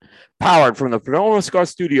Powered from the Perdomo Cigar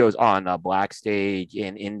Studios on the Black Stage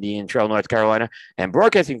in Indian Trail, North Carolina, and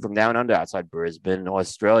broadcasting from down under outside Brisbane,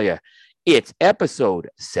 Australia. It's episode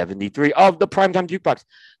 73 of the Primetime Jukebox.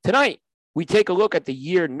 Tonight, we take a look at the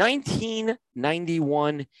year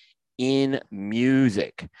 1991 in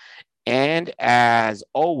music. And as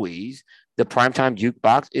always, the Primetime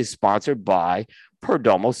Jukebox is sponsored by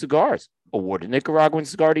Perdomo Cigars. Awarded Nicaraguan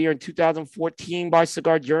Cigar of the Year in 2014 by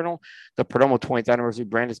Cigar Journal. The Perdomo 20th anniversary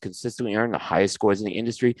brand has consistently earned the highest scores in the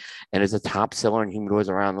industry and is a top seller in humidors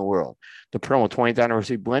around the world. The Perdomo 20th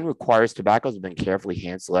anniversary blend requires tobaccos have been carefully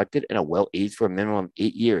hand selected and are well aged for a minimum of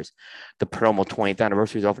 8 years. The Perdomo 20th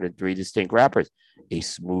anniversary is offered in 3 distinct wrappers: a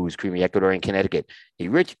smooth, creamy Ecuadorian Connecticut, a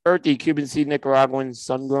rich, earthy Cuban seed Nicaraguan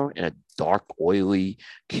sun-grown, and a dark, oily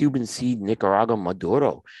Cuban seed Nicaragua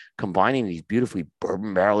Maduro. Combining these beautifully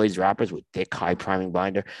bourbon barrel-aged wrappers with thick, high priming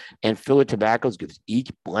binder and filler tobaccos gives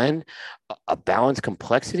each blend a balanced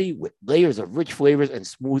complexity with layers of rich flavors and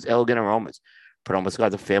smooth, elegant aromas. Perdomo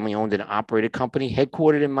Cigars is a family-owned and operated company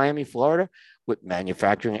headquartered in Miami, Florida, with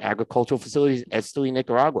manufacturing and agricultural facilities in Esteli,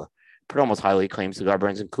 Nicaragua. Perdomo's highly acclaimed cigar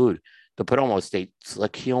brands include the Perdomo Estate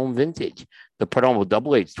Selección Vintage, the Perdomo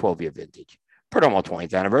Double Aged 12-year Vintage, Perdomo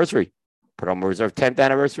 20th Anniversary, Perdomo Reserve 10th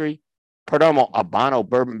Anniversary, Perdomo Habano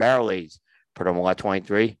Bourbon Barrel Aged, Perdomo La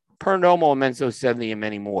 23, Perdomo Immenso 70, and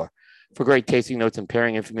many more. For great tasting notes and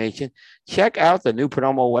pairing information, check out the new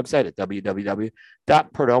Perdomo website at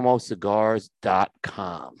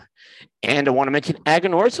www.perdomocigars.com. And I want to mention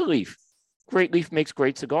Aganorsa Leaf. Great Leaf makes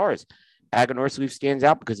great cigars. Aganorsa Leaf stands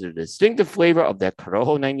out because of the distinctive flavor of their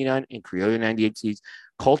Corojo 99 and Criollo 98 seeds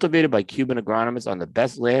cultivated by Cuban agronomists on the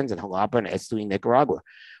best lands in Jalapa and Esteli, Nicaragua.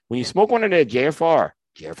 When you smoke one of their JFR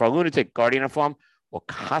Lunatic, Guardian of Farm, or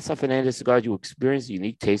Casa Fernandez cigars, you experience the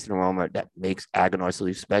unique taste and aroma that makes Aganorsa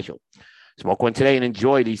Leaf special. Smoke one today and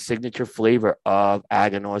enjoy the signature flavor of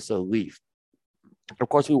Aganorsa Leaf. Of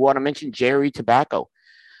course, we want to mention Jerry Tobacco.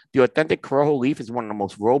 The authentic Corojo leaf is one of the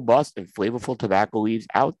most robust and flavorful tobacco leaves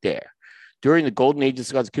out there. During the golden age of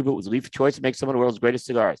cigars, Cuba was leaf choice to make some of the world's greatest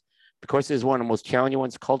cigars. Because it is one of the most challenging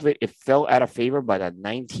ones to cultivate, it fell out of favor by the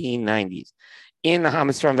 1990s. In the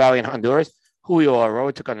Jamastran Valley in Honduras, Julio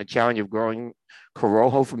Aroa took on the challenge of growing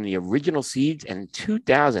Corojo from the original seeds, and in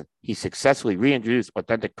 2000, he successfully reintroduced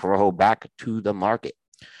authentic Corojo back to the market.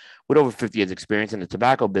 With over 50 years' experience in the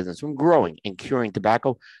tobacco business, from growing and curing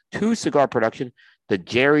tobacco to cigar production, the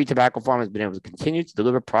Jerry Tobacco Farm has been able to continue to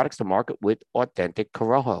deliver products to market with authentic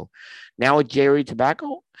Corojo. Now at Jerry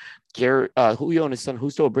Tobacco, Julio and his son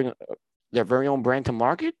Justo will bring their very own brand to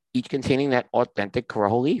market, each containing that authentic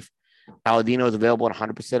Corojo leaf. Aladino is available in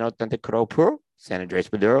 100% authentic Corojo Puro, San Andres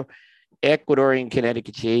Maduro, Ecuadorian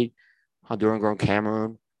Connecticut Shade, Honduran grown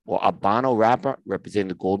Cameroon, or Habano wrapper representing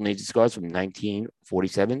the golden age of cigars from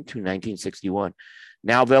 1947 to 1961.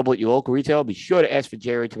 Now available at your local retailer. Be sure to ask for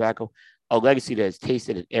Jerry Tobacco, a legacy that is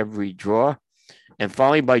tasted in every drawer. And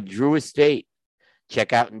finally, by Drew Estate.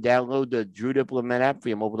 Check out and download the Drew Diplomat app for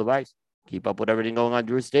your mobile device. Keep up with everything going on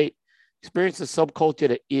Drew Estate. Experience the subculture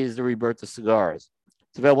that is the rebirth of cigars.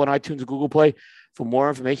 It's available on iTunes and Google Play. For more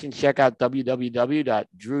information, check out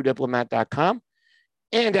www.drewdiplomat.com.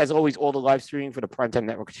 And as always, all the live streaming for the Primetime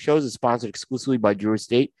Network shows is sponsored exclusively by Drew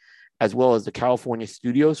Estate, as well as the California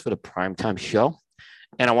studios for the Primetime show.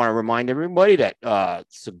 And I want to remind everybody that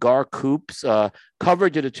Cigar Coop's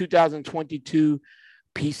coverage of the 2022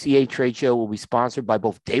 PCA trade show will be sponsored by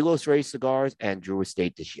both De Los Reyes Cigars and Drew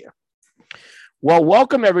Estate this year. Well,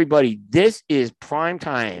 welcome, everybody. This is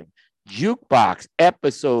Primetime Jukebox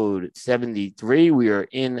episode 73. We are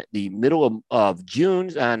in the middle of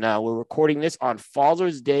June, and we're recording this on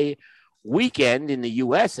Father's Day weekend in the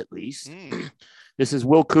U.S., at least. This is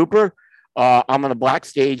Will Cooper. I'm on the Black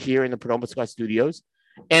Stage here in the Perdomo Cigar Studios,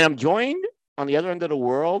 and I'm joined on the other end of the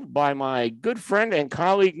world by my good friend and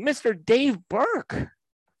colleague, Mr. Dave Burke.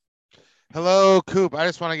 Hello, Coop. I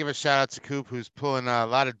just want to give a shout out to Coop, who's pulling a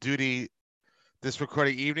lot of duty this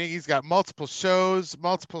recording evening. He's got multiple shows,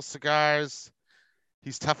 multiple cigars.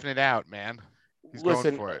 He's toughing it out, man. He's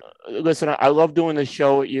going for it. Listen, I love doing the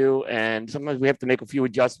show with you, and sometimes we have to make a few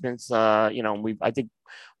adjustments. I think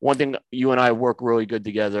one thing, you and I work really good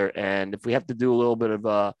together, and if we have to do a little bit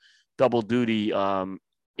of double duty,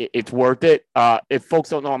 it's worth it. If folks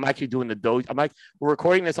don't know, I'm actually doing we're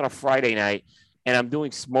recording this on a Friday night, and I'm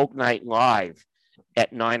doing Smoke Night Live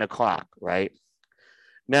at 9:00. Right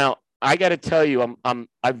now, I got to tell you,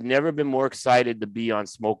 I've never been more excited to be on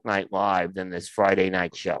Smoke Night Live than this Friday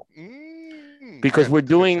night show, because we're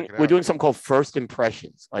doing something called First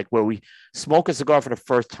Impressions, like where we smoke a cigar for the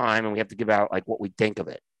first time and we have to give out like what we think of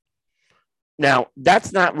it. Now,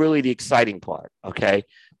 that's not really the exciting part, okay?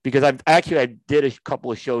 because I did a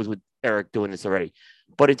couple of shows with Eric doing this already,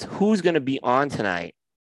 but it's who's going to be on tonight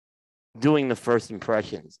doing the first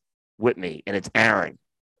impressions with me, and it's Aaron.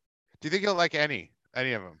 Do you think he'll like any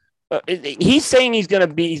of them? He's saying he's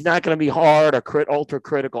not going to be hard or ultra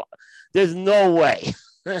critical. There's no way.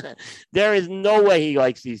 There is no way he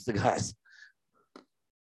likes these cigars.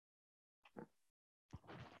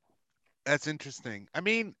 That's interesting. I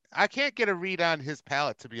mean, I can't get a read on his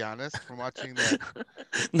palate, to be honest, from watching the.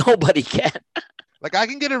 Nobody can. Like, I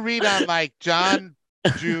can get a read on like John,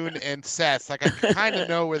 June, and Seth. Like, I kind of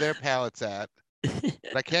know where their palate's at,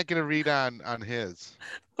 but I can't get a read on his.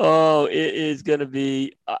 Oh, it is going to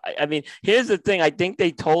be. I mean, here's the thing. I think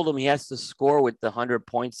they told him he has to score with the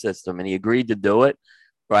 100-point system, and he agreed to do it,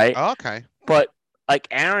 right? Oh, okay. But like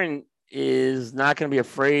Aaron is not going to be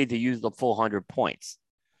afraid to use the full 100 points.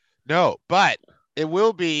 No, but it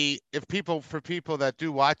will be for people that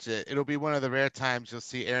do watch it, it'll be one of the rare times you'll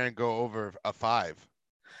see Aaron go over a 5.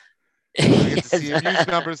 You get to see him use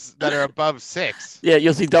numbers that are above 6. Yeah,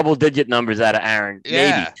 you'll see double-digit numbers out of Aaron.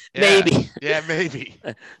 Yeah, maybe. Yeah, maybe.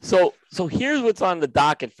 So here's what's on the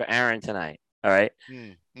docket for Aaron tonight. All right.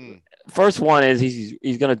 First one is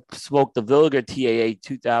he's going to smoke the Villiger TAA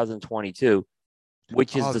 2022,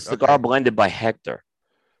 which is the cigar blended by Hector.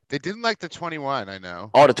 They didn't like the 21, I know.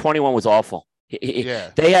 Oh, the 21 was awful.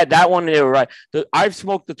 Yeah, they had that one. They were right. I've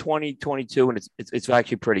smoked the 2022, and it's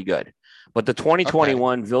actually pretty good. But the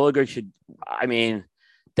 2021 Villiger should. I mean,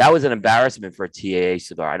 that was an embarrassment for a TAA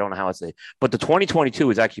cigar. I don't know how it's. But the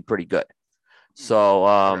 2022 is actually pretty good. So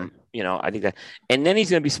I think that. And then he's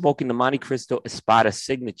going to be smoking the Monte Cristo Espada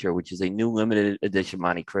Signature, which is a new limited edition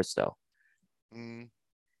Monte Cristo.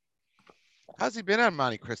 How's he been on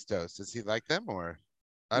Monte Cristos? Does he like them or?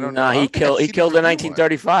 I don't know. He killed the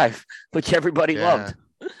 1935, which everybody loved.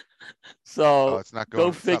 So it's not going,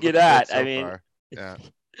 go figure that. So I mean,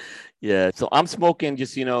 yeah. So I'm smoking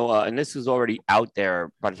just, and this is already out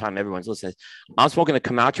there by the time everyone's listening. I'm smoking the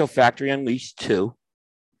Camacho Factory Unleashed 2.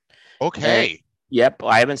 Okay. And, yep.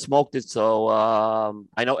 I haven't smoked it. So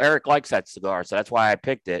I know Eric likes that cigar. So that's why I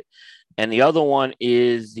picked it. And the other one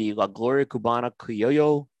is the La Gloria Cubana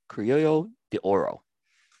Criollo de Oro.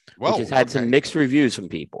 Which has had some mixed reviews from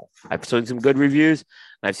people. I've seen some good reviews,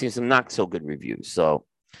 and I've seen some not so good reviews. So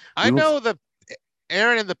I know the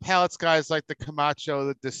Aaron and the Palates guys like the Camacho,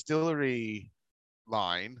 the distillery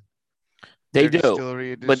line. They do,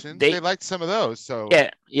 distillery editions. But they liked some of those. So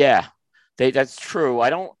yeah, that's true. I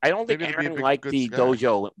don't think Aaron liked the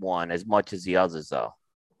Dojo one as much as the others, though.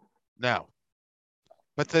 No,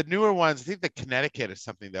 but the newer ones, I think the Connecticut is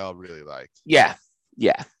something they all really liked. Yeah.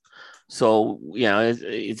 So,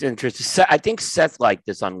 it's interesting. I think Seth liked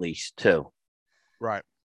this Unleashed too. Right.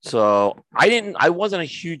 So I wasn't a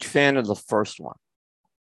huge fan of the first one.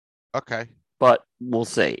 Okay. But we'll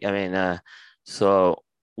see. I mean, so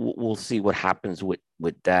we'll see what happens with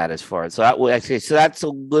that as far as, so that's a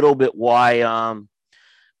little bit why,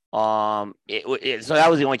 so that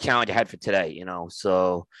was the only challenge I had for today,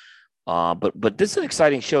 so, but this is an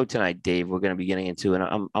exciting show tonight, Dave, we're going to be getting into,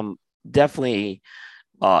 and I'm definitely,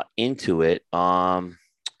 into it.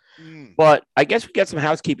 But I guess we got some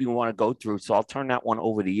housekeeping we want to go through, so I'll turn that one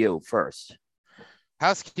over to you first.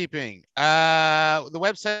 Housekeeping. The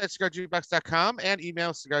website is cigarjukebox.com and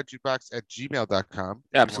email cigarjukebox@gmail.com.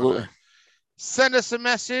 Absolutely. Send us a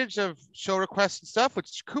message of show requests and stuff,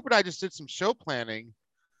 which Cooper and I just did some show planning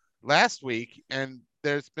last week, and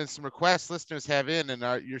there's been some requests listeners have in,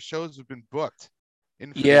 and your shows have been booked.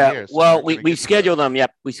 Yeah, well, we scheduled them.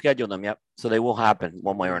 Yep, we scheduled them. Yep, so they will happen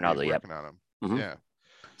one way or another. Yep. On them. Mm-hmm. Yeah.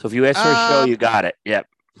 So if you ask for a show, you got it. Yep.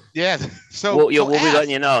 Yeah. So we'll be letting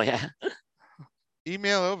you know. Yeah.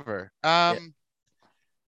 Email over.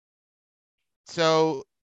 So,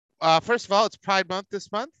 first of all, it's Pride Month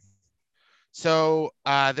this month. So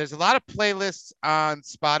there's a lot of playlists on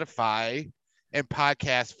Spotify and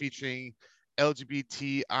podcasts featuring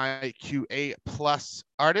LGBTIQA plus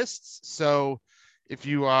artists. So if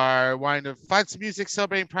you are wanting to find some music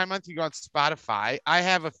celebrating Pride Month, you go on Spotify. I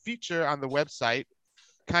have a feature on the website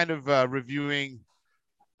kind of reviewing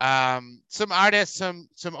some artists,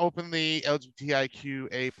 some openly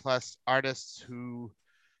LGBTIQA plus artists who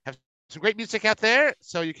have some great music out there.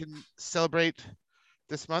 So you can celebrate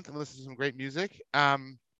this month and listen to some great music.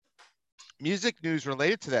 Music news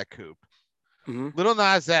related to that, Coop. Lil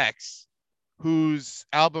Nas X, whose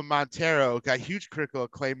album Montero got huge critical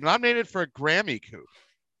acclaim, nominated for a Grammy, Coop.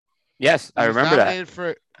 Yes, I remember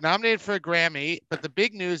nominated for a Grammy, but the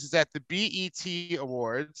big news is that the BET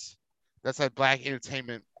Awards, that's like Black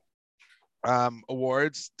Entertainment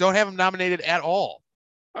Awards, don't have him nominated at all.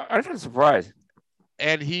 I'm surprised.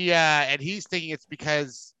 and he's thinking it's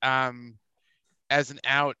because as an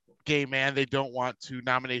out gay man, they don't want to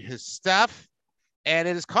nominate his stuff. And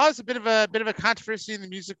it has caused a bit of a controversy in the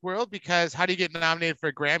music world, because how do you get nominated for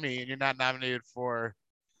a Grammy and you're not nominated for,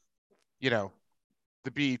 the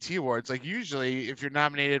BET Awards? Like, usually if you're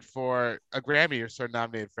nominated for a Grammy, you're sort of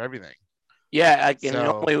nominated for everything. Yeah, So,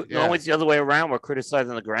 normally it's the other way around. We're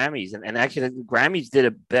criticizing the Grammys, and actually the Grammys did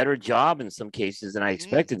a better job in some cases than I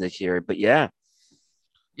expected this year. But yeah.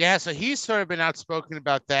 So he's sort of been outspoken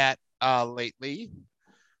about that lately.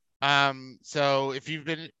 So if you've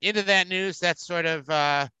been into that news, that's sort of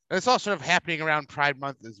it's all sort of happening around Pride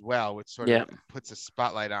Month as well, which sort of puts a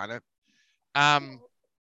spotlight on it.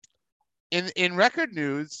 In record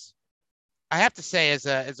news, I have to say, as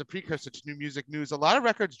a precursor to new music news, a lot of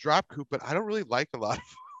records drop, Coop, but I don't really like a lot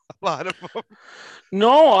of them.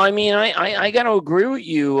 No, I mean, I got to agree with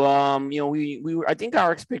you. We were, I think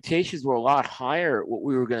our expectations were a lot higher what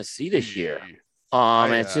we were going to see this year.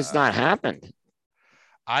 And it's just not happened.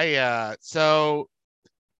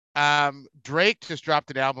 Drake just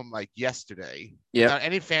dropped an album like yesterday, without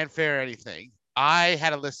any fanfare or anything. I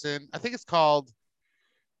had a listen. I think it's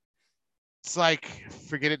like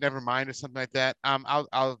Forget It, Never Mind or something like that.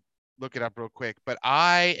 I'll look it up real quick, but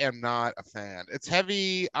I am not a fan. It's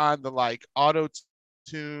heavy on the like auto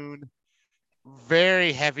tune,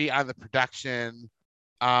 very heavy on the production.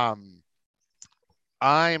 I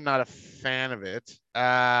am not a fan of it.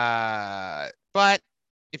 But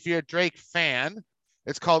if you're a Drake fan,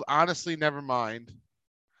 it's called Honestly Nevermind.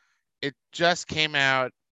 It just came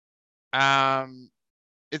out.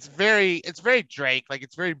 It's very Drake. Like,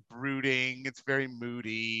 it's very brooding. It's very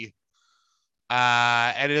moody. But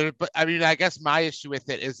I mean, I guess my issue with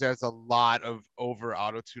it is there's a lot of over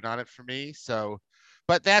auto tune on it for me. So,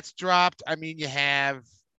 but that's dropped. I mean, you have,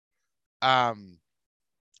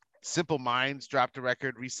 Simple Minds dropped a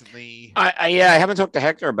record recently. I haven't talked to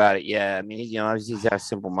Hector about it yet. I mean, he's a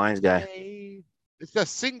Simple Minds guy. It's a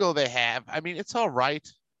single they have. I mean, it's all right.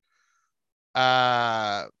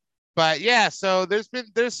 But yeah, so there's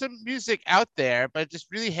some music out there, but it just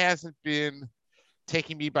really hasn't been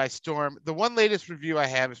taking me by storm. The one latest review I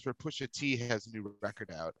have is for Pusha T has a new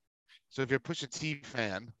record out. So if you're a Pusha T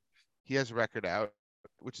fan, he has a record out,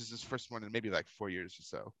 which is his first one in maybe like 4 years or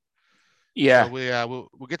so. Yeah. So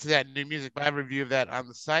we'll get to that new music. But I have a review of that on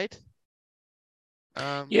the site.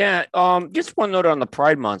 Just one note on the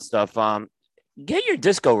Pride Month stuff. Get your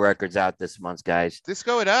disco records out this month, guys.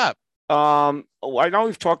 Disco it up. I know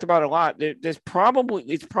we've talked about it a lot. It's probably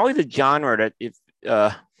the genre that, if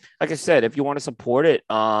like I said, if you want to support it,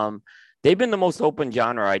 they've been the most open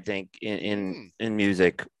genre, I think, in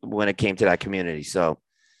music when it came to that community. So,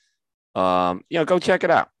 go check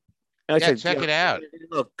it out. Check it out.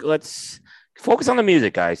 Look, let's focus on the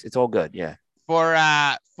music, guys. It's all good. Yeah.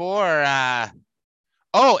 And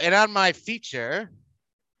on my feature,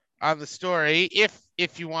 on the story,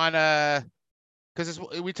 if you want to, because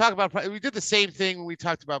we did the same thing when we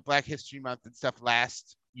talked about Black History Month and stuff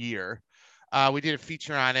last year. We did a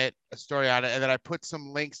feature on it, a story on it, and then I put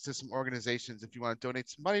some links to some organizations if you want to donate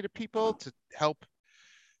some money to people to help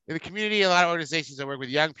in the community. A lot of organizations that work with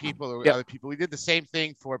young people or other people. We did the same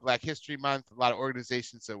thing for Black History Month. A lot of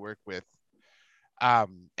organizations that work with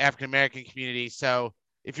African American community. So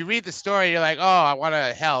if you read the story, you're like, oh, I want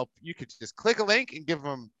to help. You could just click a link and give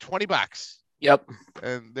them $20. Yep.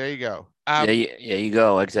 And there you go. You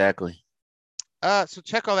go. Exactly. So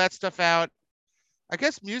check all that stuff out. I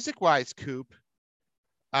guess music-wise, Coop,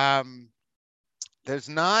 there's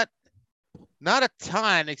not a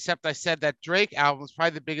ton, except I said that Drake album is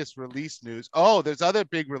probably the biggest release news. Oh, there's other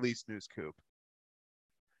big release news, Coop,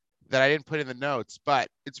 that I didn't put in the notes, but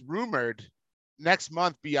it's rumored next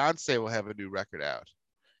month Beyonce will have a new record out.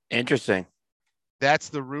 Interesting. That's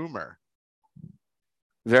the rumor.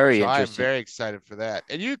 Very interesting. I'm very excited for that.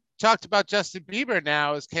 And you talked about Justin Bieber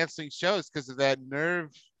now is canceling shows because of that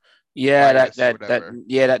nerve. Yeah,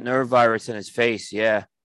 that nerve virus in his face. Yeah.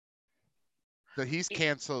 So he's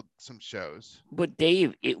canceled some shows. But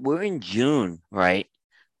Dave, we're in June, right?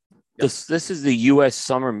 Yep. This is the U.S.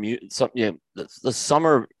 summer. The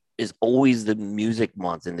summer is always the music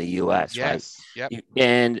month in the U.S. Yes. Right? Yep.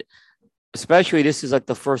 And especially this is like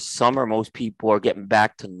the first summer most people are getting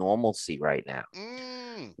back to normalcy right now.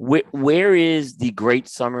 Where is the great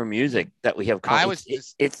summer music that we have coming?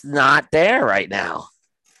 It's not there right now.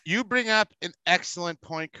 You bring up an excellent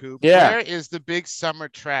point, Coop. Yeah. Where is the big summer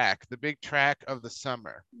track, the big track of the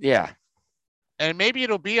summer? Yeah. And maybe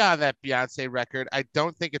it'll be on that Beyonce record. I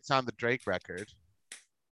don't think it's on the Drake record.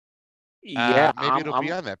 Yeah. Maybe it'll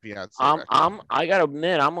be on that Beyonce record. I got to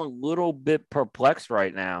admit, I'm a little bit perplexed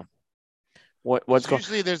right now What's going?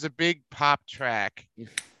 Usually there's a big pop track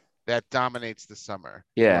that dominates the summer.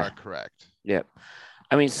 You Yeah, are correct. yeah.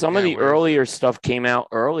 I mean, some of Yeah, the where is it? earlier stuff came out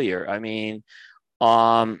earlier. I mean,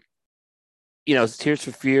 um, Tears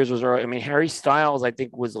for Fears was early. I mean, Harry Styles, I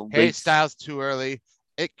think, was a Harry late. Styles too early.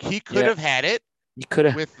 He could Yeah, have had it he could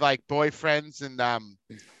have. with like Boyfriends and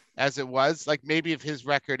as it was. Like maybe if his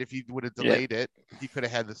record, if he would have Yeah, delayed it, he could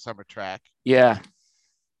have had the summer track. yeah.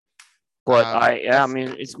 But I That's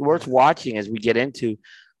mean, it's worth watching as we get into.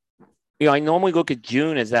 I normally look at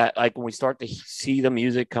June as that, like when we start to see the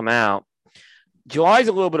music come out. July's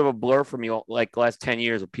a little bit of a blur for me, like the last 10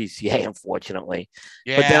 years of PCA, unfortunately.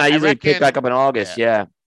 But then yeah, I I usually pick back reckon. up in August. Yeah,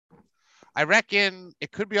 Yeah. I reckon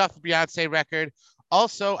it could be off the Beyonce record.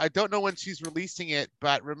 Also, I don't know when she's releasing it,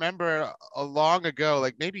 but remember a long ago,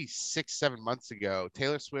 like maybe 6, 7 months ago,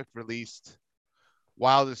 Taylor Swift released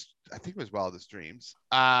Wildest, I think it was Wildest Dreams,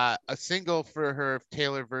 a single for her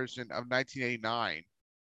Taylor version of 1989.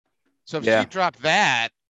 So if she Yeah. dropped that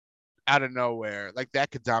out of nowhere, like that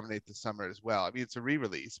could dominate the summer as well. I mean, it's a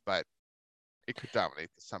re-release, but it could dominate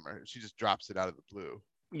the summer. She just drops it out of the blue.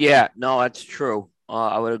 Yeah. No, that's true.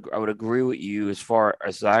 I would agree with you as far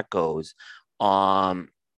as that goes. Um,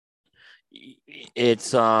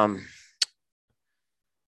 it's I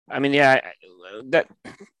mean, yeah, that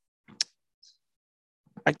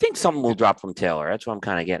I think something will drop from Taylor. That's what I'm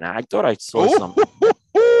kind of getting at. I thought I saw some.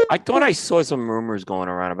 Oh, I thought I saw some rumors going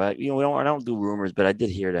around about. I don't do rumors, but I did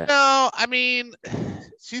hear that. no, I mean,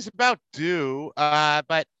 she's about due.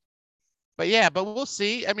 But yeah, but we'll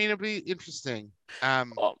see. I mean, it'll be interesting.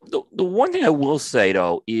 The one thing I will say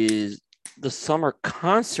though is the summer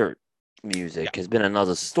concert Yeah, music has been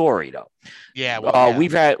another story though. yeah, well, yeah,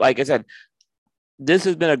 We've had, like I said, this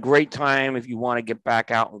has been a great time if you want to get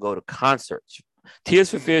back out and go to concerts. Tears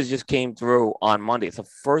for Fears just came through on Monday. It's the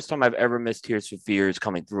first time I've ever missed Tears for Fears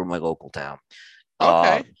coming through my local town. Uh,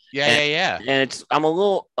 okay, yeah, and yeah, yeah, and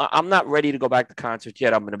I'm not ready to go back to concerts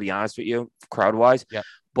yet. I'm going to be honest with you, crowd wise, yep, yep,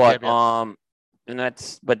 but yep.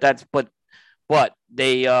 and but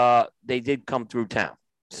they did come through town,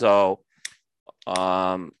 so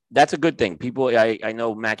that's a good thing. People, I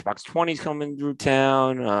know Matchbox 20's coming through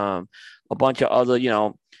town. A bunch of other, if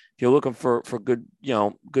you're looking for good,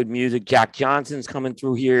 good music, Jack Johnson's coming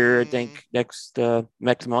through here, I think next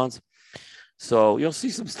month. So you'll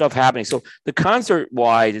see some stuff happening. So the concert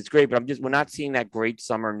wise, it's great, but we're not seeing that great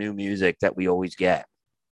summer new music that we always get.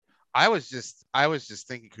 I was just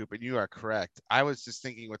thinking, Coop, and you are correct. I was just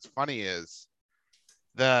thinking, what's funny is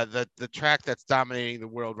the track that's dominating the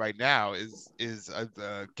world right now is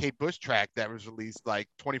the Kate Bush track that was released like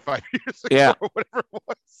 25 years ago Yeah. or whatever it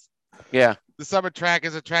was. Yeah. The summer track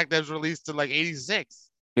is a track that was released in like 86.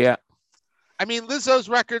 Yeah. I mean, Lizzo's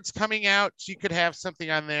record's coming out. She could have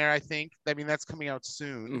something on there, I think. I mean, that's coming out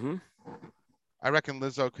soon. Mm-hmm. I reckon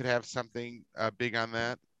Lizzo could have something big on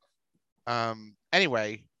that.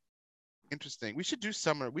 Anyway, interesting. We should do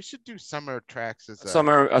summer. We should do summer tracks as Some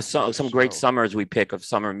great show. summers we pick of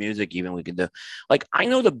summer music, even we could do. Like, I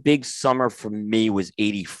know the big summer for me was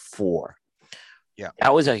 84. Yeah.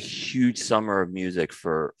 That was a huge summer of music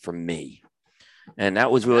for me. And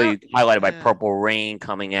that was I mean, really highlighted by yeah. Purple Rain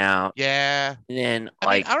coming out. Yeah. And then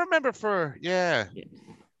I mean, I remember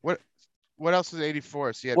what else was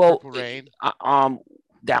 84? So you had Purple Rain.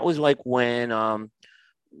 That was like when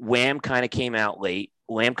Wham kind of came out late.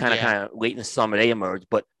 Wham kind of late in the summer they emerged,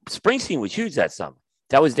 but Springsteen was huge that summer.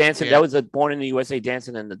 That was dancing. Yeah. That was a Born in the USA,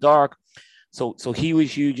 Dancing in the Dark. So he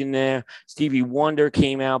was huge in there. Stevie Wonder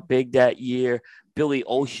came out big that year. Billy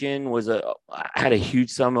Ocean had a huge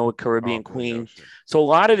summer with Caribbean Queen. So a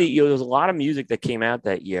lot of there was a lot of music that came out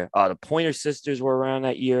that year. The Pointer Sisters were around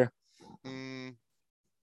that year.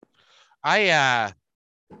 I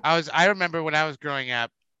remember when I was growing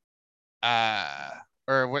up,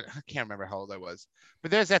 or what, I can't remember how old I was,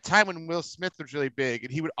 but there's that time when Will Smith was really big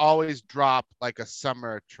and he would always drop like a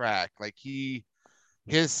summer track. Like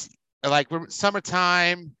his like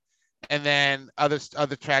Summertime, and then other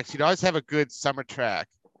tracks. He'd always have a good summer track.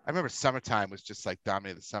 I remember Summertime was just like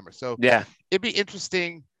dominated the summer. So yeah, it'd be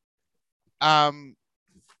interesting.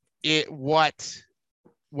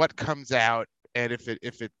 What comes out and if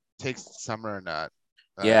it takes the summer or not.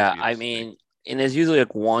 Yeah, I mean, and there's usually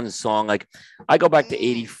like one song. Like I go back to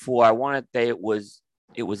 '84. I want to say it was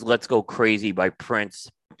 "Let's Go Crazy" by Prince.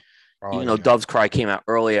 Even though Dove's Cry came out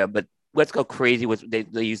earlier, but "Let's Go Crazy" was they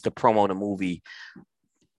used to promo the movie,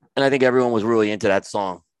 and I think everyone was really into that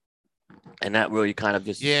song, and that really kind of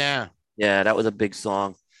just that was a big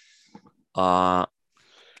song. Now,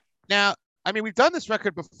 I mean, we've done this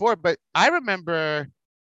record before, but I remember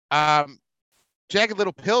Jagged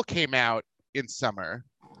Little Pill came out in summer.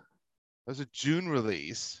 was a June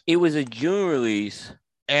release. It was a June release.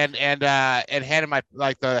 And Hand in My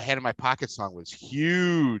the Hand in My Pocket song was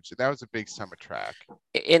huge. That was a big summer track.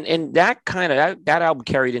 And that kind of that album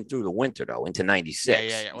carried in through the winter though into '96.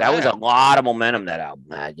 Yeah. Well, that was a lot of momentum that album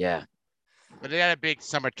had. Yeah. But it had a big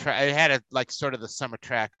summer track. It had sort of the summer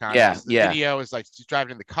track on Yeah, it. The video was like she's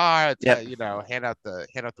driving in the car. Yeah. Hand out the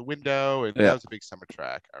window, and Yeah. that was a big summer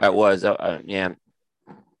track. That was yeah.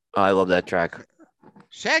 I love that track.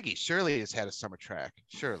 Shaggy surely has had a summer track.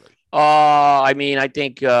 Surely. I mean, I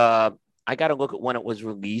think I got to look at when it was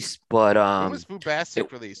released, but when was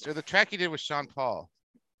Boombastic released? Or the track he did with Sean Paul?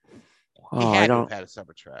 He I had to don't. have had a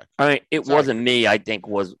summer track. I mean, it wasn't me. I think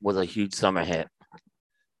was a huge summer hit.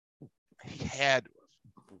 He had.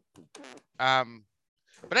 But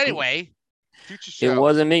anyway, future show. It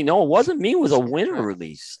wasn't me. No, it wasn't me. It was a Summer winter track.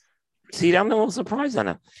 release. See, I'm a little surprised on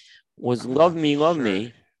it. Was Love Me, Love Sure.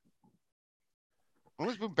 Me. When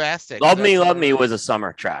was Boombastic? Love Me was a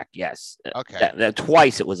summer track. Yes. Okay. That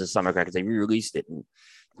twice it was a summer track because they re-released it. And,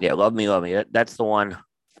 yeah, Love Me, Love Me. That's the one.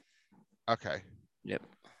 Okay. Yep.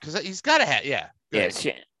 Because he's got to have, yeah. Yeah.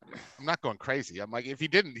 Good. I'm not going crazy. I'm like, if he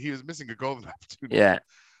didn't, he was missing a golden opportunity. Yeah.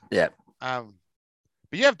 Yeah. But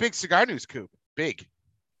you have big cigar news, Coop. Big.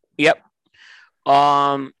 Yep.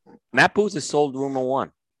 Matt Booth has sold Rumor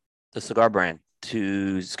One, the cigar brand,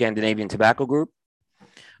 to Scandinavian Tobacco Group.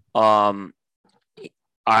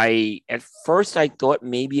 At first I thought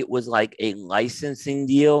maybe it was like a licensing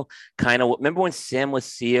deal, kind of. Remember when San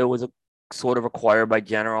Lucia was sort of acquired by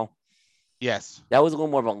General? Yes. That was a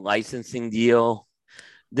little more of a licensing deal.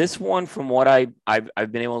 This one, from what I've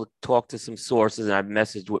been able to talk to some sources, and I've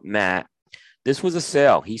messaged with Matt, this was a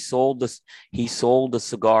sale. He sold the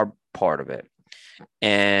cigar part of it,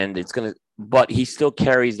 and but he still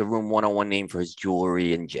carries the Room 101 name for his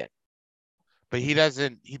jewelry and gin. But he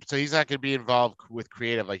doesn't. So he's not going to be involved with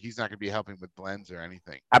creative. Like he's not going to be helping with blends or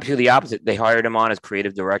anything. Absolutely the opposite. They hired him on as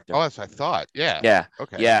creative director. Oh, that's what I thought. Yeah. Yeah.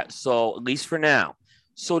 Okay. Yeah. So at least for now.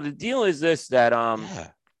 So the deal is this: that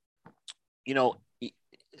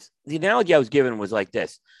the analogy I was given was like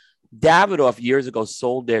this: Davidoff years ago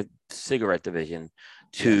sold their cigarette division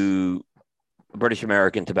to British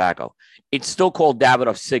American Tobacco. It's still called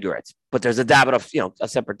Davidoff Cigarettes, but there's a Davidoff, a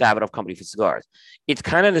separate Davidoff company for cigars. It's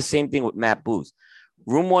kind of the same thing with Matt Booth.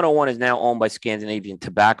 Room 101 is now owned by Scandinavian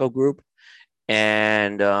Tobacco Group,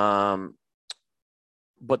 and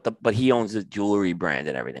but he owns the jewelry brand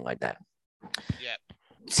and everything like that. Yeah.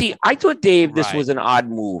 See, I thought, Dave, this Right. was an odd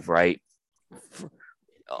move, right?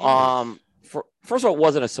 First of all, it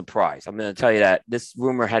wasn't a surprise. I'm going to tell you that this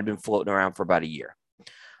rumor had been floating around for about a year.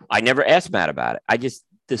 I never asked Matt about it. I just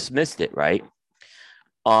dismissed it, right?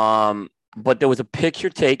 But there was a picture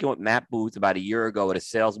taken with Matt Booth about a year ago at a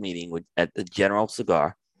sales meeting at the General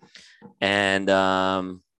Cigar, and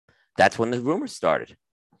that's when the rumors started.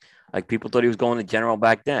 Like, people thought he was going to General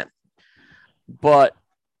back then. But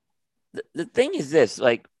the thing is this,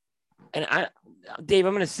 like, and Dave,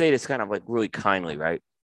 I'm going to say this kind of like really kindly, right?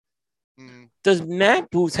 Does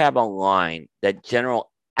Matt Booth have a line that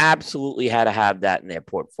General absolutely had to have that in their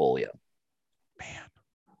portfolio? Man,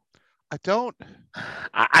 I don't.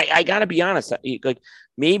 I got to be honest. Like,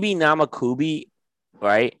 maybe Namakubi,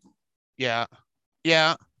 right? Yeah.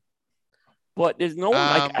 Yeah. But there's no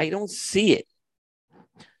one, like, I don't see it.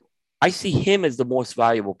 I see him as the most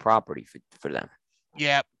valuable property for them.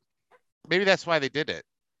 Yeah. Maybe that's why they did it.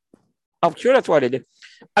 I'm sure that's why they did.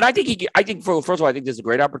 And I think first of all, I think this is a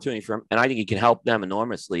great opportunity for him. And I think he can help them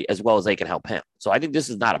enormously as well as they can help him. So I think this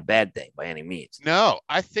is not a bad thing by any means. No,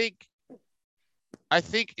 I think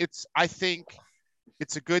it's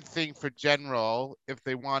a good thing for General if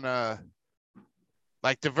they want to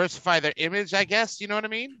like diversify their image, I guess. You know what I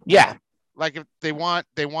mean? Yeah. Like if they want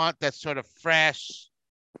that sort of fresh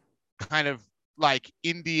kind of like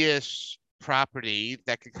indie-ish property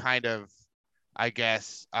that can kind of, I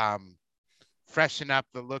guess, freshen up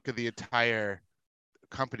the look of the entire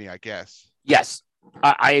company, I guess. Yes,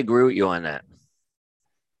 I agree with you on that.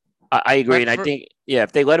 I agree, and I think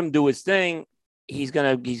if they let him do his thing, he's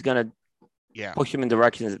gonna push him in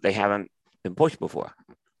directions that they haven't been pushed before.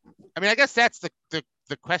 I mean, I guess that's the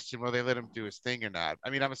question: will they let him do his thing or not? I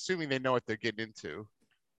mean, I'm assuming they know what they're getting into.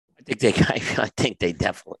 I think they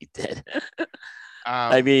definitely did.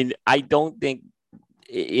 I mean, I don't think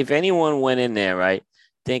if anyone went in there, right,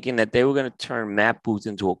 thinking that they were going to turn Matt Booth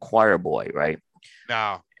into a choir boy, right?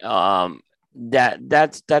 No.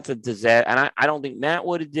 That's a disaster, and I don't think Matt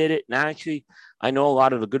would have did it. And actually, I know a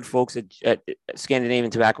lot of the good folks at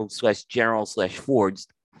Scandinavian Tobacco /General /Fords,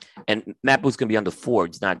 and Matt Booth's going to be under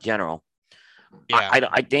Fords, not General. Yeah.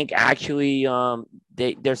 I think actually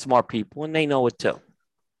they're smart people and they know it too.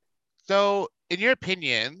 So, in your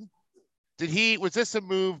opinion, was this a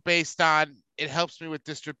move based on it helps me with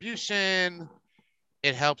distribution,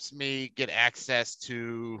 it helps me get access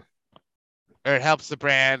to, or it helps the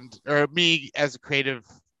brand or me as a creative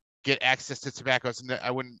get access to tobaccos that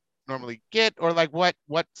I wouldn't normally get, or like what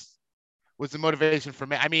was the motivation for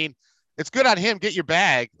me? I mean, it's good on him. Get your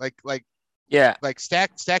bag, Yeah. like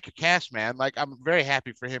stack your cash, man. Like I'm very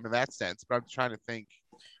happy for him in that sense. But I'm trying to think.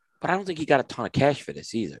 But I don't think he got a ton of cash for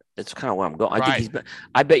this either. That's kind of where I'm going. I think Right.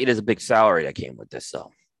 I bet you there's a big salary that came with this,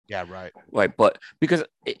 though. Yeah, right. Right. But because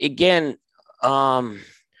again, you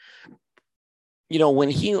know,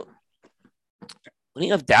 when he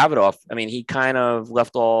left Davidoff, I mean, he kind of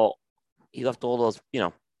left all those, you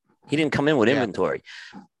know, he didn't come in with inventory.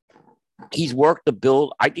 He's worked the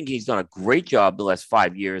build. I think he's done a great job the last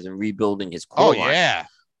 5 years in rebuilding his core line. Yeah.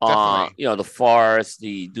 Definitely. You know, the Forest,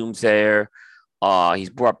 the Doomsayer. He's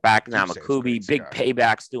brought back Namakubi, big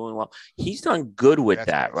paybacks, doing well. He's done good with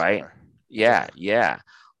that, right? Yeah.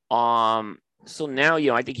 So now, you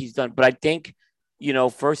know, I think he's done, but I think, you know,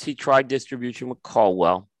 first he tried distribution with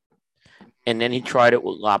Caldwell, and then he tried it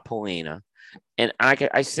with La Polina. And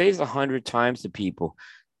I say this 100 times to people,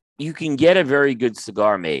 you can get a very good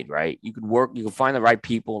cigar made, right? You can find the right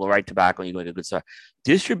people, the right tobacco, and you can make a good cigar.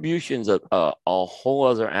 Distribution's a whole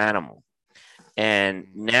other animal. And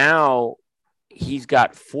now he's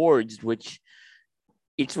got Forged, which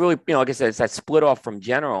it's really, you know, like I said, it's that split off from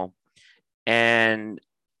General, and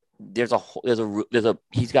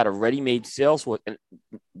he's got a ready-made sales force. And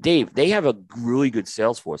Dave, they have a really good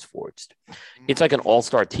sales force Forged. It's like an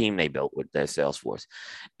all-star team they built with their sales force.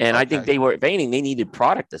 And I think they were, if anything, they needed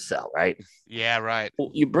product to sell, right? Yeah, right.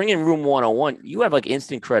 Well, you bring in Room 101, you have like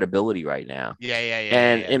instant credibility right now. Yeah.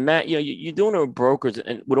 And Matt, you know, you're doing it with brokers,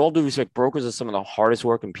 and with all due respect, brokers are some of the hardest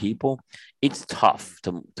working people. It's tough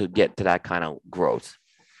to get to that kind of growth.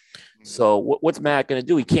 So what's Matt going to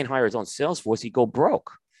do? He can't hire his own sales force. He go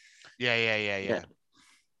broke. Yeah.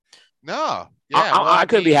 No. Yeah. I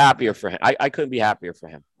couldn't be happier for him. I couldn't be happier for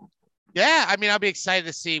him. Yeah. I mean, I'll be excited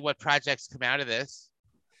to see what projects come out of this.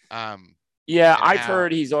 Yeah, I've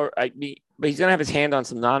heard he's already, but he's gonna have his hand on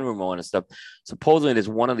some non-Ramona stuff. Supposedly, there's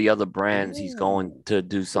one of the other brands he's going to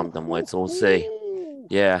do something with. So we'll see.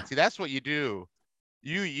 Yeah. See, that's what you do.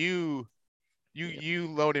 You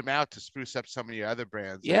load him out to spruce up some of your other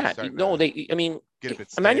brands. Yeah. No, I mean, imagine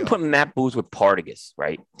stale. putting Matt Booth with Partagas,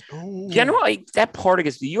 right? Ooh. Generally, that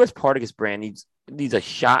Partagas, the U.S. Partagas brand needs a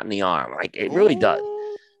shot in the arm. Like it really does.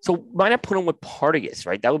 So why not put him with Partagas,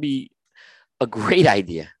 right? That would be a great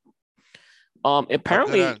idea.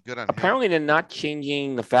 Apparently, apparently they're not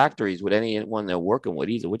changing the factories with anyone they're working with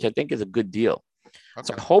either, which I think is a good deal. Okay.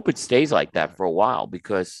 So I hope it stays like that for a while,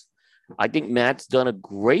 because I think Matt's done a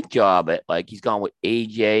great job at, like, he's gone with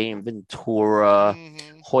AJ and Ventura,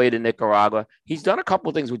 Hoya de Nicaragua. He's done a couple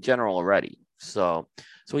of things with General already. So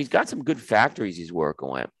he's got some good factories he's working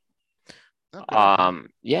with. Okay.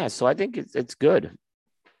 Yeah, so I think it's good.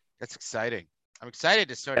 That's exciting. I'm excited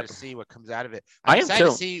to sort of see what comes out of it. I'm excited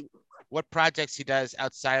to see what projects he does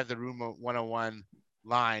outside of the Room 101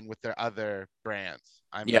 line with their other brands.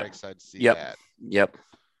 I'm very excited to see that. Yep.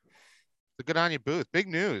 So good on you, Booth. Big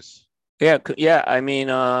news. Yeah. I mean,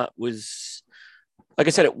 was, like I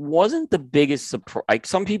said, it wasn't the biggest surprise. Like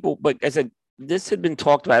some people, but I said, this had been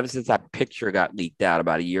talked about ever since that picture got leaked out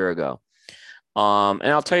about a year ago. And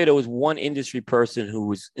I'll tell you, there was one industry person who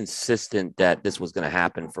was insistent that this was going to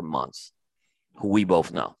happen for months, who we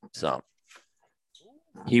both know. So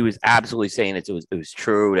he was absolutely saying it was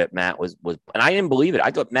true that Matt was, and I didn't believe it.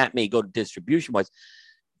 I thought Matt may go to distribution.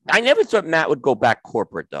 I never thought Matt would go back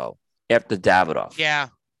corporate though after Davidoff. Yeah.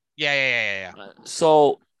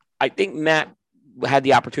 So I think Matt had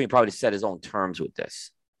the opportunity probably to set his own terms with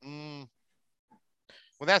this. Well,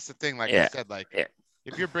 that's the thing. Like I said,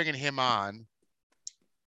 if you're bringing him on,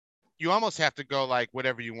 you almost have to go like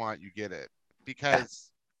whatever you want, you get it,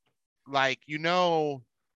 because like,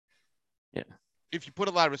 if you put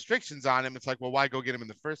a lot of restrictions on him, it's like, well, why go get him in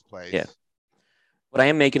the first place? Yeah. But I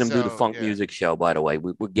am making him do the funk music show, by the way.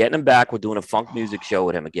 We're getting him back. We're doing a funk music show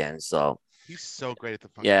with him again. So he's so great at the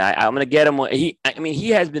funk. Yeah, I'm going to get him. He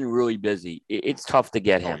has been really busy. It's tough to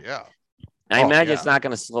get him. Yeah. I imagine it's not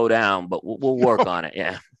going to slow down, but we'll work on it.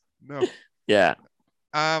 Yeah. No. Yeah.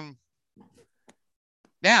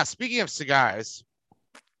 Now, speaking of cigars,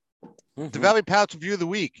 the Valley Pouch Review of the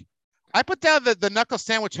Week. I put down the Knuckle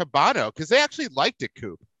Sandwich Habano because they actually liked it,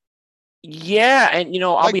 Coop. Yeah, and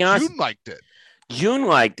I'll be honest. June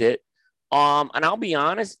liked it. And I'll be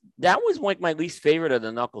honest, that was like my least favorite of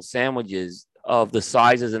the knuckle sandwiches of the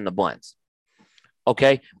sizes and the blends.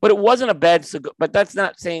 Okay, but it wasn't a bad cigar. But that's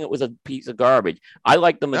not saying it was a piece of garbage. I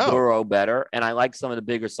like the No, Maduro better, and I like some of the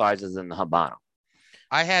bigger sizes in the Habano.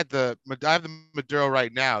 I have the Maduro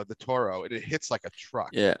right now, the Toro, and it hits like a truck.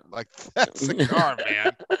 Yeah. Like that cigar,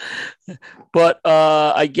 man. But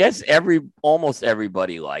I guess almost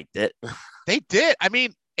everybody liked it. They did. I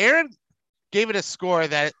mean, Aaron gave it a score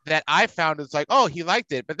that I found is like, oh, he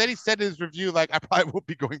liked it, but then he said in his review like, I probably won't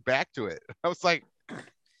be going back to it. I was like,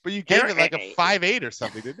 but you gave it like a 5.8 or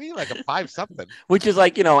something, didn't he? Like a 5 something. Which is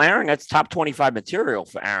like, Aaron, that's top 25 material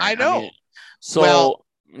for Aaron. I know. So well,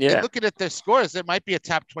 yeah. And looking at their scores, it might be a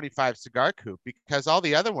top 25 cigar coupe because all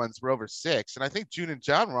the other ones were over 6. And I think June and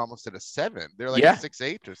John were almost at a 7. They're like a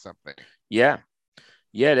 6.8 or something. Yeah.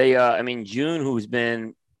 Yeah. They, June, who's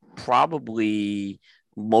been probably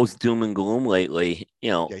most doom and gloom lately,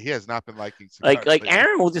 Yeah, he has not been liking cigars. Like lately.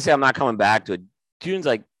 Aaron will just say, I'm not coming back to it. June's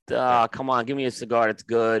like, come on, give me a cigar that's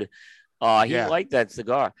good. He liked that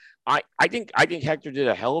cigar. I think Hector did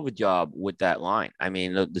a hell of a job with that line. I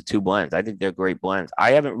mean, the two blends. I think they're great blends.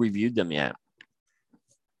 I haven't reviewed them yet.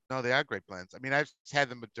 No, they are great blends. I mean, I've just had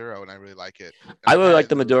the Maduro and I really like it. I really like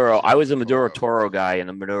the Maduro. I was a Maduro Toro guy and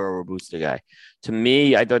a Maduro Robusta guy. To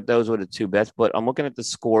me, I thought those were the two best. But I'm looking at the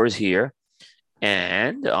scores here,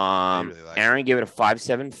 and really Aaron gave it a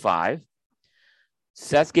 5.75.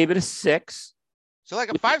 Seth gave it a 6. So like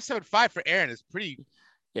a 5.75 for Aaron is pretty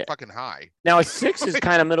fucking high. Now a 6 is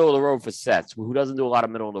kind of middle of the road for Seth, who doesn't do a lot of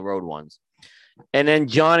middle of the road ones. And then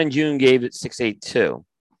John and June gave it 6.82.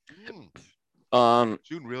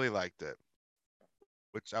 June really liked it,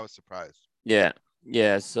 which I was surprised. Yeah.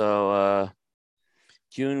 So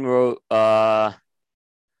June wrote but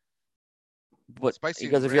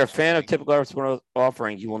because if you're a fan of typical Espinosa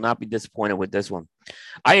offerings, you will not be disappointed with this one.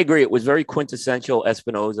 I agree. It was very quintessential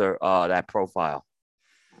Espinosa, that profile.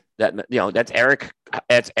 That's Eric.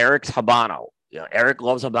 That's Eric's Habano. Eric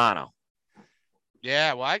loves Habano.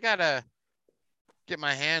 Yeah, well, I gotta get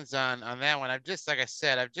my hands on that one. I've just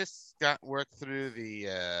got worked through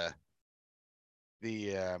the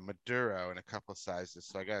Maduro in a couple sizes,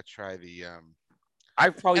 so I gotta try the.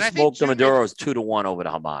 I've probably smoked the Maduros 2-1 over the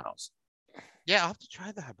Habanos. Yeah, I'll have to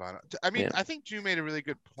try the Habano. I mean, I think Drew made a really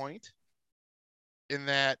good point in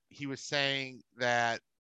that he was saying that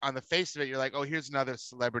on the face of it, you're like, oh, here's another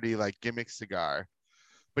celebrity like gimmick cigar.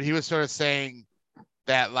 But he was sort of saying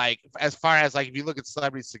that, like, as far as like, if you look at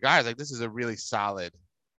celebrity cigars, like this is a really solid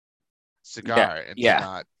cigar.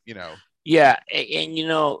 Not, Yeah.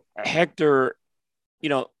 And Hector,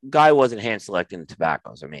 Guy wasn't hand selecting the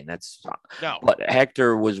tobaccos. I mean, that's no. But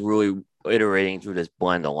Hector was really iterating through this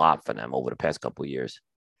blend a lot for them over the past couple of years.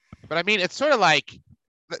 But I mean, it's sort of like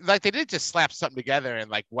they didn't just slap something together and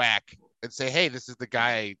like whack and say, hey, this is the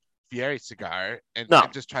Guy Fieri cigar and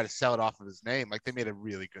just try to sell it off of his name. Like they made a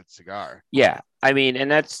really good cigar. Yeah. I mean, and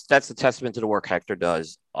that's a testament to the work Hector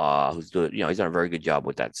does. He's done a very good job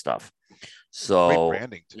with that stuff. So great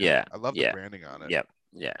branding too. Yeah. I love the branding on it. Yep.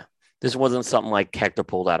 Yeah. This wasn't something like Hector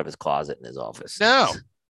pulled out of his closet in his office. No.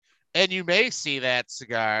 And you may see that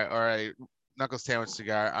cigar or a knuckle sandwich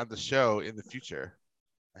cigar on the show in the future.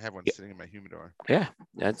 I have one sitting in my humidor. Yeah,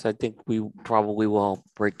 I think we probably will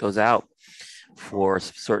break those out for a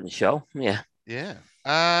certain show. Yeah. Yeah.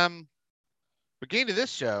 But getting to this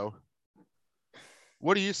show,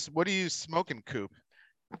 what are you smoking, Coop?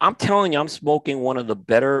 I'm telling you, I'm smoking one of the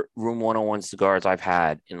better Room 101 cigars I've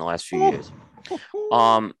had in the last few years.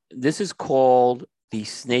 This is called the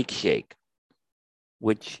Snake Shake,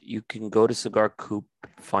 which you can go to Cigar Coop,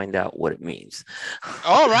 find out what it means.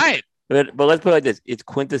 All right. But let's put it like this. It's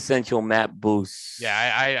quintessential Matt Booth.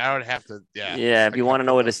 Yeah, I would have to. Yeah. Yeah, if you want to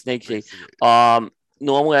know what a Snake Shake.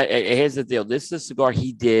 Normally, here's the deal. This is a cigar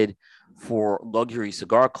he did for Luxury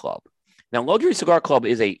Cigar Club. Now, Luxury Cigar Club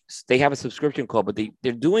they have a subscription club, but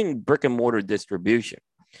they're doing brick and mortar distribution.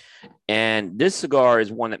 And this cigar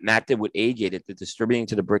is one that Matt did with AJ that they're distributing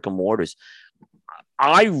to the brick and mortars.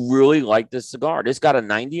 I really like this cigar. This got a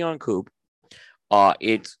 90 on Coop.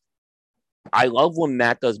 I love when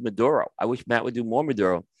Matt does Maduro. I wish Matt would do more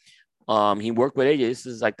Maduro. He worked with AJ. This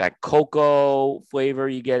is like that cocoa flavor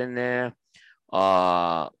you get in there.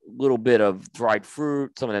 Little bit of dried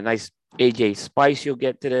fruit, some of the nice AJ spice you'll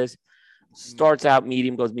get to this. Starts out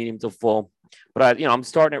medium, goes medium to full. But I'm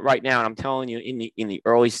starting it right now, and I'm telling you, in the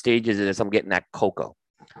early stages of this, I'm getting that cocoa.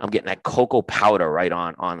 I'm getting that cocoa powder right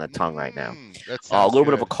on the tongue right now. A little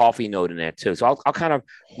bit of a coffee note in there too. So I'll kind of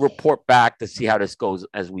report back to see how this goes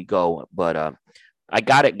as we go. But I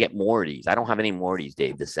gotta get more of these. I don't have any more of these,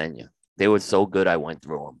 Dave, to send you. They were so good. I went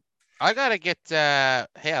through them. I gotta get.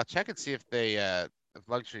 Hey, I'll check and see if they if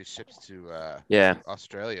Luxury ships to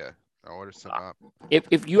Australia. I'll order some up.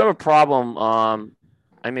 If you have a problem,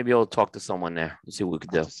 I may be able to talk to someone there and see what we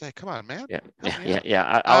could do. Just say, come on, man.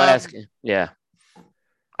 Yeah. I'll ask. Yeah.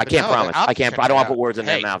 I can't promise. I can't. I don't want to put words in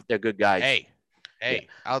their mouth. They're good guys. Hey.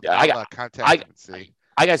 I'll contact them and see.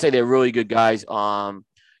 I gotta say they're really good guys.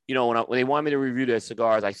 You know, when they wanted me to review their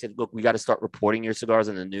cigars, I said, look, we got to start reporting your cigars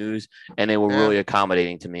in the news, and they were really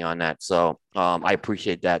accommodating to me on that. So I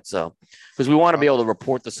appreciate that. So because we want to be able to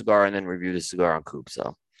report the cigar and then review the cigar on Coop.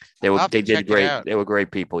 So they did great. They were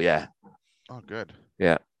great people. Yeah. Oh, good.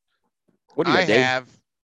 Yeah. What do you got, Dave? have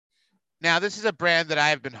now. This is a brand that I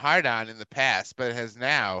have been hard on in the past, but it has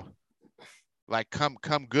now like come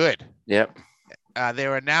good. Yep. They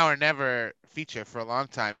were now or never feature for a long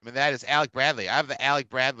time, and that is Alec Bradley. I have the Alec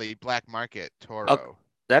Bradley Black Market Toro.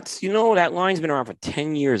 That's that line's been around for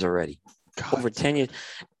 10 years already. God, over 10 years.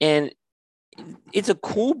 And it's a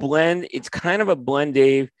cool blend. It's kind of a blend,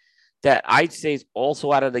 Dave, that I'd say is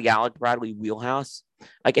also out of the Alec Bradley wheelhouse.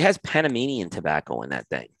 Like it has Panamanian tobacco in that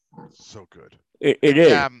thing. So good. It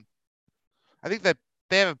is. I think that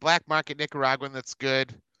they have a Black Market Nicaraguan that's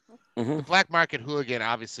good. Mm-hmm. The Black Market Hooligan,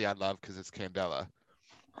 obviously, I love because it's Candela.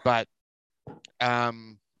 But I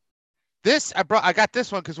got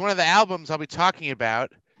this one because one of the albums I'll be talking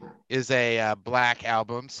about is a black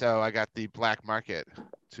album, so I got the Black Market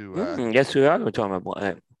to. Yes, we are talking about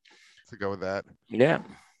black. To go with that. Yeah.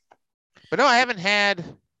 But no, I haven't had.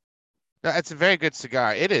 No, it's a very good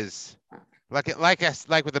cigar. It is like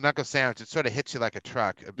with the knuckle sandwich. It sort of hits you like a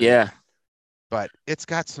truck. Yeah. But it's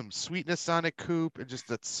got some sweetness on it, Coop, and just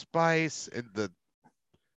that spice and the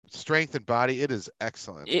strength and body. It is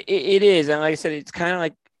excellent. It is, and like I said, it's kind of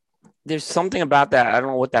like there's something about that. I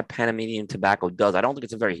don't know what that Panamanian tobacco does. I don't think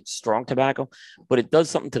it's a very strong tobacco, but it does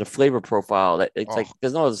something to the flavor profile that it's like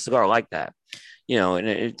there's no other cigar like that. You know, and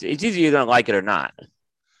it's either you're gonna like it or not.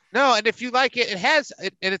 No, and if you like it,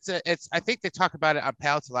 it's I think they talk about it on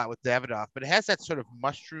palettes a lot with Davidoff, but it has that sort of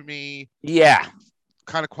mushroomy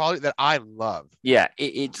kind of quality that I love. Yeah,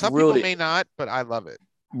 it's some really, people may not, but I love it.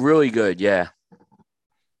 Really good, yeah.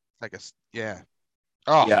 Like yeah.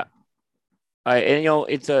 Oh yeah. And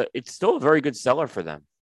it's still a very good seller for them.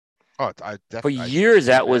 Oh, for years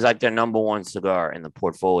that was like their number one cigar in the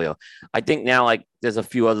portfolio. I think now like there's a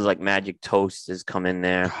few others like Magic Toast has come in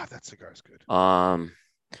there. God, that cigar is good.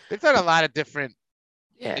 They've done a lot of different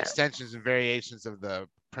extensions and variations of the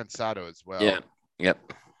Prensado as well. Yeah.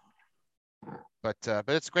 Yep. But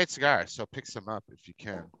it's a great cigar, so pick some up if you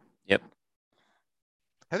can. Yep.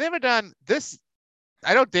 Have they ever done this?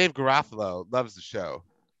 I know Dave Garofalo loves the show.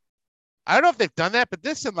 I don't know if they've done that, but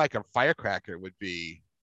this in like a firecracker would be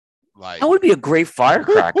like. That would be a great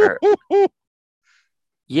firecracker.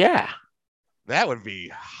 Yeah. That would be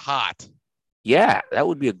hot. Yeah, that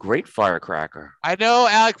would be a great firecracker. I know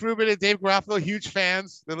Alec Rubin and Dave Garofalo, huge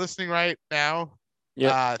fans. They're listening right now.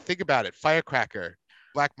 Yeah. Think about it. Firecracker,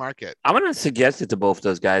 Black Market. I'm going to suggest it to both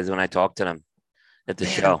those guys when I talk to them at the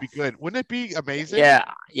show. That'd be good. Wouldn't it be amazing?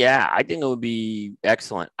 Yeah. I think it would be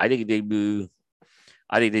excellent. I think they do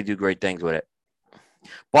great things with it.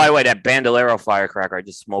 By the way, that Bandolero firecracker I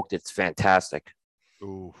just smoked, it's fantastic.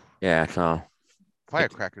 Ooh. Yeah, so.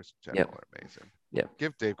 Firecrackers in general are amazing. Yeah.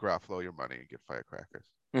 Give Dave Garofalo your money and get firecrackers.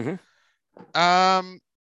 Mm-hmm.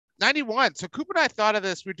 91. So Coop and I thought of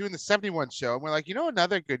this. We're doing the 71 show, and we're like,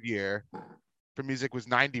 another good year for music was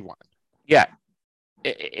 91. Yeah.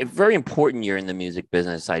 A very important year in the music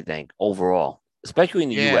business, I think, overall, especially in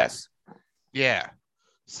the U.S. Yeah.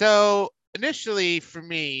 So initially for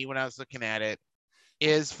me, when I was looking at it,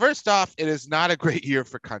 is first off, it is not a great year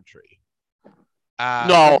for country.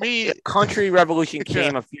 No, for me, country revolution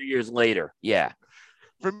came a few years later. Yeah.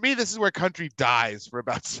 For me, this is where country dies for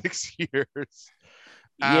about 6 years.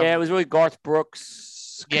 It was really Garth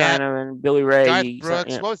Brooks kind of and Billy Ray. Garth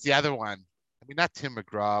Brooks. What was the other one? I mean, not Tim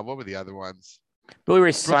McGraw. What were the other ones? Billy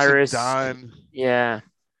Ray Cyrus. Dunn. Yeah.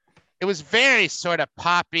 It was very sort of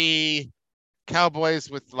poppy.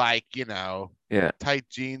 Cowboys with tight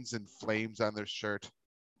jeans and flames on their shirt.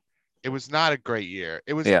 It was not a great year.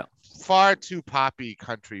 It was far too poppy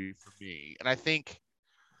country for me. And I think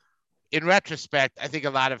in retrospect, I think a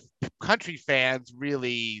lot of country fans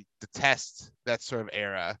really detest that sort of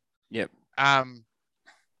era. Yep.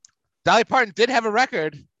 Dolly Parton did have a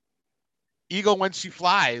record, Eagle When She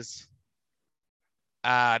Flies.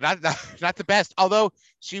 Not the best, although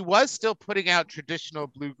she was still putting out traditional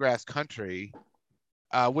bluegrass country,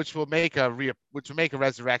 which will make a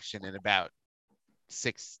resurrection in about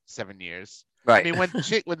 6-7 years. Right. I mean, when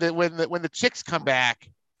the Chicks come back,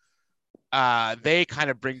 they kind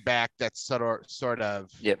of bring back that sort of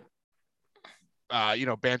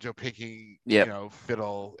banjo picking, Yep.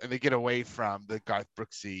 fiddle, and they get away from the Garth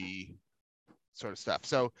Brooksy sort of stuff.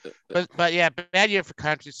 So, but yeah, bad year for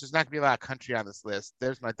country. So there's not gonna be a lot of country on this list.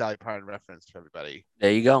 There's my Dolly Parton reference for everybody.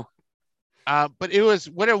 There you go. But it was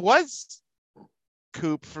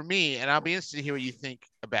Coop, for me, and I'll be interested to hear what you think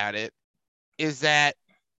about it, is that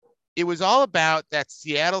it was all about that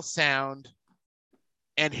Seattle sound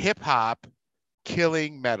and hip hop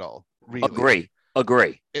killing metal. Really.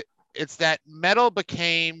 Agree. It's that metal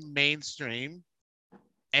became mainstream,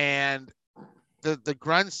 and the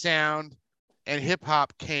grunge sound and hip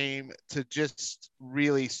hop came to just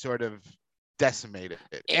really sort of decimate it,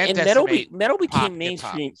 And decimate metal became pop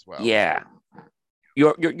mainstream as well. Yeah,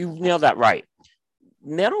 you nailed that right.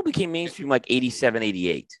 Metal became mainstream like 87,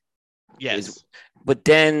 88. Yes. But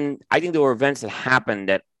then I think there were events that happened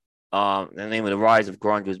that the name of the rise of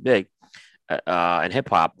grunge was big, and hip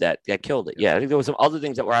hop that killed it. Yeah, I think there were some other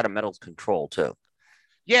things that were out of metal's control too.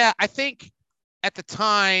 Yeah, I think at the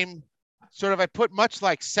time, sort of, I put much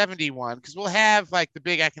like 71, because we'll have like the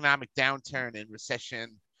big economic downturn and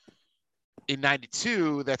recession in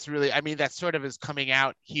 92. That's really, I mean, that sort of is coming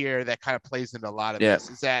out here. That kind of plays into a lot of this,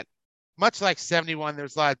 is that much like 71,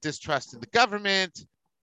 there's a lot of distrust in the government.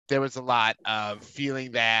 There was a lot of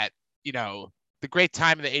feeling that, the great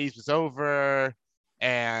time in the 80s was over,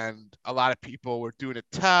 and a lot of people were doing it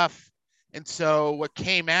tough. And so what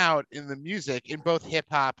came out in the music in both hip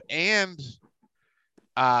hop and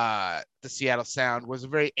the Seattle sound was a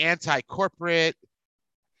very anti-corporate,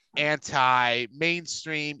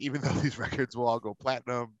 anti-mainstream, even though these records will all go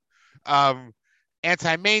platinum.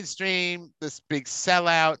 Anti-mainstream, this big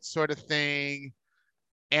sellout sort of thing,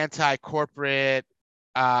 anti-corporate.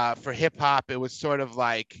 For hip hop, it was sort of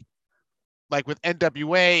like with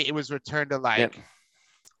NWA, it was returned to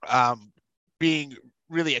being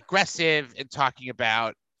really aggressive and talking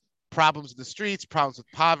about problems in the streets, problems with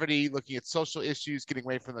poverty, looking at social issues, getting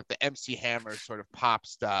away from the MC Hammer sort of pop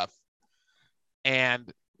stuff.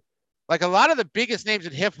 And a lot of the biggest names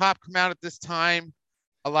in hip hop come out at this time.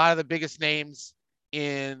 A lot of the biggest names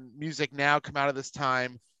in music now come out of this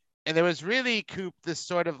time. And there was really, Coop, this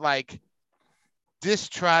sort of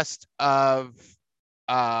distrust of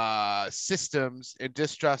systems and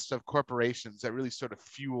distrust of corporations that really sort of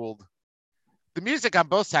fueled the music on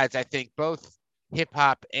both sides. I think both hip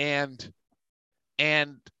hop and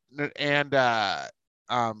grunge.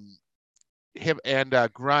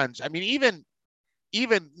 I mean,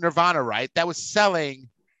 even Nirvana, right? That was selling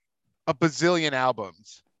a bazillion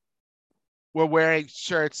albums. We're wearing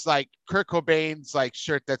shirts like Kurt Cobain's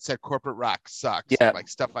shirt that said "corporate rock sucks." Yeah.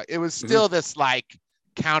 Stuff like it was still this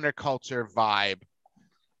counterculture vibe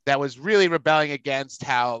that was really rebelling against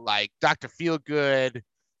how Dr. Feelgood,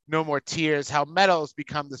 No More Tears, how metal has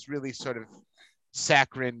become this really sort of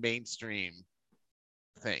saccharine mainstream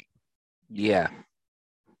thing. Yeah.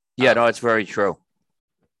 No, it's very true.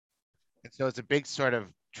 And so it's a big sort of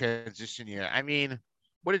transition year. I mean,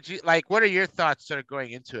 what are your thoughts sort of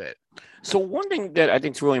going into it? So one thing that I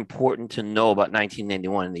think is really important to know about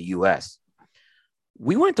 1991 in the U.S.,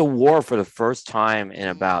 we went to war for the first time in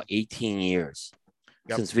about 18 years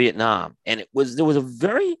since Vietnam. And it was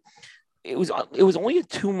only a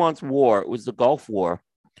 2-month war. It was the Gulf War.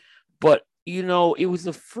 But, it was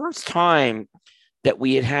the first time that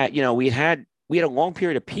we had a long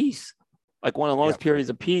period of peace, like one of the longest periods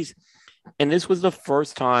of peace. And this was the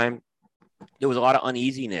first time there was a lot of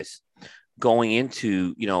uneasiness going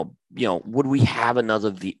into, would we have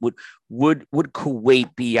another, would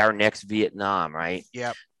Kuwait be our next Vietnam, right?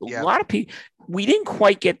 Yeah. A lot of people, we didn't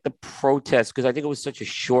quite get the protests because I think it was such a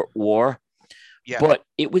short war. Yeah. But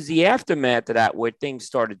it was the aftermath of that where things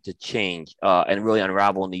started to change and really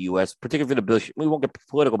unravel in the U.S., particularly for the Bush. We won't get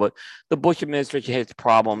political, but the Bush administration had its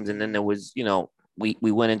problems. And then there was, we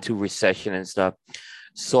went into recession and stuff.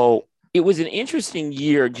 So it was an interesting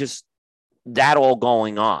year, just that all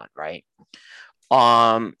going on, right?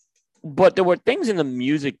 But there were things in the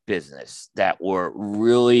music business that were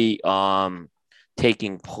really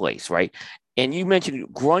taking place, right? And you mentioned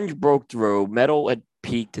grunge broke through, metal had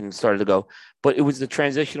peaked and started to go, but it was the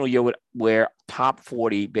transitional year where Top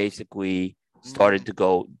 40 basically started to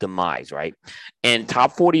go demise, right? And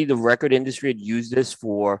Top 40, the record industry had used this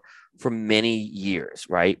for many years,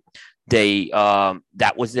 right? They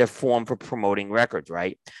that was their form for promoting records,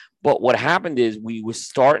 right? But what happened is we were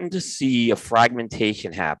starting to see a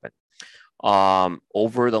fragmentation happen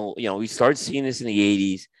we started seeing this in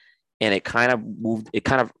the 80s, and it kind of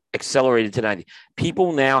accelerated to 90.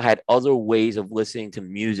 People now had other ways of listening to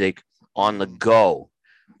music on the go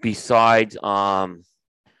besides, a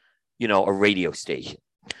radio station.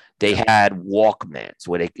 They had Walkmans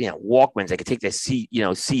where Walkmans, they could take their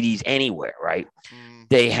CDs anywhere, right?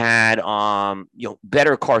 They had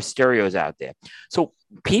better car stereos out there. So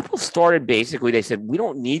people started basically, they said, we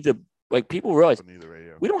don't need to, like, people realized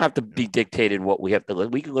we don't have to be dictated what we have to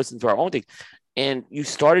listen. We can listen to our own things. And you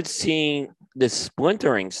started seeing this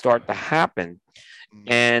splintering start to happen.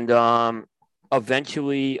 And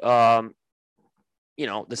eventually, the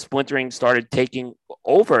splintering started taking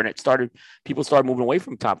over, and people started moving away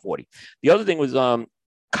from top 40. The other thing was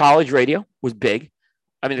college radio was big.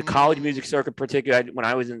 I mean, the college music circuit, particularly when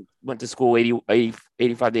I went to school,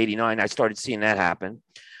 85 to 89, I started seeing that happen.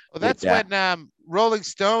 Well, that's when Rolling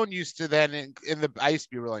Stone used to then I used to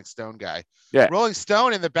be a Rolling Stone guy. Yeah. Rolling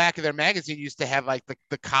Stone in the back of their magazine used to have like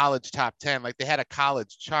the college top 10. Like they had a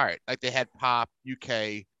college chart. Like they had pop,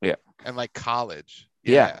 UK, and like college.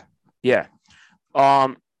 Yeah.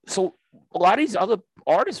 So a lot of these other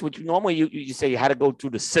artists, which normally you say you had to go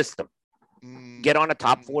through the system, get on a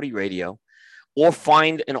top 40 radio, or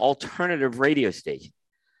find an alternative radio station.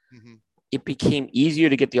 It became easier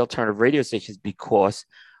to get the alternative radio stations because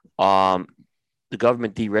the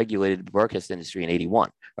government deregulated the broadcast industry in 81,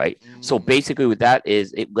 right? So basically what that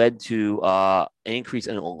is, it led to an increase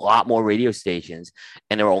in a lot more radio stations,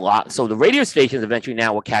 and there were a lot. So the radio stations eventually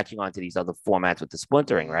now were catching on to these other formats with the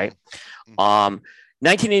splintering, right?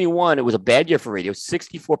 1981, it was a bad year for radio.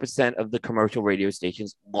 64% of the commercial radio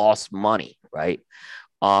stations lost money, right?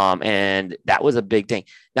 And that was a big thing.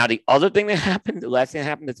 Now, the other thing that happened, the last thing that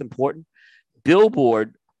happened that's important,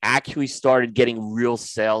 Billboard actually started getting real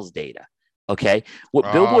sales data. Okay.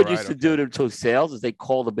 What Billboard used to do to sales is they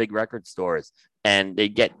call the big record stores and they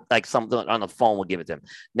get like something on the phone, will give it to them.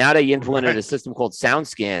 Now they implemented a system called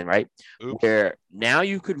SoundScan, right? Where now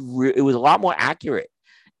you could, it was a lot more accurate.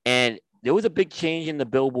 And there was a big change in the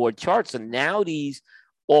Billboard charts. And now these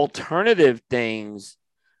alternative things,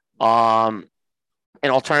 and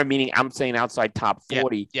alternative meaning I'm saying outside top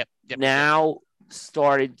 40, now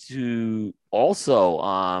started to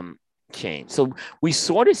also change. So we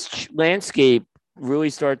saw this landscape really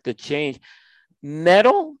start to change.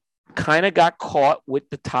 Metal kind of got caught with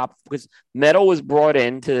the top because metal was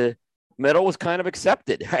kind of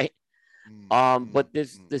accepted, right? But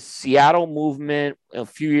the Seattle movement, a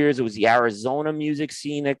few years, it was the Arizona music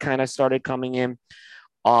scene that kind of started coming in.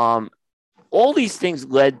 All these things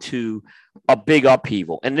led to a big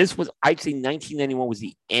upheaval. And this was, I'd say 1991 was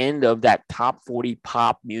the end of that top 40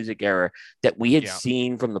 pop music era that we had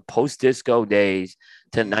seen from the post-disco days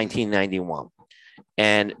to 1991.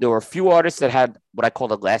 And there were a few artists that had what I call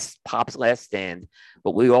the pop's last stand,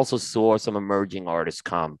 but we also saw some emerging artists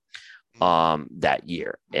come that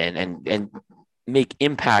year and make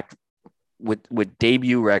impact with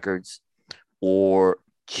debut records or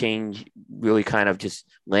change, really kind of just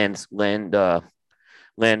landmark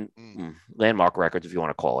records, if you want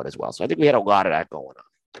to call it, as well. So I think we had a lot of that going on.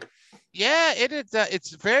 Yeah,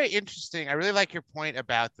 it's very interesting. I really like your point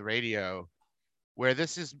about the radio, where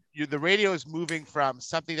the radio is moving from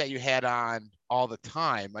something that you had on all the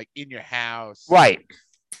time, like in your house, right,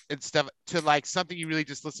 and stuff, to like something you really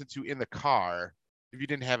just listen to in the car if you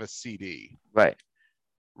didn't have a CD. Right.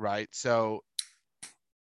 So,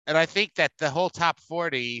 and I think that the whole top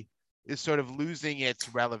 40 is sort of losing its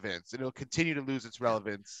relevance, and it'll continue to lose its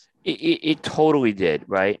relevance. It totally did,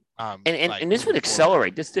 right? And this would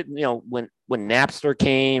accelerate. This didn't, when Napster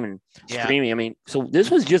came and streaming. I mean, so this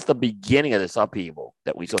was just the beginning of this upheaval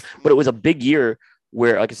that we saw. But it was a big year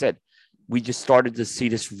where, like I said, we just started to see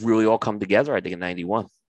this really all come together, I think, in 91.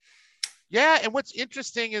 Yeah, and what's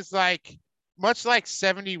interesting is like, much like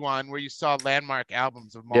 71, where you saw landmark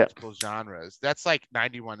albums of multiple genres, that's like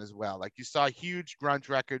 91 as well. Like you saw huge grunge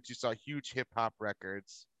records, you saw huge hip hop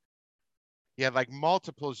records. You had like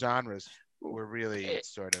multiple genres were really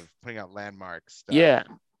sort of putting out landmark stuff. Yeah.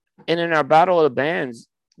 And in our Battle of the Bands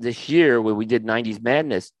this year, where we did 90s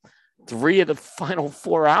Madness, 3 of the final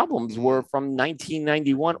 4 albums were from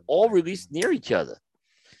 1991, all released near each other.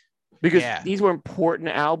 Because these were important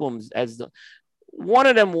albums. One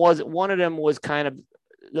of them was kind of,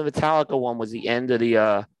 the Metallica one was the end of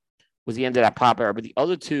that pop era, but the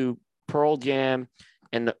other 2, Pearl Jam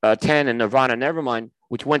and 10 and Nirvana Nevermind,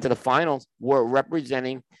 which went to the finals, were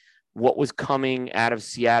representing what was coming out of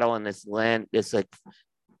Seattle and this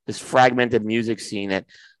fragmented music scene that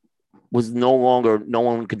was no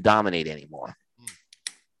one could dominate anymore.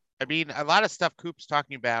 I mean, a lot of stuff Coop's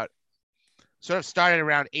talking about sort of started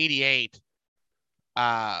around 88,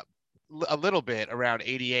 a little bit around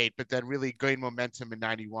 88, but then really gained momentum in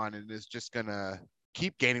 91 and is just going to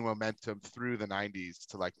keep gaining momentum through the 90s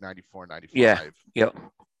to like 94, 95. Yeah. Yep.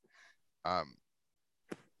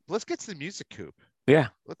 Let's get to the music, Coop. Yeah.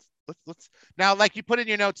 let's now, like you put in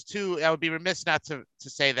your notes too. I would be remiss not to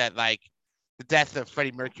say that like the death of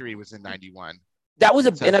Freddie Mercury was in '91. That was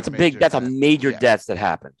that's a major yeah. death that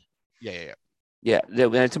happened. Yeah.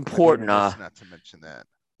 And it's important. Not to mention that.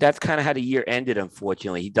 That's kind of how the year ended.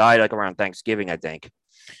 Unfortunately, he died like around Thanksgiving, I think,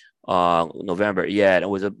 November. Yeah, and it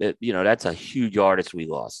was that's a huge artist we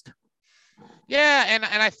lost. Yeah, and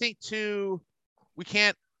I think too,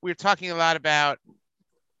 we're talking a lot about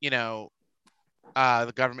the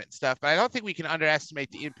government stuff, but I don't think we can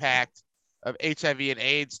underestimate the impact of HIV and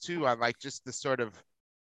AIDS too on like just the sort of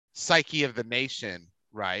psyche of the nation,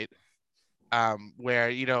 right?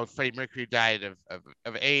 Where Freddie Mercury died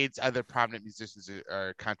of AIDS. Other prominent musicians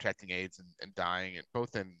are contracting AIDS and dying, and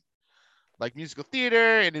both in like musical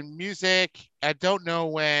theater and in music. I don't know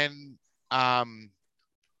when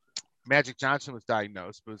Magic Johnson was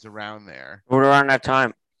diagnosed, but it was around there. We're around that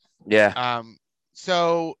time. Yeah.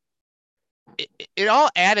 So it all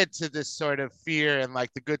added to this sort of fear and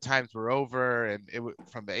like the good times were over, and it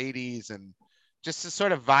from the 80s, and just the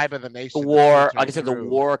sort of vibe of the nation. The war, like I said, the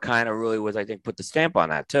war kind of really was, I think, put the stamp on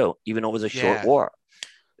that too, even though it was a short war.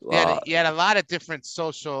 You had a lot of different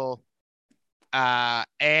social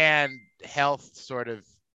and health sort of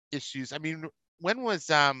issues. I mean, when were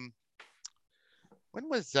the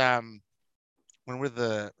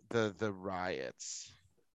riots?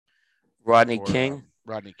 Rodney King.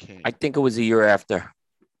 I think it was a year after.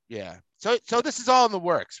 Yeah. So this is all in the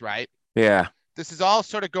works, right? Yeah. This is all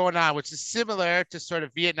sort of going on, which is similar to sort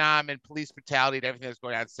of Vietnam and police brutality and everything that's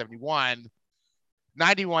going on in 71.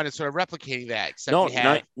 91 is sort of replicating that.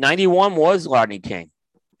 Except 91 was Rodney King.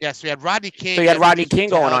 Yes, we had Rodney King. So you had Rodney King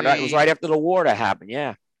going on. It was right after the war that happened.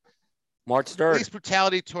 Yeah. March 3rd. Police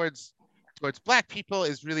brutality towards Black people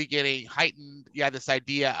is really getting heightened. You had this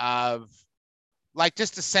idea of like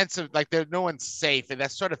just a sense of like no one's safe, and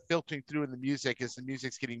that's sort of filtering through in the music as the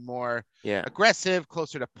music's getting more aggressive,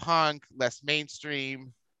 closer to punk, less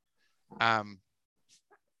mainstream. But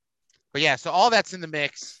yeah, so all that's in the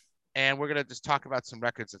mix, and we're gonna just talk about some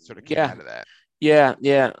records that sort of came out of that. Yeah.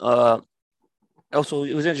 Also,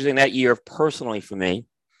 it was interesting that year personally for me.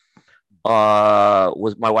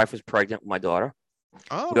 Was my wife was pregnant with my daughter.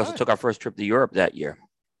 We also took our first trip to Europe that year,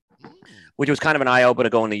 which was kind of an eye opener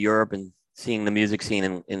going to Europe, and seeing the music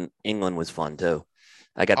scene in England was fun too.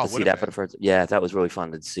 I got to see that for the first. Yeah, that was really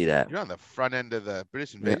fun to see that. You're on the front end of the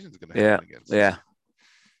British invasion. Yeah.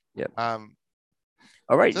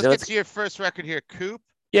 All right. So let's get to your first record here, Coop.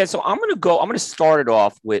 Yeah. So I'm gonna start it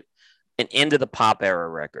off with an end of the pop era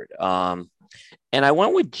record. And I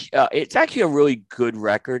went with it's actually a really good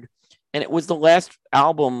record, and it was the last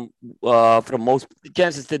album for the most.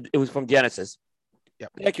 Genesis did. It was from Genesis.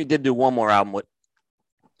 Yep. They actually did do one more album with.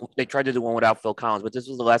 They tried to do one without Phil Collins, but this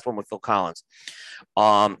was the last one with Phil Collins.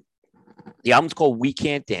 The album's called We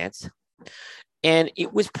Can't Dance. And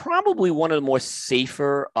it was probably one of the more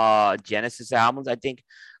safer Genesis albums, I think.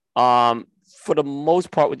 For the most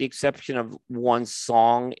part, with the exception of one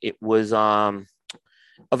song, it was a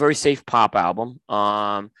very safe pop album.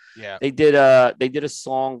 They did a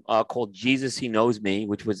song called Jesus He Knows Me,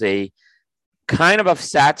 which was a kind of a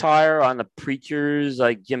satire on the preachers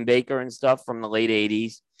like Jim Bakker and stuff from the late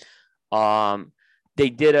 80s. They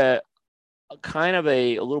did a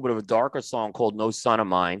little bit of a darker song called No Son of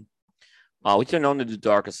Mine, which are known to do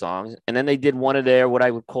darker songs. And then they did one of their, what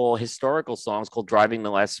I would call historical songs called Driving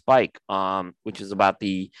the Last Spike, which is about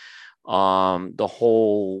the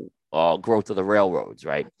whole growth of the railroads,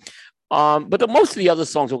 right? But most of the other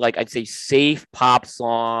songs were like, I'd say, safe pop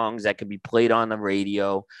songs that could be played on the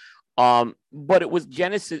radio. But it was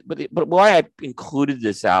Genesis, but why I included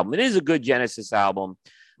this album, it is a good Genesis album,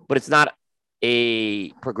 but it's not a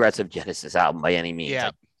progressive Genesis album by any means. Yeah.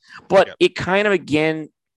 But it kind of, again,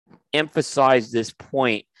 emphasized this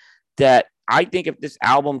point that I think if this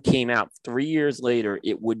album came out 3 years later,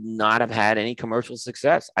 it would not have had any commercial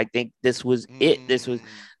success. I think this was it. This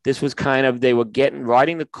was kind of, they were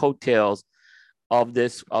riding the coattails of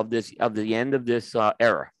the end of this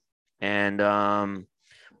era. And,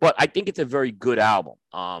 but I think it's a very good album.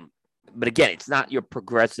 But again, it's not your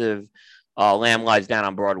progressive Lamb Lies Down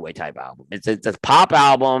on Broadway type album. It's a pop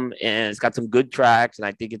album, and it's got some good tracks, and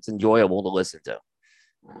I think it's enjoyable to listen to.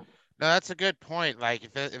 No, that's a good point. Like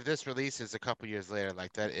if this releases a couple years later,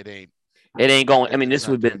 like that, it ain't going. I mean, this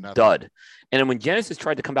would have been dud. And then when Genesis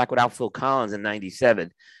tried to come back without Phil Collins in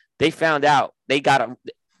 '97, they found out that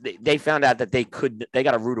they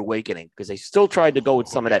got a rude awakening, because they still tried to go with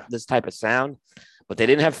some of this type of sound, but they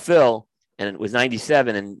didn't have Phil, and it was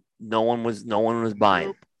 '97, and no one was buying.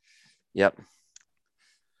 Nope. Yep.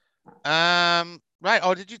 Right.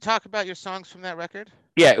 Oh, did you talk about your songs from that record?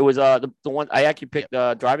 Yeah, it was the one I actually picked.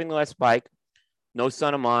 Driving the Last Bike, No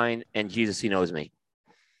Son of Mine, and Jesus He Knows Me.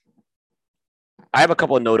 I have a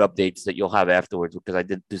couple of note updates that you'll have afterwards because I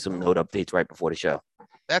did do some note updates right before the show.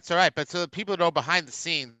 That's all right. But so that people know behind the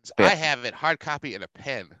scenes, Yeah. I have it hard copy and a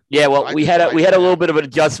pen. Yeah, well, So we had a little bit of an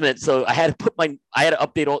adjustment, so I had to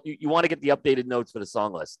update all. You want to get the updated notes for the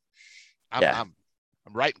song list? I'm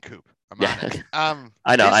writing, Coop. I'm on it.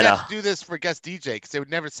 I know. Have to do this for guest DJ because they would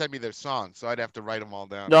never send me their songs, so I'd have to write them all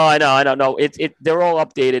down. No, I know. No, they're all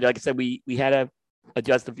updated. Like I said, we had to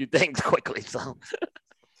adjust a few things quickly.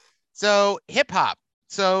 So hip hop.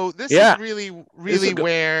 So this is really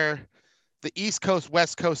where the East Coast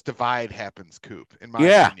West Coast divide happens, Coop. In my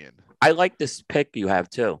opinion, I like this pick you have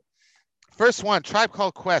too. First one, Tribe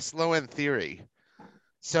Called Quest, Low End Theory.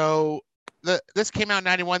 So this came out in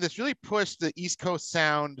 91. This really pushed the East Coast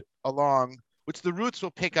sound along, which the Roots will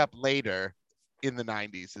pick up later in the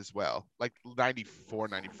 90s as well, like 94,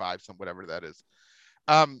 95, whatever that is.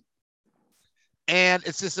 And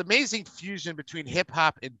it's this amazing fusion between hip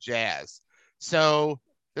hop and jazz. So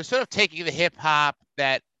they're sort of taking the hip hop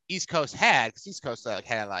that East Coast had, because East Coast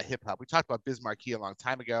had a lot of hip hop. We talked about Biz Markie a long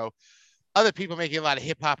time ago. Other people making a lot of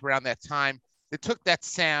hip hop around that time. They took that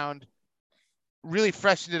sound, really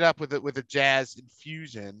freshened it up with a jazz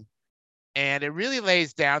infusion, and it really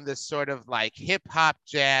lays down this sort of like hip hop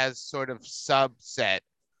jazz sort of subset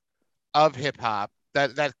of hip hop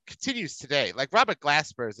that continues today. Like Robert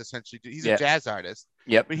Glasper is essentially, he's a jazz artist,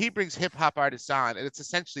 but he brings hip hop artists on, and it's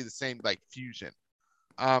essentially the same like fusion.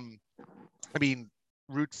 I mean,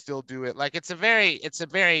 Roots still do it. Like it's a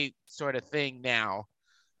very sort of thing now.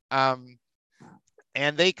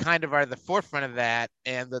 And they kind of are the forefront of that.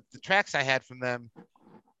 And the tracks I had from them,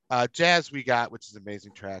 Jazz We Got, which is an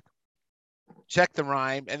amazing track, Check the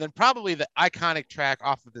Rhyme, and then probably the iconic track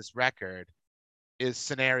off of this record is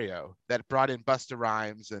Scenario, that brought in Busta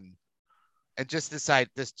Rhymes and just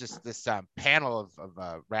this panel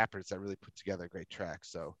of rappers that really put together a great track.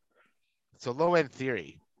 So Low End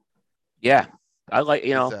Theory. Yeah, I like,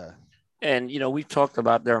 and we've talked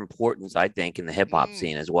about their importance, I think, in the hip hop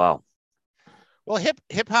scene as well. Well,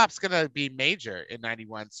 hip hop's gonna be major in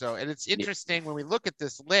 91. So, and it's interesting when we look at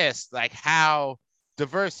this list, like how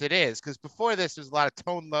diverse it is, because before this there's a lot of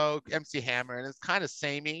Tone Loc, MC Hammer, and it's kind of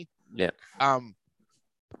samey. Yeah.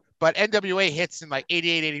 But NWA hits in like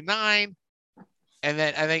 88, 89, and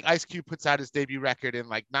then I think Ice Cube puts out his debut record in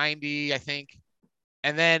like 90, I think,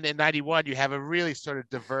 and then in 91 you have a really sort of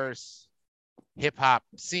diverse hip hop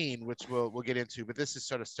scene, which we'll get into. But this is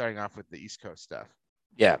sort of starting off with the East Coast stuff.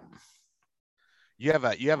 Yeah. You have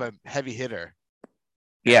a heavy hitter.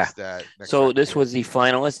 Next so this was the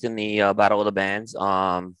finalist in the Battle of the Bands.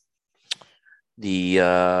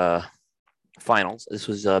 The finals. This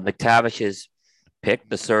was McTavish's pick,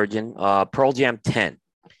 The Surgeon, Pearl Jam 10,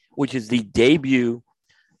 which is the debut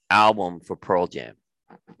album for Pearl Jam.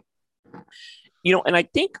 And I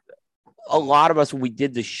think a lot of us, when we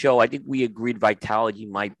did the show, I think we agreed Vitalogy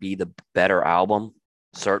might be the better album,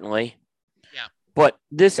 certainly. Yeah. But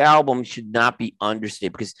this album should not be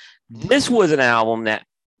understated, because this was an album that,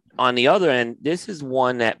 on the other end, this is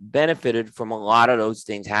one that benefited from a lot of those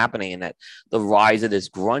things happening, and that the rise of this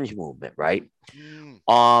grunge movement, right?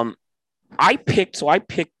 I picked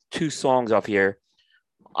two songs off here.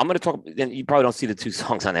 I'm going to talk, and you probably don't see the two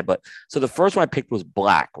songs on there, but so the first one I picked was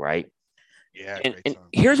Black, right? Yeah. And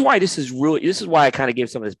here's why this is why I kind of gave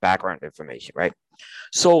some of this background information, right?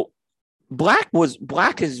 So Black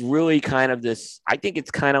is really kind of this, I think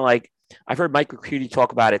it's kind of like, I've heard Mike McCready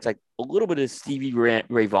talk about it. It's like a little bit of Stevie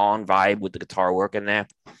Ray Vaughan vibe with the guitar work in there.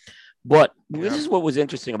 But this is what was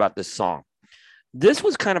interesting about this song. This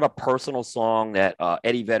was kind of a personal song that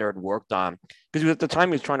Eddie Vedder had worked on, because at the time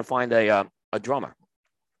he was trying to find a drummer,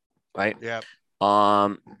 right? Yeah.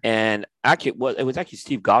 And actually, it was actually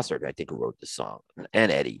Steve Gossard, I think, who wrote this song,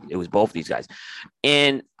 and Eddie. It was both these guys.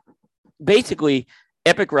 And basically,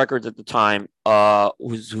 Epic Records at the time,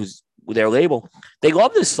 who's their label, they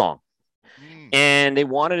loved this song. And they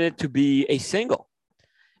wanted it to be a single.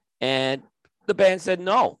 And the band said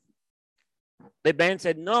no.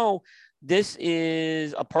 This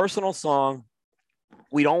is a personal song.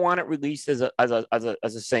 We don't want it released as a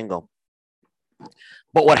single.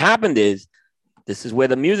 But what happened is, this is where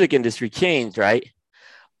the music industry changed, right?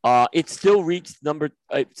 It still reached number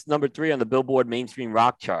 3 on the Billboard mainstream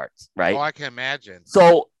rock charts, right? Oh, I can imagine.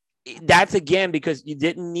 So that's again because you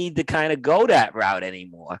didn't need to kind of go that route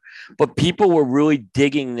anymore, but people were really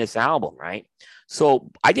digging this album, right?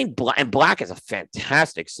 So I think Black is a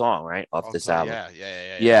fantastic song, right, off this album.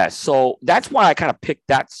 Yeah. So that's why I kind of picked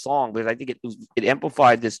that song, because I think it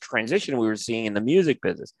amplified this transition we were seeing in the music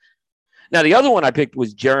business. Now, the other one I picked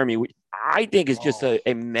was Jeremy, which I think is just Oh.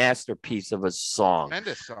 a masterpiece of a song.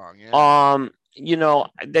 Tremendous song, yeah.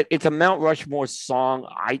 That it's a Mount Rushmore song,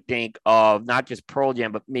 I think, of not just Pearl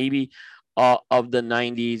Jam, but maybe of the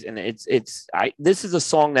 90s. And this is a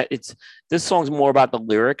song this song's more about the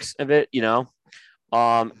lyrics of it,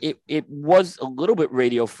 it was a little bit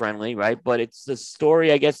radio friendly, right? But it's the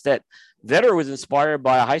story, I guess, that Vedder was inspired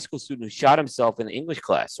by a high school student who shot himself in English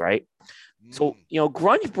class, right? So,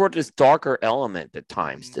 grunge brought this darker element at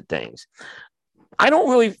times to things. I don't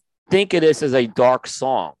really think of this as a dark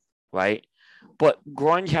song, right? But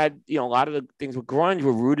grunge had, a lot of the things with grunge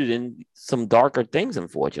were rooted in some darker things,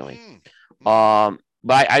 unfortunately. But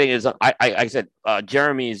I think like I said,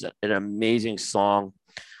 Jeremy is an amazing song.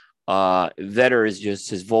 Vedder is just,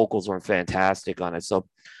 his vocals were fantastic on it. So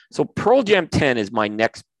Pearl Jam 10 is my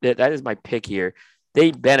next, that is my pick here. They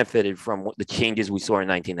benefited from the changes we saw in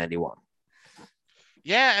 1991.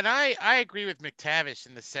 Yeah, and I agree with McTavish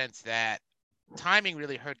in the sense that timing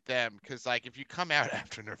really hurt them because, like, if you come out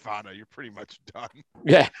after Nirvana, you're pretty much done.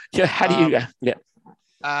 Yeah. How do you?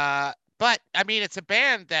 Yeah. But I mean, it's a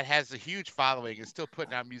band that has a huge following and still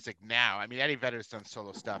putting out music now. I mean, Eddie Vedder's done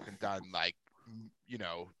solo stuff and done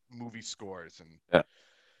movie scores, and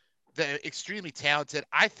they're extremely talented.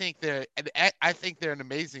 I think they're an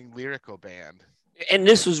amazing lyrical band. And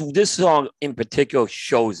this song in particular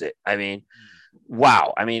shows it. I mean.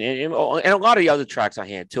 Wow. I mean, and a lot of the other tracks on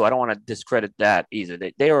here too. I don't want to discredit that either.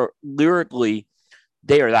 They are lyrically,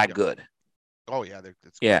 they are that good. Oh yeah,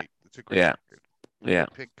 it's great. It's a great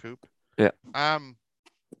record. Pick Coop. Yeah. And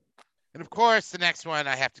of course, the next one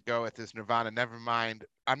I have to go with is Nirvana. Nevermind.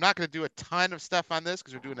 I'm not going to do a ton of stuff on this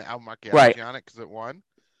because we're doing an album archaeology on it because it won.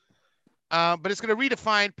 But it's going to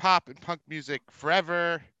redefine pop and punk music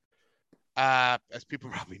forever, as people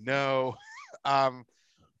probably know.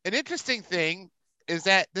 An interesting thing is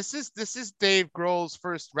that this is Dave Grohl's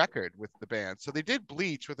first record with the band. So they did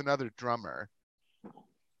Bleach with another drummer,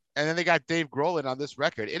 and then they got Dave Grohl in on this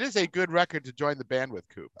record. It is a good record to join the band with,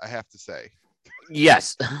 Coop, I have to say.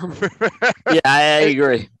 Yes. Yeah, I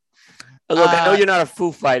agree. Look, I know you're not a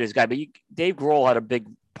Foo Fighters guy, but Dave Grohl had a big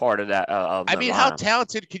part of that. I mean, how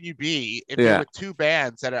talented can you be if you're with two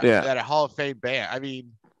bands that are Hall of Fame band? I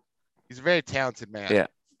mean, he's a very talented man. Yeah.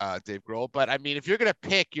 Dave Grohl, but I mean, if you're gonna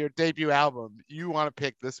pick your debut album, you want to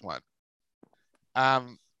pick this one.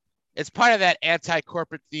 It's part of that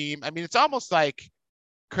anti-corporate theme. I mean, it's almost like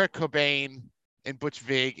Kurt Cobain and Butch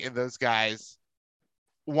Vig and those guys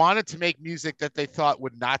wanted to make music that they thought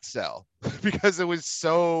would not sell because it was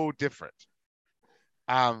so different.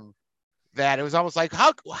 That it was almost like,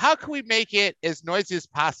 how can we make it as noisy as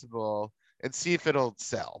possible and see if it'll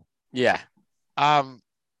sell? Yeah. Because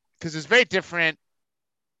it's very different.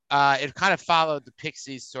 It kind of followed the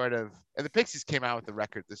Pixies sort of, and the Pixies came out with the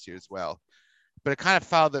record this year as well, but it kind of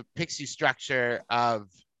followed the Pixie structure of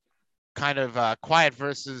kind of quiet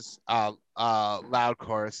verses, loud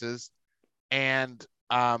choruses, and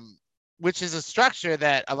which is a structure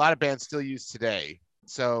that a lot of bands still use today.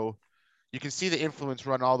 So you can see the influence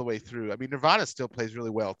run all the way through. I mean, Nirvana still plays really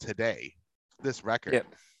well today, this record.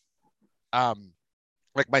 Yep.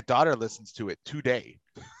 Like my daughter listens to it today.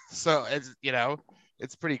 So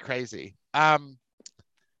it's pretty crazy.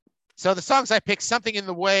 So the songs I picked, Something in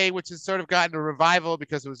the Way, which has sort of gotten a revival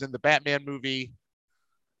because it was in the Batman movie.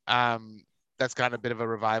 That's gotten a bit of a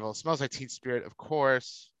revival. Smells Like Teen Spirit, of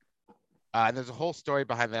course. And there's a whole story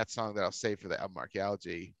behind that song that I'll save for the album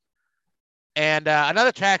archaeology. And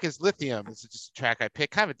another track is Lithium. This is just a track I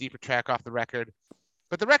picked, kind of a deeper track off the record.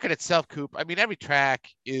 But the record itself, Coop, I mean, every track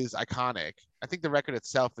is iconic. I think the record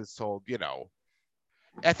itself is sold,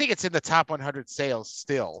 I think it's in the top 100 sales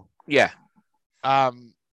still. Yeah.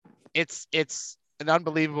 It's an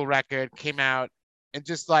unbelievable record. Came out, and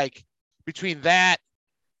just like between that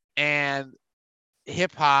and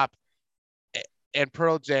hip hop and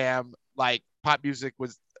Pearl Jam, like pop music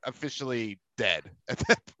was officially dead at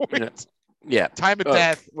that point. Yeah. Time of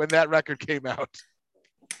death when that record came out.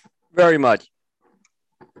 Very much.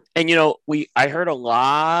 And I heard a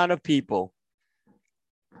lot of people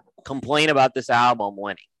complain about this album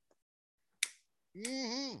winning.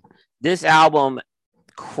 Mm-hmm. This album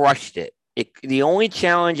crushed it. The only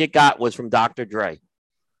challenge it got was from Dr. Dre.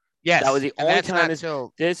 Yes, that was the only time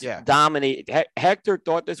this dominated. Hector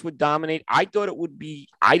thought this would dominate. I thought it would be.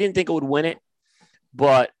 I didn't think it would win it,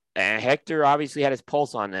 but Hector obviously had his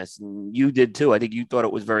pulse on this, and you did too. I think you thought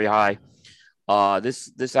it was very high.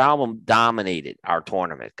 This album dominated our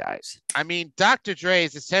tournament, guys. I mean, Dr. Dre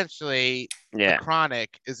is essentially the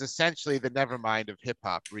Chronic is essentially the Nevermind of hip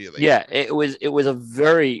hop, really. Yeah, it was a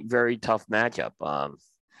very, very tough matchup.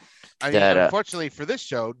 Unfortunately for this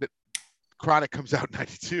show, Chronic comes out in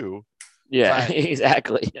 92. Yeah, But-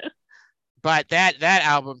 exactly. But that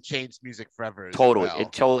album changed music forever. As Totally. well.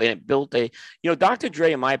 It totally, and it built a, Dr.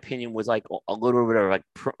 Dre, in my opinion, was like a little bit of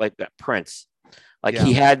like that Prince. Like Yeah.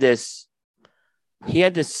 he had this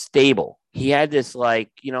stable. He had this, like,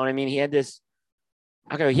 you know what I mean? He had this,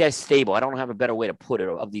 okay, he had stable. I don't have a better way to put it,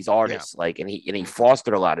 of these artists. Like, and he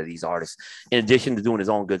fostered a lot of these artists in addition to doing his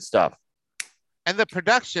own good stuff. And the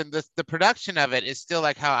production, the production of it is still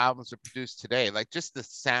like how albums are produced today. Like just the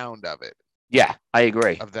sound of it. Yeah, I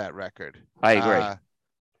agree. Of that record. I agree.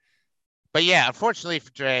 But yeah, unfortunately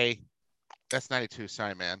for Dre, that's 92.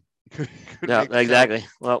 Sorry, man. No, exactly.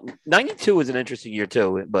 Well, 92 was an interesting year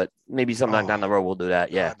too, but maybe sometime down the road we'll do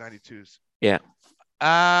that. Yeah. 92s. Yeah.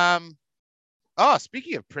 Oh,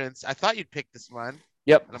 speaking of Prince, I thought you'd pick this one.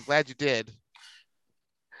 Yep. And I'm glad you did.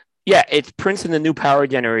 Yeah, it's Prince and the New Power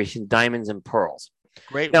Generation, Diamonds and Pearls.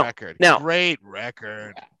 Great record. Great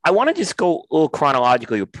record. I want to just go a little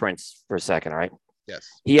chronologically with Prince for a second, all right? Yes.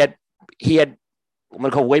 He had I'm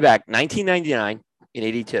going to go way back, 1999 in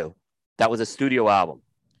 82. That was a studio album.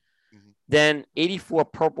 Mm-hmm. Then 84,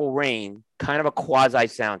 Purple Rain, kind of a quasi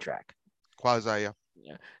soundtrack. Quasi,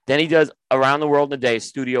 yeah. Then he does Around the World in a Day,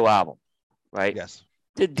 studio album, right? Yes.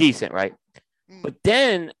 Did decent, right? But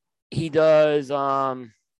then he does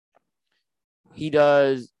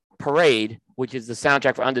Parade, which is the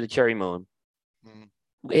soundtrack for Under the Cherry Moon.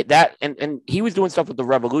 That and he was doing stuff with the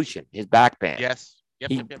Revolution, his back band. Yes.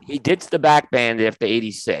 Yep. He ditched the back band after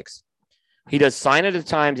 86. He does Sign of the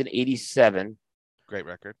Times in 87. Great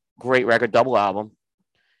record, double album.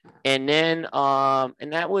 And then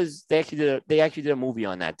and that was they actually did a movie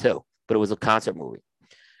on that too, but it was a concert movie.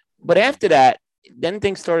 But after that, then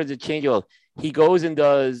things started to change. He goes and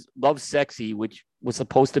does Love Sexy, which was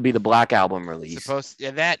supposed to be the Black Album release.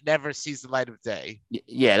 That never sees the light of day.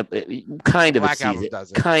 Yeah, kind of Black Album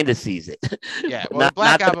does it. Kind of sees it. Yeah, well, the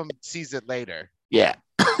Black Album sees it later. Yeah.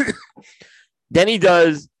 Then he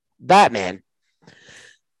does Batman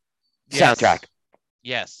soundtrack.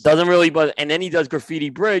 Yes. Doesn't really, but and then he does Graffiti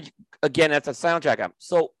Bridge. Again, that's a soundtrack album.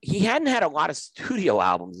 So he hadn't had a lot of studio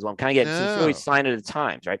albums, is what I'm kind of getting. Since really Sign of the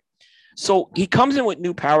Times, right? So he comes in with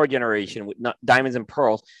New Power Generation with Diamonds and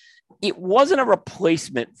Pearls. It wasn't a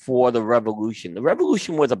replacement for the Revolution. The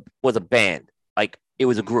Revolution was a band, like it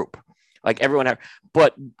was a group, like everyone had.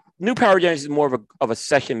 But New Power Generation is more of a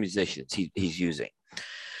session musicians he's using.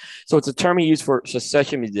 So it's a term he used for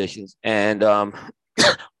session musicians, and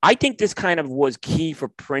I think this kind of was key for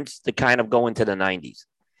Prince to kind of go into the 90s.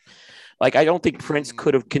 Like, I don't think Prince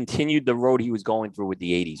could have continued the road he was going through with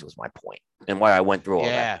the 80s was my point, and why I went through all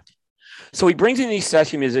that. So he brings in these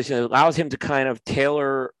session musicians. It allows him to kind of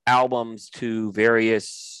tailor albums to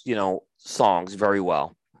various, songs very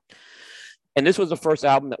well. And this was the first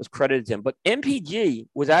album that was credited to him. But MPG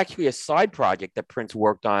was actually a side project that Prince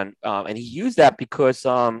worked on. And he used that because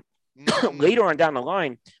later on down the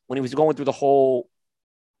line, when he was going through the whole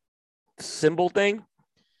symbol thing,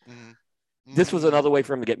 this was another way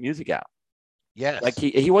for him to get music out. Yes. Like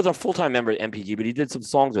he wasn't a full-time member at MPG, but he did some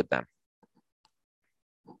songs with them.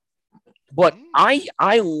 But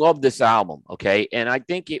I love this album, okay? And I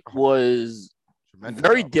think it was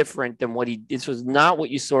very different than this was not what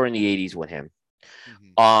you saw in the 80s with him.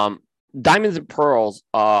 Diamonds and Pearls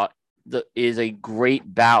is a great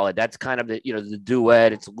ballad. That's kind of the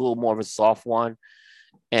duet. It's a little more of a soft one.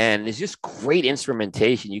 And it's just great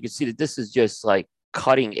instrumentation. You can see that this is just like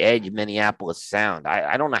cutting edge Minneapolis sound.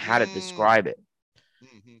 I don't know how to describe it.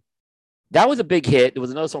 That was a big hit. There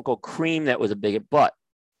was another song called Cream that was a big hit, but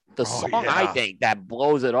the song I think that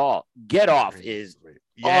blows it all, Get Off, is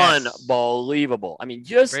unbelievable. I mean,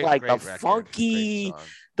 just like the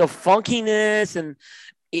funkiness, and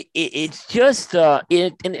it's just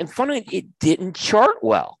and funny, it didn't chart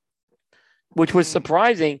well, which was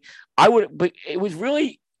surprising. But it was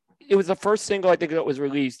the first single I think that was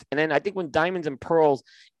released, and then I think when Diamonds and Pearls,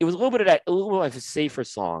 it was a little bit of a safer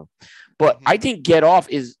song. But I think Get Off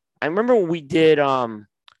is. I remember when we did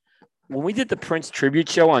the Prince tribute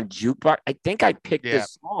show on Jukebox, I think I picked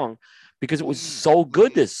this song because it was so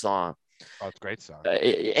good. This song. Oh, it's a great song.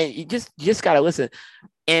 And you just got to listen.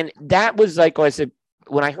 And that was like I said,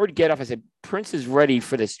 when I heard Get Off, I said, Prince is ready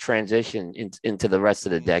for this transition into the rest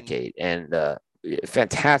of the decade. And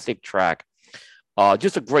fantastic track.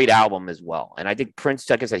 Just a great album as well. And I think Prince,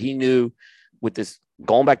 like I said, he knew with this,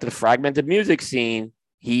 going back to the fragmented music scene,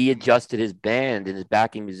 he adjusted his band and his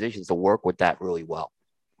backing musicians to work with that really well.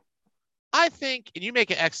 I think, and you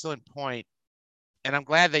make an excellent point, and I'm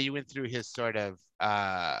glad that you went through his sort of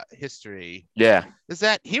history, Yeah. is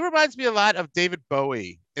that he reminds me a lot of David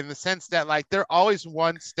Bowie in the sense that like they're always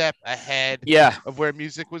one step ahead Yeah. of where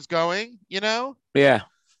music was going, Yeah.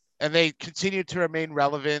 and they continue to remain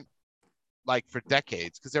relevant like for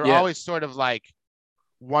decades because they're Yeah. always sort of like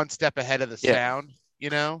one step ahead of the Yeah. sound,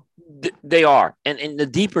 They are, and the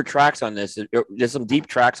deeper tracks on this, there's some deep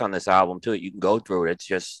tracks on this album too. You can go through it.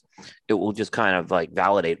 It will just kind of like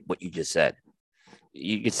validate what you just said.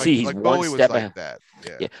 You can see he's like one Bowie was step like ahead. that.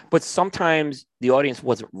 Yeah, but sometimes the audience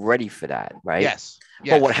wasn't ready for that, right? Yes.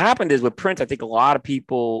 But what happened is with Prince, I think a lot of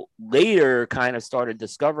people later kind of started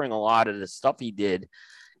discovering a lot of the stuff he did,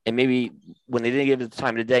 and maybe when they didn't give it the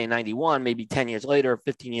time of the day in '91, maybe 10 years later,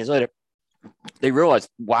 15 years later, they realized,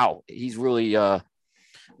 wow, he's really on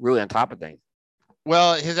top of things.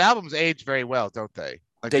 Well, his albums age very well, don't they?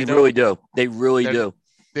 Like they really do. They really do.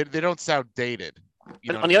 They don't sound dated.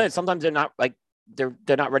 On the other hand, sometimes they're not like they're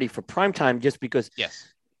not ready for prime time just because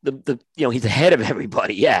the he's ahead of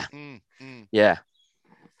everybody. Yeah. Yeah.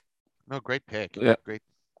 No, great pick. Yeah. Great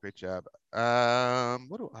job.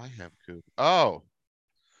 What do I have, Coop? Oh,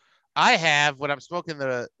 I have what I'm smoking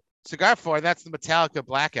the cigar for. That's the Metallica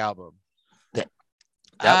Black Album.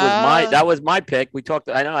 That was my pick. We talked.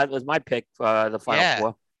 I know that was my pick. The final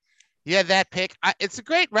four. Yeah, that pick. It's a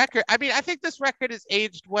great record. I mean, I think this record has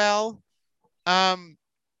aged well.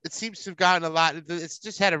 It seems to have gotten a lot. It's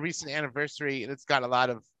just had a recent anniversary, and it's got a lot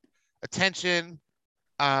of attention.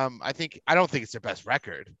 I don't think it's their best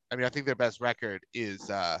record. I mean, I think their best record is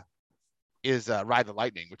Ride the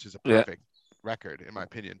Lightning, which is a perfect record in my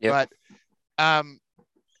opinion. Yep. But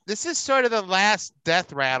this is sort of the last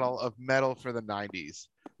death rattle of metal for the 90s.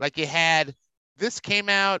 Like this came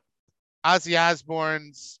out, Ozzy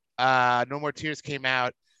Osbourne's No More Tears came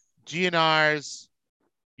out, GNR's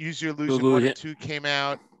Use Your Illusion 1 and 2 came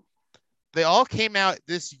out. They all came out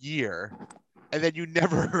this year, and then you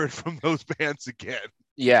never heard from those bands again.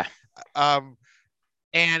 Yeah. And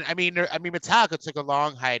I mean, Metallica took a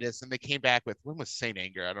long hiatus, and they came back with, when was Saint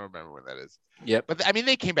Anger? I don't remember when that is. Yep. But I mean,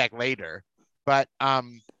 they came back later. But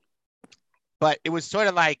it was sort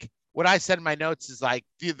of like what I said in my notes is like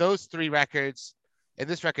those three records, and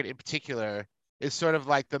this record in particular, is sort of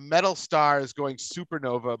like the metal stars going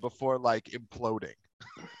supernova before like imploding.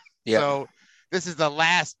 Yeah. So this is the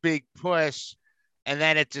last big push, and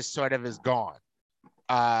then it just sort of is gone.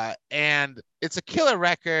 And it's a killer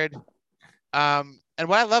record. And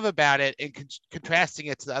what I love about it, and contrasting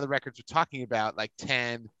it to the other records we're talking about, like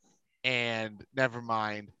 10 and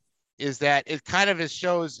Nevermind, is that it kind of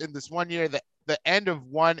shows in this one year that the end of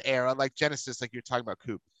one era, like Genesis, like you're talking about,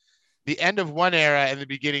 Coop, the end of one era and the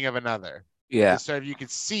beginning of another. Yeah. So you can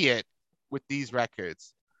see it with these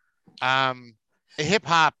records. Hip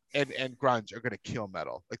hop and grunge are going to kill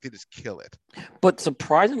metal. Like they just kill it. But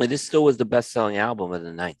surprisingly, this still was the best selling album of the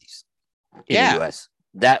 90s in the US.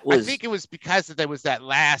 I think it was because there was that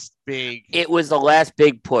last big. It was the last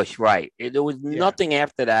big push, right? There was nothing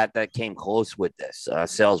after that came close with this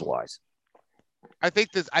sales wise. I think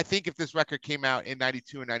if this record came out in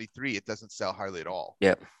 92 and 93, it doesn't sell hardly at all.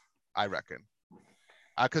 Yep. I reckon.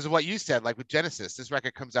 Because of what you said, like with Genesis, this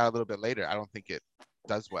record comes out a little bit later. I don't think it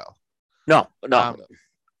does well. No.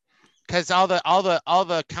 Because all the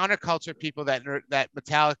counterculture people that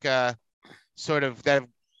Metallica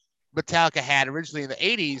Metallica had originally in the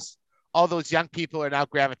 80s, all those young people are now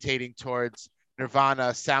gravitating towards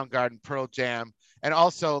Nirvana, Soundgarden, Pearl Jam, and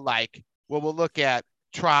also like we'll look at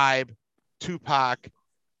Tribe, Tupac,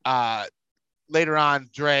 later on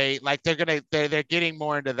Dre. Like they're getting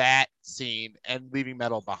more into that scene and leaving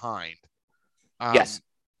metal behind. Yes,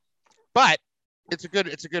 but it's a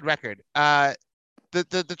good record.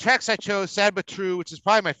 The tracks I chose, Sad But True, which is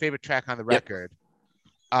probably my favorite track on the record.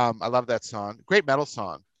 I love that song. Great metal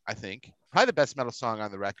song, I think. Probably the best metal song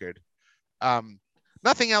on the record.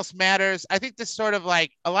 Nothing Else Matters. I think this sort of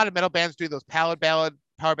like a lot of metal bands do those power ballad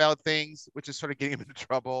things, which is sort of getting them into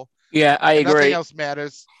trouble. Yeah, I agree. Nothing Else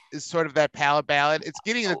Matters is sort of that power ballad. It's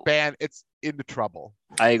getting the band into trouble.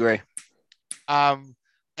 I agree. And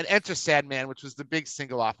Enter Sandman, which was the big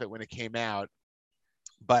single off it when it came out,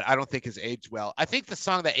 but I don't think has aged well. I think the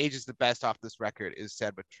song that ages the best off this record is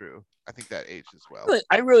Sad But True. I think that aged as well.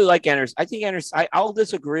 I really like Enter. I think Enter. I'll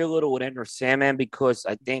disagree a little with Enter Sandman because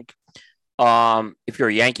I think if you're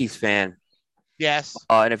a Yankees fan, yes,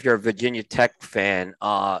 and if you're a Virginia Tech fan,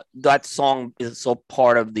 that song is so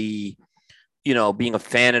part of the, being a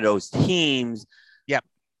fan of those teams. Yep.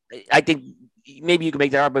 I think maybe you can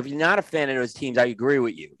make that up, but if you're not a fan of those teams, I agree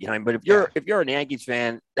with you. But if you're a Yankees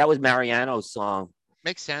fan, that was Mariano's song.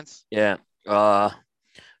 Makes sense. Yeah.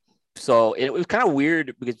 So it was kind of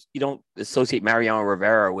weird because you don't associate Mariano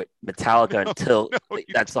Rivera with Metallica until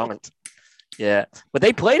that song. Don't. Yeah, but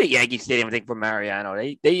they played at Yankee Stadium, I think, for Mariano.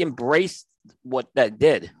 They embraced what that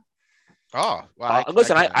did. Oh, well,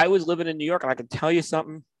 Listen, I was living in New York, and I can tell you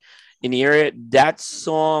something. In the area, that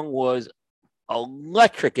song was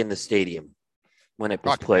electric in the stadium when it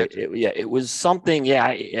was played. It was something.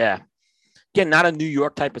 Yeah. Again, not a New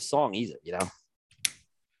York type of song either.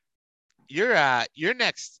 Your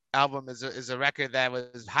next album is a record that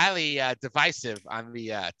was highly divisive on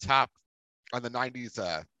the top on the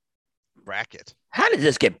 90s bracket. How did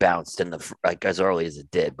this get bounced in the as early as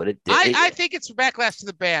it did? But it did. I think it's backlash to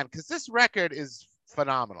the band because this record is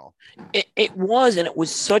phenomenal. It was, and it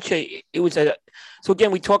was so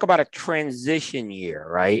again, we talk about a transition year,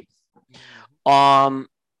 right?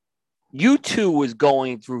 U2 was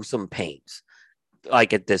going through some pains,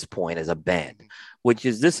 like at this point as a band, which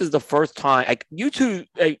is this is the first time like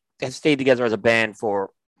U2 has stayed together as a band for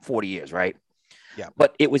 40 years, right? Yeah.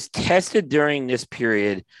 But it was tested during this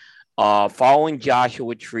period. Following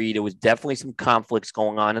Joshua Tree, there was definitely some conflicts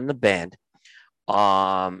going on in the band.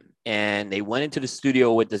 And they went into the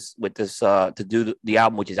studio with this to do the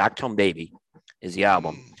album, which is Achtung Baby, is the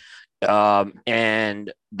album.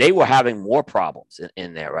 And they were having more problems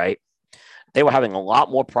in there, right? They were having a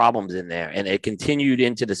lot more problems in there, and it continued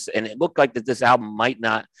into this, and it looked like that this album might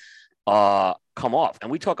not come off. And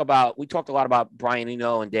we talked a lot about Brian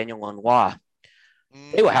Eno and Daniel Lanois.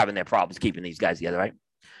 They were having their problems keeping these guys together, right?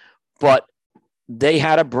 But they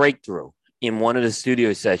had a breakthrough in one of the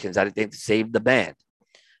studio sessions, I think, to save the band.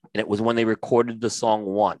 And it was when they recorded the song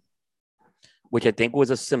One, which I think was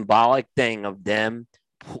a symbolic thing of them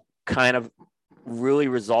kind of really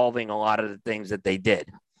resolving a lot of the things that they did.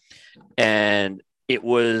 And it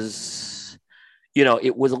was,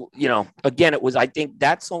 again, I think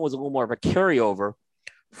that song was a little more of a carryover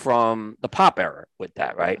from the pop era with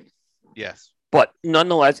that, right? Yes. But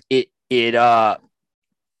nonetheless, it had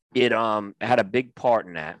a big part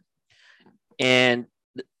in that. And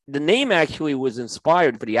the name actually was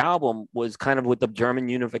inspired for the album was kind of with the German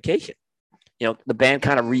unification. The band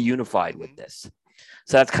kind of reunified with this.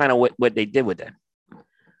 So that's kind of what they did with it.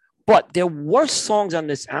 But there were songs on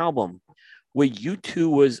this album where U2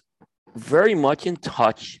 was very much in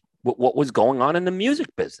touch with what was going on in the music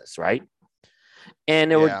business, right?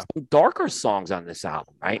 And there were darker songs on this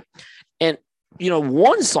album, right? And,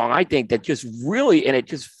 one song I think that just really, and it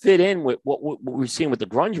just fit in with what we're seeing with the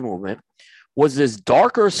grunge movement, was this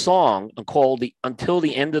darker song called Until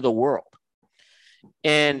the End of the World.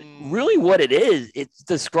 And really what it is, it's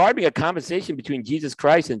describing a conversation between Jesus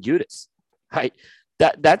Christ and Judas, right?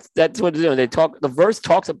 That's what they're doing. The verse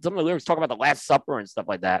talks, some of the lyrics talk about the Last Supper and stuff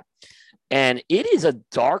like that. And it is a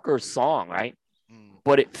darker song, right?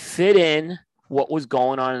 But it fit in what was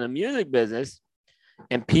going on in the music business,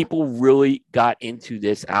 and people really got into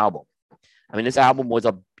this album. I mean, this album was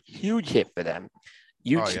a huge hit for them.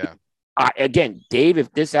 Again, Dave,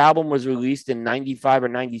 if this album was released in 95 or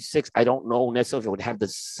 96, I don't know necessarily if it would have the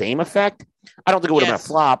same effect. I don't think it would have been a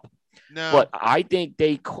flop. No. But I think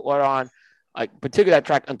they caught on, particularly that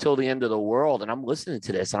track Until the End of the World. And I'm listening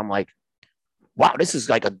to this, and I'm like, wow, this is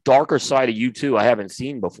like a darker side of U2 I haven't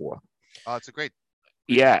seen before. Oh, it's a great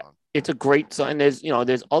song. It's a great song. And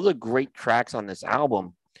there's other great tracks on this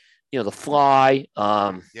album. The Fly.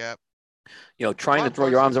 Trying to Throw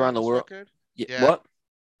Your Arms Around the World. Yeah.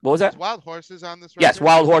 What was that? Wild Horses on this record? Yes,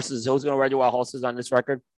 Wild Horses. Who's going to ride your Wild Horses on this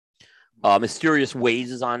record? Mysterious Ways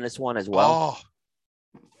is on this one as well.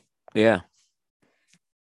 Oh. Yeah.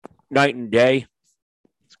 Night and Day.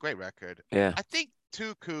 It's a great record. Yeah. I think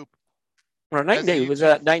too, Coop. No, Night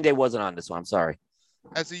and Day wasn't on this one. I'm sorry.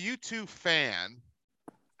 As a U2 fan,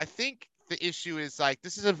 I think the issue is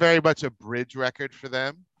this is a very much a bridge record for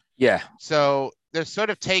them. Yeah. So they're sort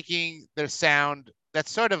of taking their sound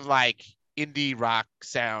that's sort of like indie rock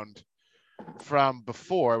sound from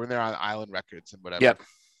before when they're on Island Records and whatever. Yep.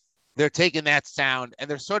 They're taking that sound and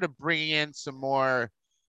they're sort of bringing in some more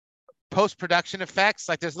post-production effects.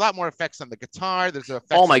 Like there's a lot more effects on the guitar. There's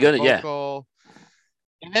effects on the vocal.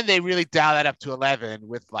 And then they really dial that up to 11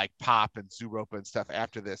 with pop and Zooropa and stuff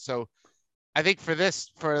after this. So I think for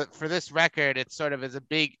this record, it's sort of a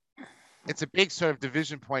big sort of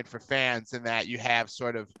division point for fans in that you have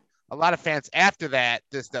sort of a lot of fans after that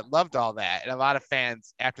that loved all that, and a lot of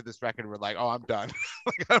fans after this record were like, "Oh, I'm done.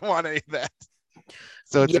 I don't want any of that."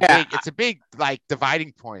 So it's a big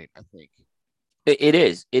dividing point. I think it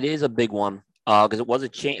is a big one because it was a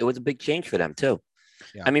change. It was a big change for them too.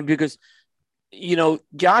 Yeah. I mean, because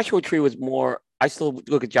Joshua Tree was more. I still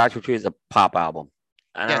look at Joshua Tree as a pop album.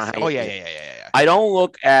 I don't know how yeah. I don't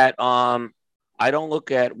look at I I don't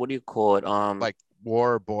look at what do you call it? Like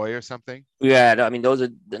War or Boy or something. Yeah, I mean those are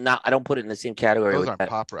not. I don't put it in the same category. Those with aren't that.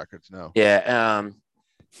 pop records, no. Yeah.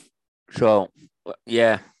 So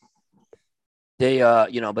yeah, they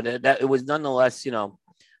but that it was nonetheless,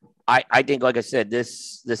 I think like I said,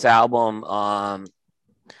 this album,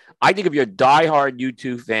 I think if you're a diehard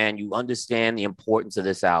U2 fan, you understand the importance of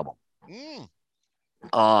this album. Mm.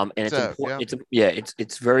 And it's important. Yeah.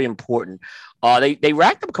 It's very important. They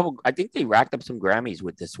racked up a couple. I think they racked up some Grammys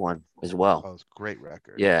with this one as well. Oh, it's a great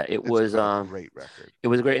record. Yeah, it was a great record. It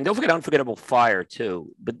was great, and don't forget Unforgettable Fire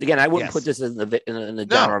too. But again, I wouldn't put this in the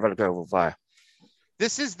genre of Unforgettable Fire.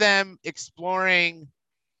 This is them exploring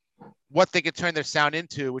what they could turn their sound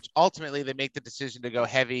into, which ultimately they make the decision to go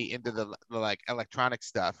heavy into the like electronic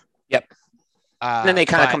stuff. Yep. And then they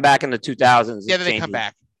kind of come back in the 2000s. Yeah, then they come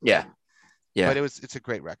back. Yeah. Yeah. But it's a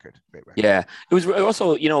great record. Great record. Yeah. It was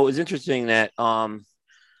also, it was interesting that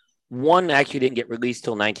one actually didn't get released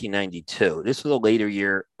till 1992. This was a later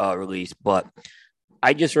year release, but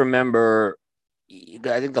I just remember,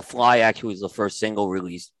 I think The Fly actually was the first single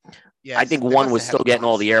released. Yes, I think one was still getting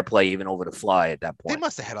all the airplay even over The Fly at that point. They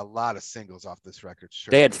must have had a lot of singles off this record.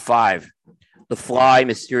 Sure. They had 5. The Fly,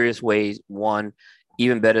 Mysterious Ways, 1,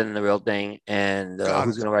 Even Better Than the Real Thing, and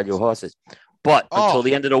Who's Gonna Ride Your Horses. But until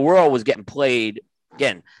the End of the World was getting played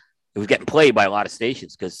again. It was getting played by a lot of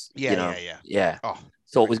stations because yeah. Oh,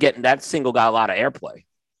 so it was getting, that single got a lot of airplay.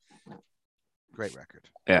 Great record.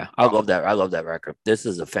 Yeah, I love that. I love that record. This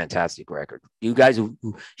is a fantastic record. You guys,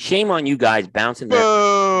 shame on you guys bouncing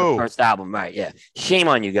the first album, right? Yeah, shame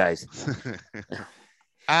on you guys.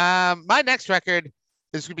 My next record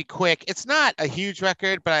is gonna be quick. It's not a huge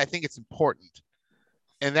record, but I think it's important,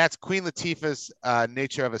 and that's Queen Latifah's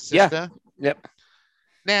 "Nature of a Sister." Yeah. Yep.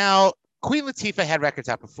 Now, Queen Latifah had records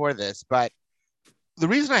out before this, but the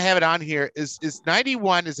reason I have it on here is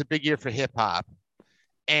 91 is a big year for hip hop,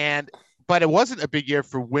 but it wasn't a big year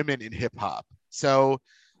for women in hip hop. So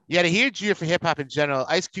you had a huge year for hip hop in general.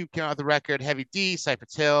 Ice Cube came out with the record, Heavy D,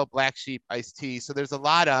 Cypress Hill, Black Sheep, Ice-T. So there's a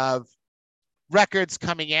lot of records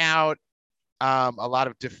coming out, a lot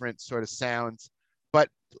of different sort of sounds, but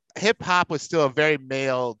hip hop was still a very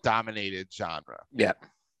male dominated genre. Yeah.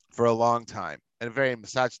 For a long time, and a very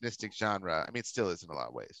misogynistic genre. I mean, it still is in a lot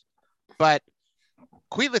of ways. But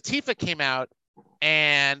Queen Latifah came out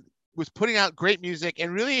and was putting out great music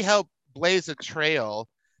and really helped blaze a trail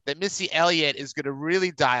that Missy Elliott is going to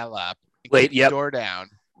really dial up and keep the door down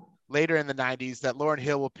later in the 90s, that Lauryn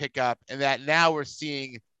Hill will pick up, and that now we're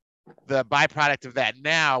seeing the byproduct of that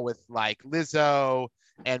now with like Lizzo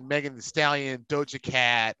and Megan Thee Stallion, Doja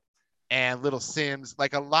Cat, and Little Sims,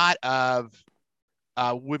 like a lot of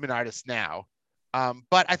women artists now.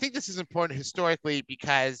 But I think this is important historically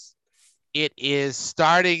because it is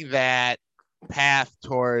starting that path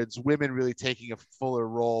towards women really taking a fuller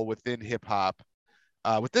role within hip hop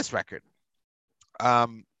with this record.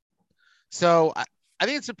 So I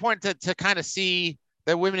think it's important to kind of see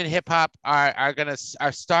that women in hip hop are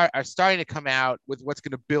starting to come out with what's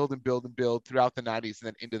going to build and build and build throughout the 90s and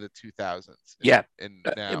then into the 2000s. Yeah.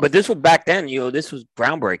 But this was back then, this was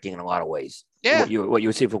groundbreaking in a lot of ways. Yeah. What you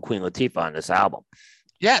would see from Queen Latifah on this album.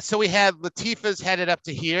 Yeah. So we had Latifah's Headed Up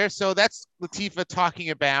to Here. So that's Latifah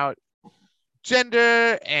talking about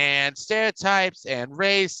gender and stereotypes and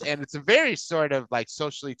race. And it's a very sort of like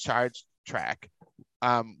socially charged track,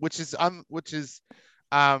 which is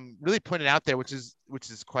really pointed out there, which is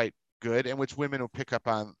quite good, and which women will pick up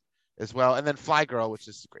on as well. And then Fly Girl, which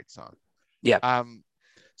is a great song. Yeah.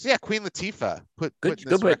 So yeah, Queen Latifah good pick.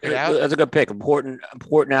 That's a good pick. Important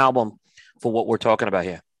album for what we're talking about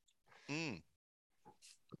here. Let's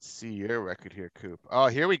see your record here, Coop. Oh,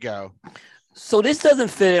 here we go. So this doesn't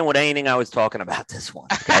fit in with anything I was talking about. This one,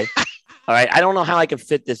 okay? All right. I don't know how I can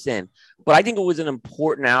fit this in, but I think it was an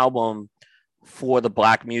important album for the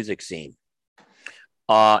Black music scene.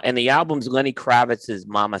 And the album's Lenny Kravitz's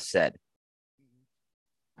Mama Said.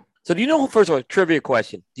 So do you know who, first of all, trivia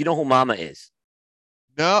question, do you know who Mama is?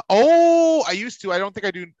 No. Oh, I used to. I don't think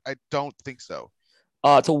I do. I don't think so.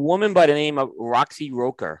 It's a woman by the name of Roxy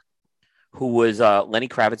Roker, who was Lenny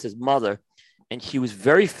Kravitz's mother. And she was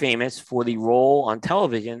very famous for the role on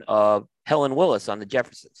television of Helen Willis on The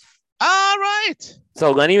Jeffersons. All right.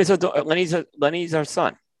 So Lenny's her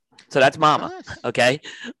son. So that's Mama. Nice. Okay.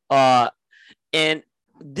 And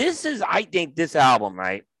this is, I think, this album,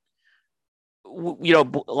 right? A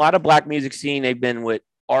lot of Black music scene, they've been with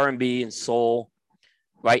R&B and soul,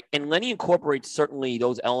 right? And Lenny incorporates certainly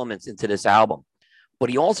those elements into this album, but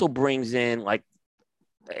he also brings in like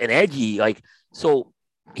an edgy, so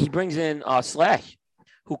he brings in Slash,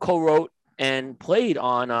 who co-wrote and played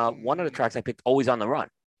on one of the tracks I picked, Always on the Run.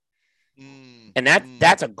 And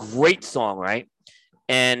that's a great song, right?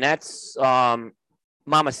 And that's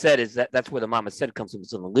Mama Said that's where the Mama Said comes from,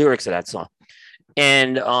 some of the lyrics of that song.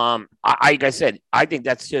 And like I said, I think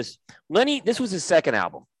that's just Lenny. This was his second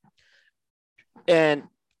album, and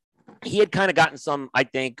he had kind of gotten some. I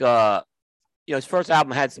think his first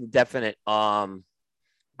album had some definite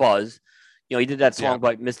buzz. He did that song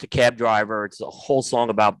by Mr. Cab Driver. It's a whole song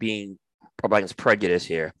about being against prejudice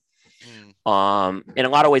here. In a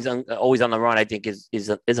lot of ways, Always on the Run, I think is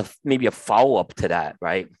maybe a follow up to that,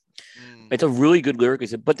 right? It's a really good lyric,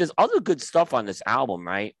 but there's other good stuff on this album,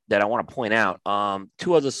 right? That I want to point out.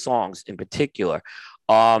 Two other songs in particular.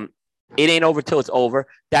 It Ain't Over Till It's Over.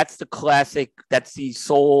 That's the classic. That's the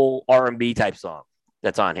soul R&B type song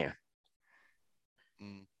that's on here.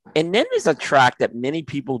 And then there's a track that many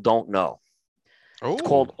people don't know. It's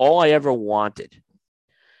called All I Ever Wanted.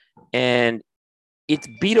 And it's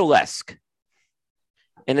Beatlesque.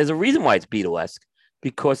 And there's a reason why it's Beatlesque,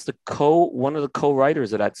 because one of the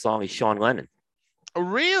co-writers of that song is Sean Lennon. Oh,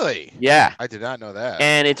 really? Yeah. I did not know that.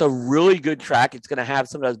 And it's a really good track. It's going to have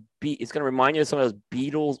some of those it's going to remind you of some of those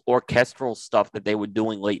Beatles orchestral stuff that they were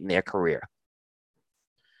doing late in their career.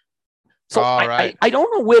 So I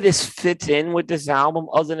don't know where this fits in with this album,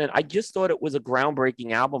 other than I just thought it was a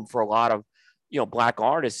groundbreaking album for a lot of, Black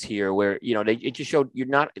artists here, where, it just showed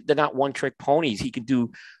they're not one trick ponies. He could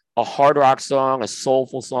do a hard rock song, a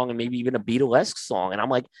soulful song, and maybe even a Beatlesque song. And I'm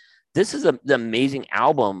like, this is an amazing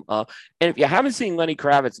album. And if you haven't seen Lenny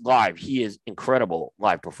Kravitz live, he is incredible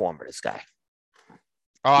live performer, this guy.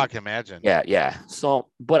 Oh, I can imagine. Yeah. So,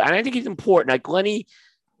 but I think he's important. Like Lenny's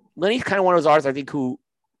kind of one of those artists, I think, who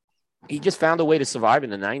he just found a way to survive in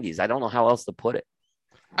the 90s. I don't know how else to put it.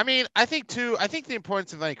 I mean, I think the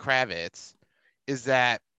importance of Lenny Kravitz is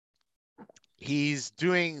that he's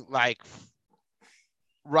doing like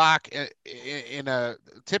rock in a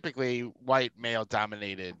typically white male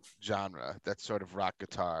dominated genre. That's sort of rock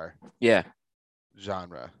guitar. Yeah.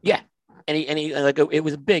 Genre. Yeah. And he like it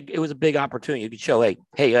was a big opportunity. You could show,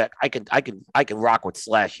 hey, I can rock with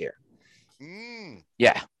Slash here.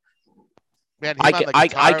 Yeah. Man,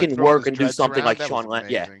 I can work and do something like Sean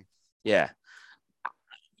Lennon. Yeah.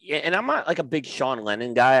 And I'm not like a big Sean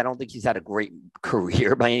Lennon guy. I don't think he's had a great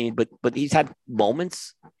career by any, but he's had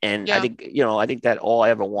moments. And I think that All I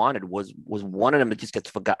Ever Wanted was one of them that just gets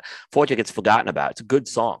forgotten about. It's a good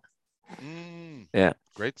song. Yeah.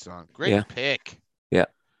 Great song. Great pick. Yeah.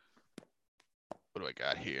 What do I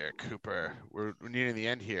got here, Cooper? We're nearing the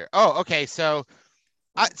end here. Oh, okay. So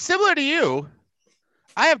similar to you,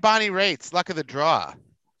 I have Bonnie Raitt's Luck of the Draw.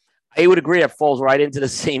 I would agree. It falls right into the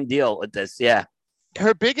same deal with this. Yeah.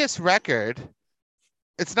 Her biggest record,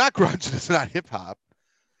 it's not grunge, it's not hip hop.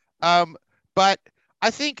 But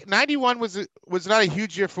I think 91 was not a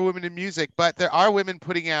huge year for women in music, but there are women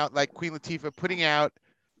putting out, like Queen Latifah, putting out,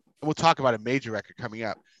 we'll talk about a major record coming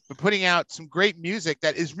up, but putting out some great music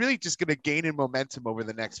that is really just going to gain in momentum over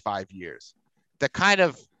the next 5 years. That kind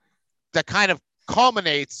of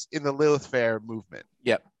culminates in the Lilith Fair movement.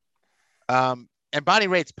 Yep. And Bonnie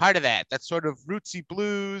Raitt's part of that. That sort of rootsy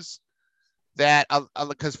blues, that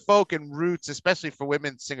because folk and roots, especially for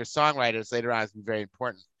women singer-songwriters later on, is very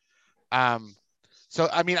important. So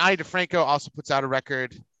I mean, Ani DeFranco also puts out a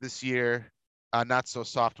record this year. Not So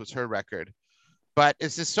Soft was her record, but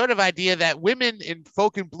it's this sort of idea that women in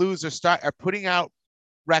folk and blues are putting out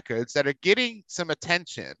records that are getting some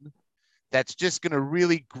attention. That's just going to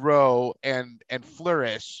really grow and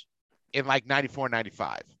flourish in like 94,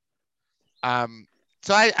 95.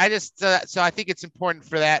 So I think it's important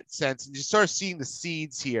for that sense, and just sort of seeing the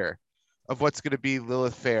seeds here of what's going to be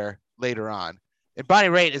Lilith Fair later on. And Bonnie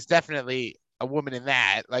Raitt is definitely a woman in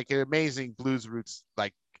that, like an amazing blues roots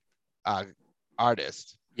like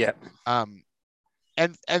artist. Yeah.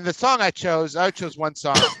 And the song I chose one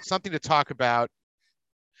song, Something to Talk About.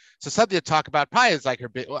 So Something to Talk About probably is like her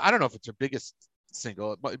big. Well, I don't know if it's her biggest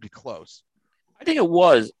single. It might be close. I think it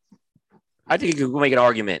was. I think you could make an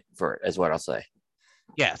argument for it, is what I'll say.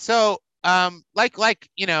 Yeah. So, maybe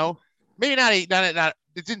not,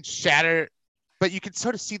 it didn't shatter, but you can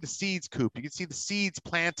sort of see the seeds, Coop. You can see the seeds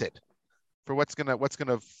planted for what's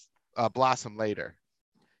gonna blossom later.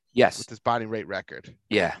 Yes. With this Bonnie Raitt record.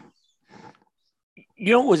 Yeah.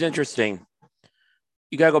 You know what was interesting?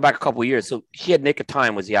 You got to go back a couple of years. So she had Nick of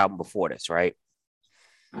Time was the album before this, right?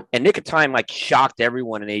 And Nick of Time like shocked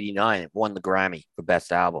everyone in '89. It won the Grammy for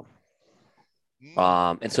Best Album.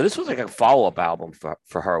 And so this was like a follow-up album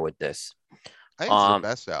for her with this. I think it's the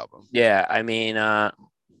best album. Yeah, I mean, I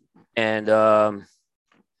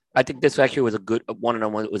think this actually was a good one of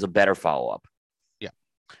them. Was a better follow-up. Yeah,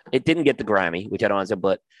 it didn't get the Grammy, which I don't understand,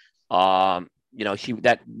 but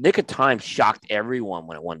that Nick of Time shocked everyone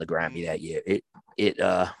when it won the Grammy that year.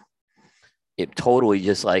 It totally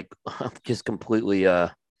just like just completely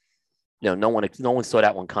no one saw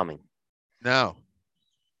that one coming. No.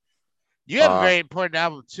 You have a very important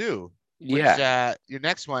album too. Which Yeah. your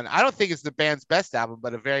next one, I don't think it's the band's best album,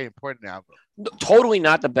 but a very important album. Totally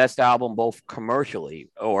not the best album, both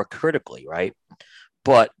commercially or critically, right?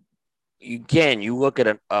 But again, you look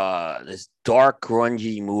at this dark,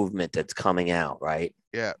 grungy movement that's coming out, right?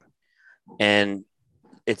 Yeah. And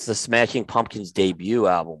it's the Smashing Pumpkins debut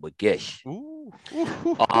album with Gish. Ooh.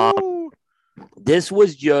 This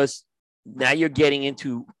was just, now you're getting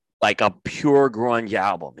into like a pure grunge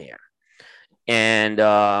album here. And,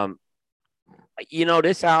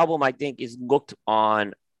 this album, I think, is looked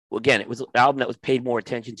on. Again, it was an album that was paid more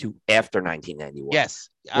attention to after 1991. Yes,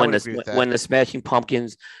 when the Smashing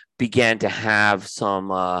Pumpkins began to have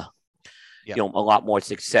some, a lot more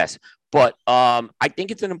success. But I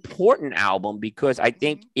think it's an important album because I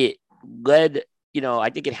think it led. I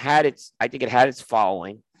think it had its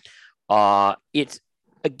following. It's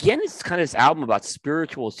kind of this album about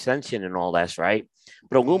spiritual ascension and all that, right?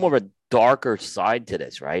 But a little more of a darker side to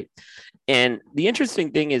this, right? And the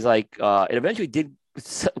interesting thing is, like, it eventually did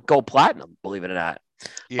go platinum, believe it or not.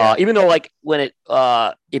 Yeah. Even though, like, when it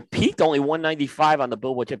peaked only 195 on the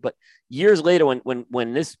Billboard chart, but years later,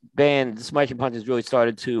 when this band, the Smashing Pumpkins, really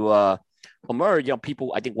started to emerge,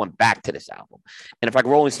 people, I think, went back to this album. And in fact,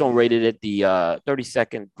 Rolling Stone rated it the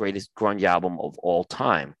 32nd greatest grunge album of all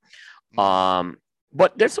time.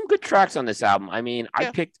 But there's some good tracks on this album. I mean,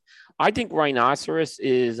 I think Rhinoceros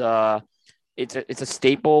is it's a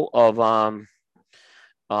staple of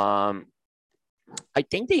I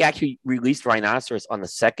think they actually released Rhinoceros on the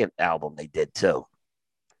second album they did too.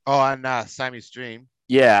 Oh, on Siamese Dream.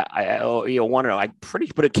 Yeah, one of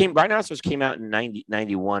them. Rhinoceros came out in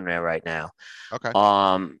 91 right now. Okay.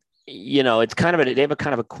 It's kind of they have a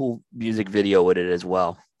kind of a cool music video with it as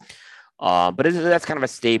well. But that's kind of a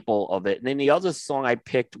staple of it. And then the other song I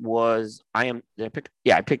picked was I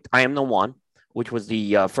picked I Am the One, which was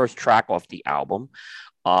the first track off the album.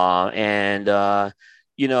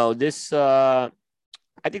 This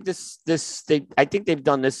I think they've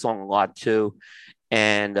done this song a lot too.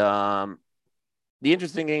 And the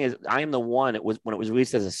interesting thing is, I Am the One, it was when it was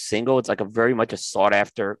released as a single, it's like a very much a sought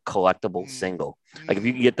after collectible single. Like, if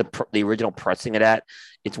you can get the original pressing of that,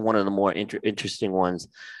 it's one of the more interesting ones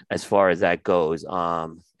as far as that goes.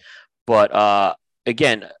 But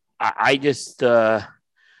again, I just think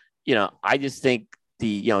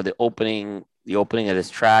the opening of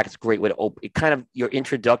this track, it's a great way to open it. Kind of your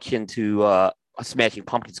introduction to Smashing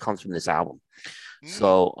Pumpkins comes from this album.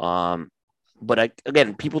 So, but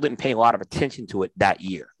again, people didn't pay a lot of attention to it that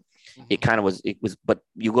year. It kind of was. It was, but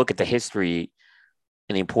you look at the history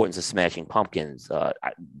and the importance of Smashing Pumpkins.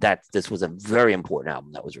 This was a very important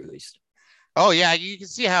album that was released. Oh yeah, you can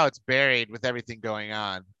see how it's buried with everything going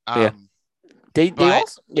on. They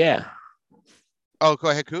also. Oh, go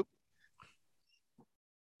ahead, Coop.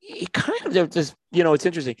 It kind of just, it's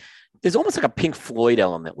interesting. There's almost like a Pink Floyd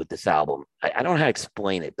element with this album. I don't know how to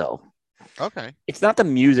explain it though. Okay. It's not the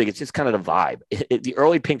music; it's just kind of the vibe. The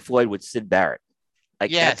early Pink Floyd with Syd Barrett.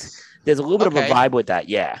 Yes. There's a little bit of a vibe with that.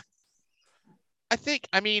 Yeah.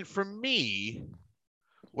 For me,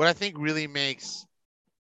 what I think really makes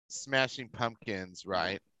Smashing Pumpkins,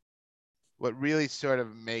 right? What really sort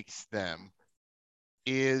of makes them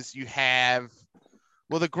is you have,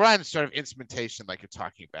 the grunge sort of instrumentation, like you're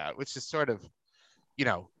talking about, which is sort of,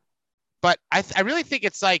 but I really think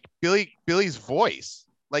it's like Billy's voice,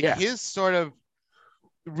 like his sort of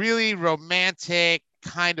really romantic,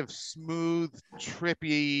 kind of smooth,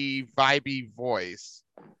 trippy, vibey voice.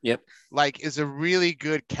 Yep. Like, is a really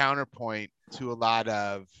good counterpoint to a lot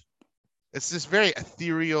of, it's this very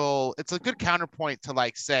ethereal, it's a good counterpoint to,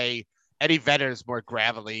 like, say, Eddie Vedder's more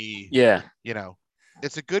gravelly. Yeah.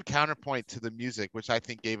 It's a good counterpoint to the music, which I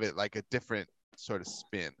think gave it like a different sort of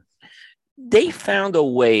spin. They found a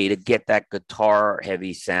way to get that guitar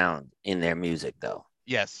heavy sound in their music though.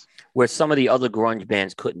 Yes. Where some of the other grunge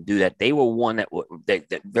bands couldn't do that. They were one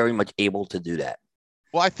that very much able to do that.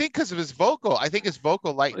 Well, I think because of his vocal,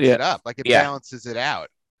 lightens it up. Like, it balances it out.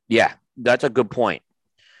 Yeah, that's a good point.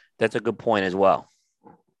 That's a good point as well.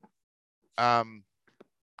 But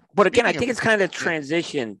again, I think it's kind of a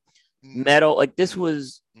transition metal. Like, this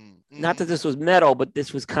was not that this was metal, but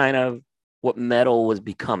this was kind of what metal was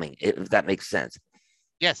becoming, if that makes sense.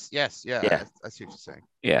 Yes. Yeah. I see what you're saying.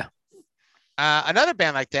 Yeah. Another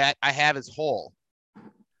band like that I have is Hole.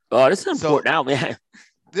 Oh, this is important album, man.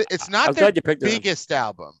 It's I not was their glad you picked it. biggest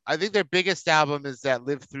album. I think their biggest album is that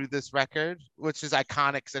Live Through This record, which is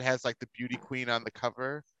iconic because it has like the beauty queen on the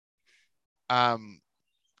cover.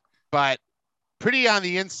 But Pretty on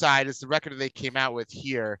the Inside is the record that they came out with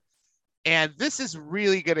here. And this is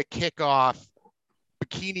really going to kick off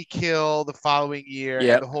Bikini Kill the following year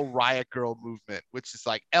and the whole Riot Girl movement, which is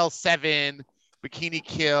like L7, Bikini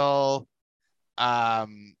Kill,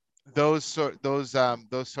 those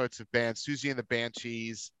sorts of bands, Susie and the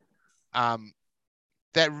Banshees. That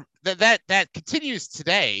continues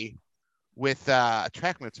today with a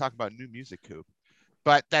track I'm going to talk about, New Music Coop.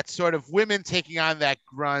 But that sort of women taking on that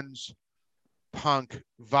grunge punk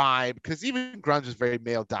vibe, because even grunge is very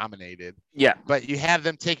male dominated. Yeah. But you have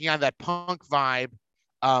them taking on that punk vibe.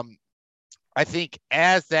 I think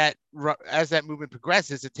as that movement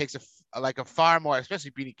progresses, it takes a far more,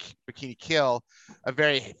 especially Bikini Kill, a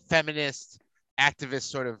very feminist, activist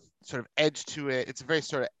sort of edge to it. It's a very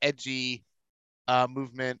sort of edgy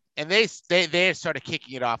movement, and they started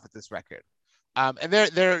kicking it off with this record. And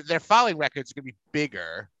their following records are going to be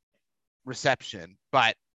bigger reception,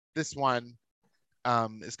 but this one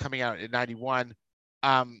is coming out in 91.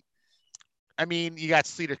 I mean, you got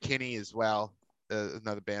Sleater-Kinney as well,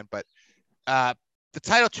 another band, but the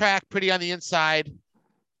title track, Pretty on the Inside,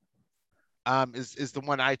 is the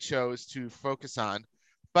one I chose to focus on.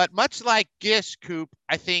 But much like Gish, Coop,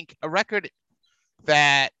 I think a record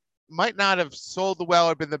that might not have sold well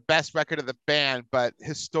or been the best record of the band, but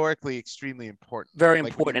historically extremely important. Very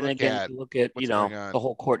important. And again, look at the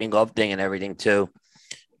whole Courtney Love thing and everything too,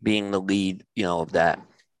 being the lead, of that.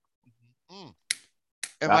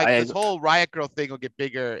 And this whole Riot Girl thing will get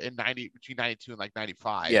bigger between 92 and like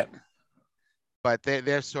 95. Yeah. But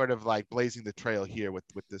they're sort of like blazing the trail here with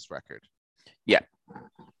this record. Yeah.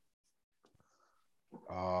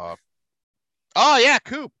 Oh yeah,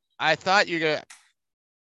 Coop. I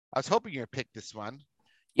was hoping you'd pick this one.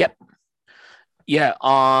 Yep. Yeah.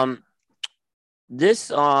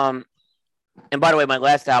 This and by the way, my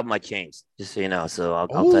last album I changed, just so you know. So I'll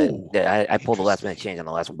tell you. Yeah, I pulled the last minute change on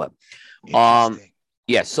the last one, but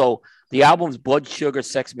yeah. So the album's Blood Sugar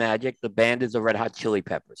Sex Magik. The band is the Red Hot Chili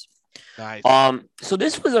Peppers. Nice. So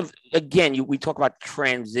this was we talk about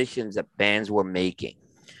transitions that bands were making.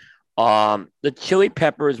 The Chili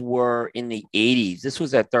Peppers were in the 80s. This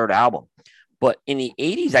was their third album. But in the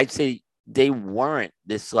 80s, I'd say they weren't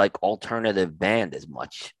this like alternative band as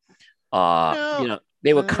much.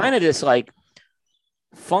 They were kind of this like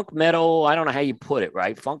funk metal. I don't know how you put it,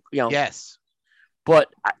 right? Funk, Yes. But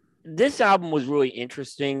this album was really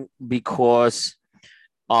interesting because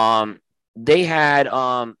they had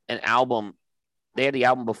an album. They had the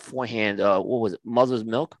album beforehand. What was it? Mother's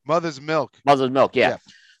Milk? Mother's Milk, yeah.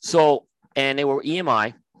 So, and they were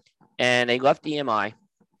EMI, and they left EMI.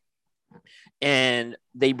 And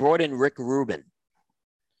they brought in Rick Rubin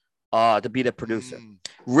to be the producer.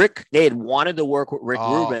 They had wanted to work with Rick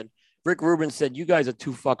Rubin. Rick Rubin said, "You guys are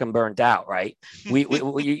too fucking burnt out, right?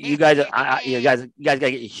 You guys gotta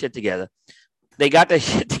get your shit together." They got their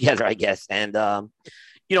shit together, I guess. And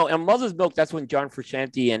in Mother's Milk, that's when John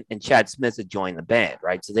Frusciante and Chad Smith had joined the band,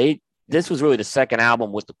 right? So this was really the second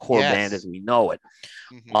album with the core band as we know it,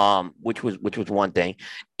 which was one thing.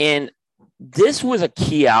 And this was a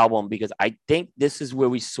key album because I think this is where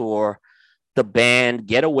we saw the band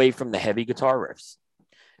get away from the heavy guitar riffs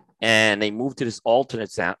and they moved to this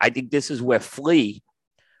alternate sound. I think this is where Flea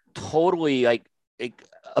totally like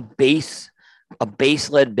a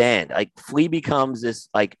bass-led band. Like Flea becomes this,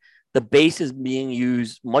 like the bass is being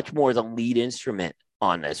used much more as a lead instrument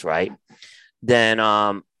on this, right?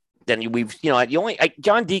 Then we've,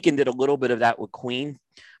 John Deacon did a little bit of that with Queen,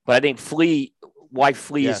 but I think Flea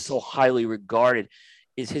is so highly regarded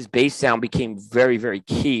is his bass sound became very, very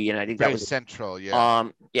key. And I think very that was central. Yeah.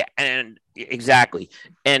 And exactly.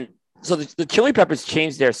 And so the Chili Peppers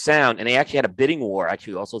changed their sound and they actually had a bidding war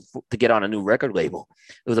also to get on a new record label.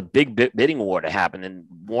 It was a big bidding war to happen and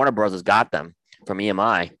Warner Brothers got them from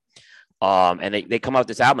EMI. And they come out with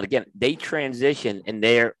this album. And again, they transition and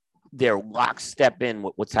they're lockstep in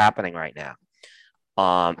with what's happening right now.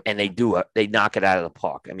 And they knock it out of the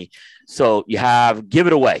park. I mean, so you have Give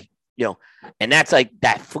It Away, and that's like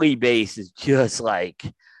that Flea bass is just like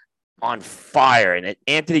on fire. And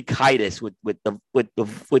Anthony Kiedis with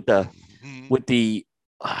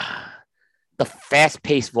the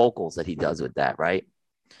fast-paced vocals that he does with that, right?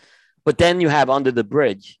 But then you have Under the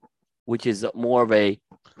Bridge, which is more of a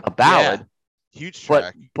ballad. Yeah. Huge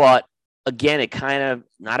track. But again, it kind of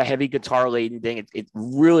not a heavy guitar laden thing. It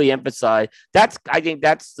really emphasized I think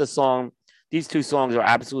that's the song. These two songs are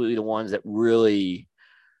absolutely the ones that really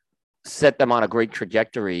set them on a great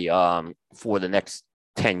trajectory for the next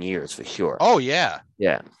 10 years for sure. Oh yeah.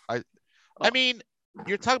 Yeah. I mean,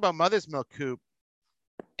 you're talking about Mother's Milk, Coop,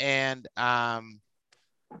 and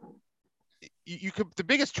you could, the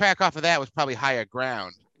biggest track off of that was probably Higher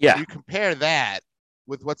Ground. Yeah. You compare that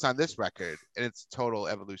with what's on this record, and it's total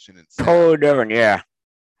evolution in sound. Totally different. Yeah.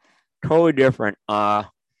 Totally different.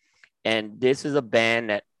 And this is a band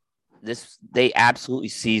that they absolutely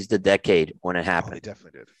seized the decade when it happened. They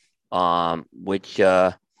definitely did. Which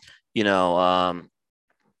like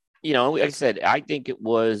I said, I think it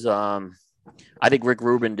was I think Rick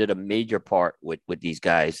Rubin did a major part with these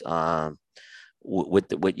guys, with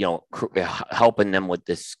helping them with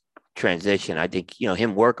this transition. I think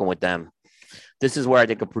him working with them. This is where I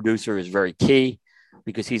think a producer is very key,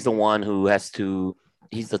 because he's the one who has to.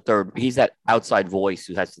 He's that outside voice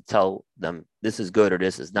who has to tell them this is good or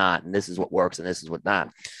this is not, and this is what works and this is what not.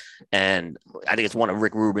 And I think it's one of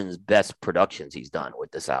Rick Rubin's best productions he's done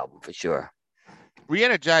with this album for sure.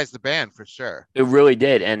 Re-energized the band for sure. It really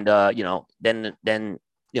did. And then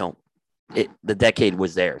the decade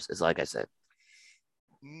was theirs, is like I said.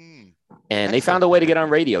 And they found a way to get on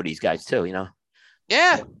radio, these guys too,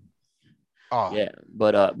 Yeah. Oh yeah,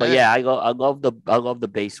 but yeah, I love the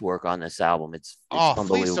bass work on this album. It's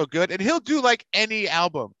Flea's so good, and he'll do like any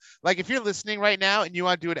album. Like if you're listening right now and you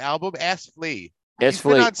want to do an album, ask Flea. He's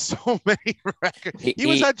been on so many records. He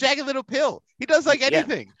was on Jagged Little Pill. He does like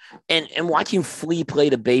anything. Yeah. And watching Flea play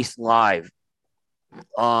the bass live,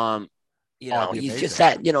 he's amazing. just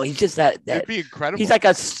that. He's just that. It'd be incredible. He's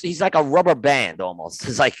like a rubber band almost.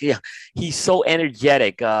 It's like he's so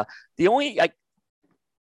energetic. The only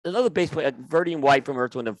another bass player, Verdi White from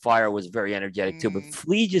Earth, Wind and Fire, was very energetic too. But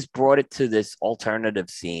Flea just brought it to this alternative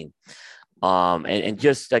scene, and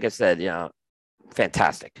just like I said,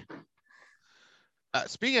 fantastic.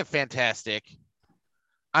 Speaking of fantastic,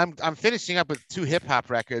 I'm finishing up with 2 hip hop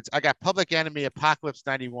records. I got Public Enemy, Apocalypse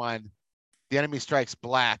 91, The Enemy Strikes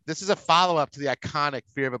Black. This is a follow up to the iconic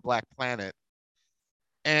Fear of a Black Planet.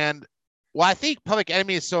 And why I think Public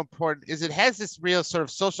Enemy is so important is it has this real sort of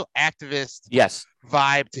social activist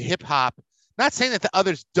vibe to hip hop. Not saying that the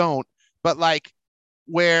others don't, but like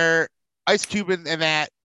where Ice Cube and that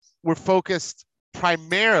were focused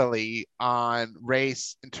primarily on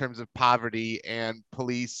race in terms of poverty and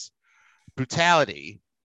police brutality.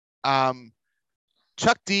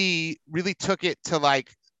 Chuck D really took it to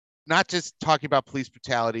like not just talking about police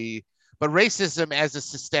brutality, but racism as a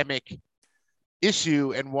systemic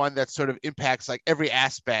issue, and one that sort of impacts like every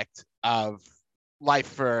aspect of life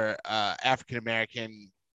for African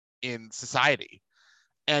American in society.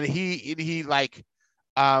 And he like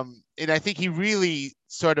and I think he really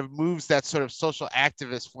sort of moves that sort of social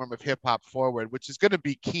activist form of hip hop forward, which is going to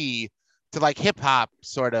be key to like hip hop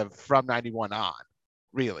sort of from 91 on,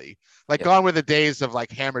 really. Like gone were the days of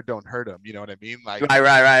like hammer don't hurt him, you know what I mean? Like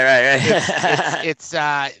right.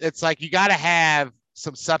 It's like you got to have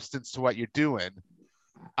some substance to what you're doing.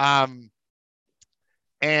 And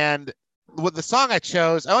with the song I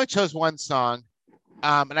only chose one song.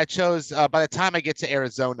 And I chose By the Time I Get to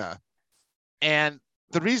Arizona. And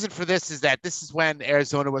the reason for this is that this is when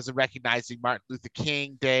Arizona was recognizing Martin Luther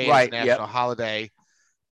King Day as a national holiday.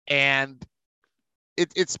 And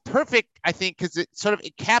it's perfect, I think, because it sort of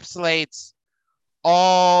encapsulates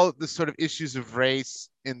all the sort of issues of race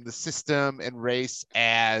in the system, and race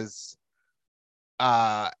as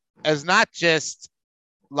not just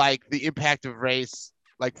like the impact of race,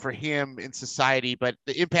 like for him in society, but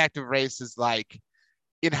the impact of race is like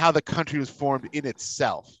in how the country was formed in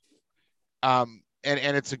itself.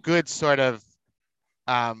 And it's a good sort of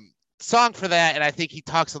song for that. And I think he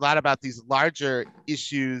talks a lot about these larger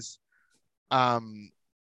issues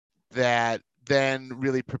that then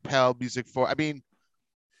really propel music for. I mean,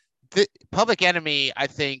 the Public Enemy, I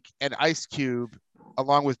think, and Ice Cube,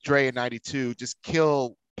 along with Dre in '92, just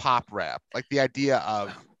kill pop rap. Like the idea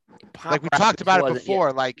of pop, like we talked about it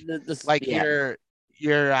before, like your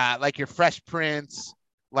like your Fresh Prince,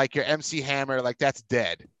 like your MC Hammer, like that's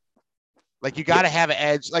dead. Like you got to have an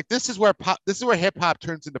edge. Like this is where hip hop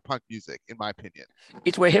turns into punk music, in my opinion.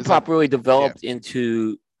 It's where hip hop really developed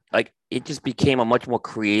into like it just became a much more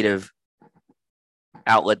creative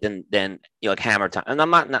outlet than like Hammer Time. And I'm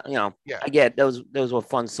not I get those were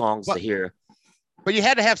fun songs to hear. But you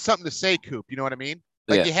had to have something to say, Coop. You know what I mean?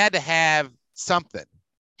 Like you had to have something.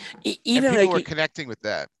 Even and people were connecting with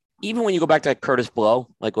that. Even when you go back to like Curtis Blow,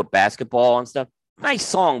 like with basketball and stuff. Nice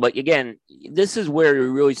song, but again, this is where we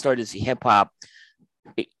really started to see hip hop.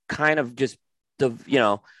 It kind of just and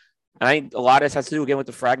I think a lot of this has to do again with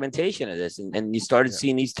the fragmentation of this, and you started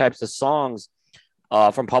seeing these types of songs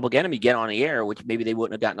from Public Enemy get on the air, which maybe they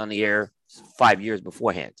wouldn't have gotten on the air 5 years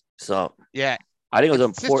beforehand. So yeah, I think it was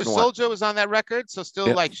an Sister important one. Souljah was on that record, so still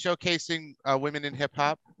Yeah. like showcasing women in hip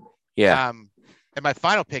hop. Yeah. And my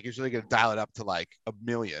final pick is really going to dial it up to like a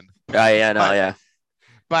million. Yeah. No. Yeah.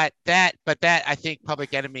 But that I think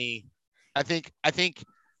Public Enemy, I think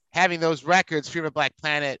having those records, Fear of a Black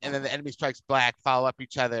Planet, and then The Enemy Strikes Black follow up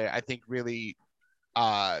each other, I think really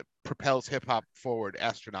propels hip hop forward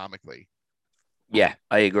astronomically. Yeah,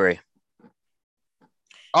 I agree.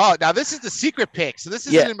 Oh, now this is the secret pick. So this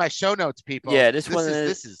isn't in my show notes, people. Yeah, this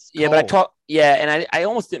is yeah, cold. but and I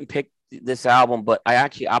almost didn't pick this album, but I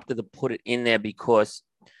actually opted to put it in there because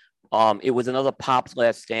it was another Pop's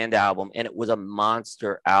Last Stand album, and it was a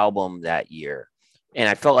monster album that year. And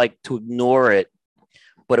I felt like to ignore it,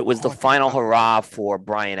 but it was the final hurrah for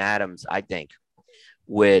Bryan Adams, I think,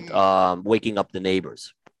 with Waking Up the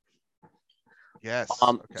Neighbors. Yes.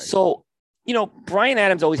 So, you know, Bryan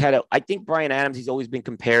Adams always had I think Bryan Adams, he's always been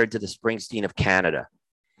compared to the Springsteen of Canada,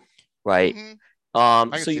 right?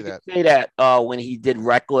 Mm-hmm. So you could say that when he did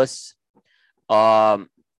Reckless,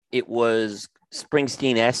 it was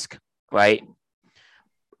Springsteen-esque, right?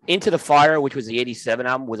 Into the Fire, which was the 87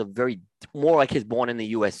 album, was a very more like his Born in the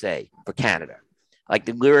USA for Canada. Like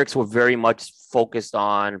the lyrics were very much focused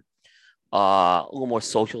on a little more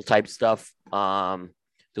social type stuff. There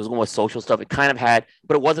was a little more social stuff. It kind of had,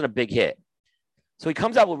 but it wasn't a big hit. So he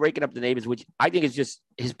comes out with Waking Up the Neighbors, which I think is just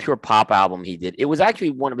his pure pop album he did. It was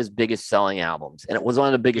actually one of his biggest selling albums, and it was one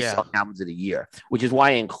of the biggest selling albums of the year, which is why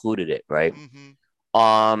I included it, right?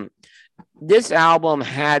 Mm-hmm. This album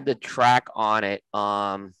had the track on it,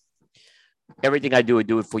 Everything I Do, I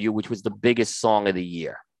Do It For You, which was the biggest song of the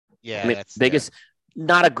year. Yeah, I mean,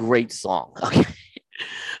 not a great song. Okay.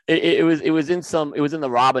 It was in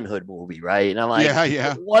the Robin Hood movie, right? And I'm like,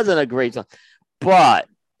 it wasn't a great song, but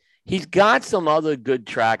he's got some other good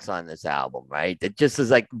tracks on this album, right? That just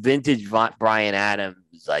is like vintage Bryan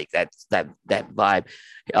Adams, like that vibe.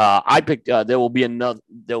 I picked There Will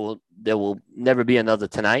Never Be Another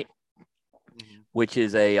Tonight, which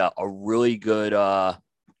is a really good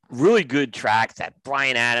track. That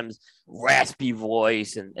Bryan Adams raspy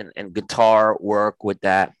voice and guitar work with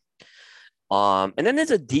that. And then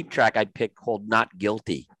there's a deep track I picked called Not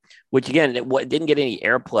Guilty, which again, it didn't get any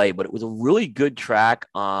airplay, but it was a really good track.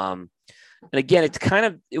 And again,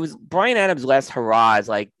 it was Bryan Adams' last hurrah as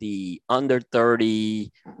like the under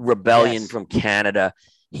 30 rebellion from Canada.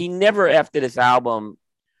 He never, after this album,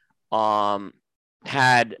 had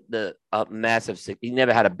he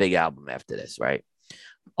never had a big album after this, right?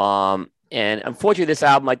 And unfortunately, this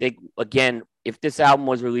album, I think, again, if this album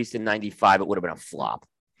was released in 95, it would have been a flop.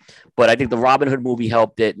 But I think the Robin Hood movie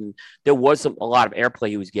helped it, and there was a lot of airplay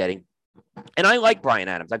he was getting. And I like Bryan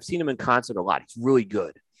Adams. I've seen him in concert a lot. He's really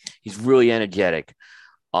good. He's really energetic.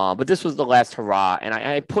 But this was the last hurrah, and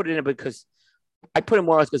I put it in because I put it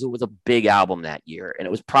more or less because it was a big album that year, and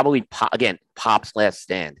it was probably Pop's last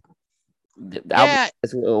stand. The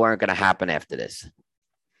albums weren't going to happen after this.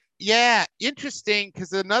 Yeah, interesting,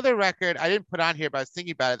 because another record I didn't put on here, but I was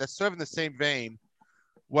thinking about it, that's sort of in the same vein,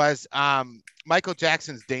 was Michael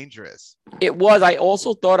Jackson's Dangerous. It was. I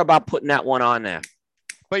also thought about putting that one on there.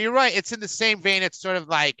 But you're right. It's in the same vein. It's sort of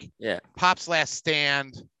like Pop's last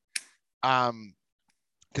stand,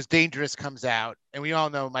 because Dangerous comes out, and we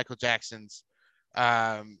all know Michael Jackson's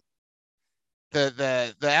the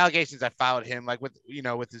allegations that followed him, like with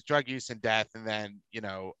his drug use and death, and then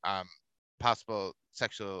possible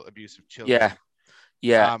sexual abuse of children.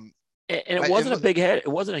 Yeah. And it wasn't a big hit. It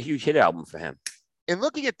wasn't a huge hit album for him. And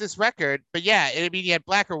looking at this record, but he had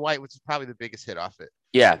Black or White, which is probably the biggest hit off it.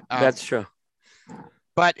 Yeah, that's true.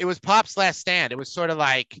 But it was Pop's last stand. It was sort of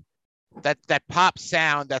like that pop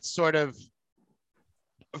sound, that sort of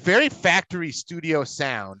very factory studio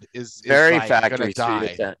sound is very like factory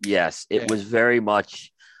studio sound. Yes, it was very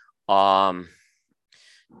much. And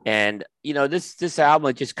this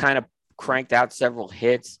album just kind of cranked out several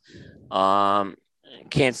hits.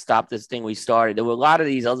 Can't Stop This Thing We Started. There were a lot of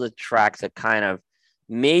these other tracks that kind of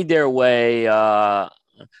made their way. Thought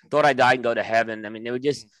I Died and Go to Heaven. I mean,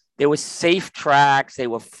 they were safe tracks. They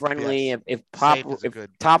were friendly. Yes. If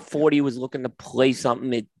Top 40 was looking to play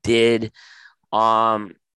something, it did.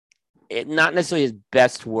 Not necessarily his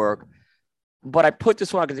best work, but I put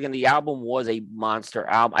this one because again, the album was a monster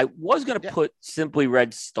album. I was going to put Simply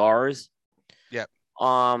Red Stars. Yep.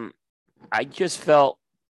 I just felt,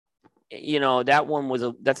 that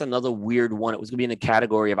one that's another weird one. It was gonna be in the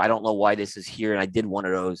category of, I don't know why this is here. And I did one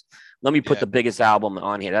of those. Let me put the biggest album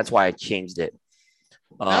on here. That's why I changed it.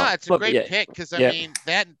 No, it's a great pick. Cause I mean,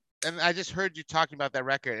 and I just heard you talking about that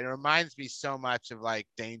record. It reminds me so much of like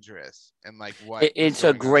Dangerous and like what was It's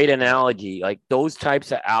a going on great with that. analogy. Like those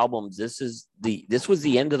types of albums, this was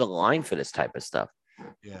the end of the line for this type of stuff.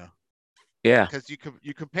 Yeah. Yeah. Because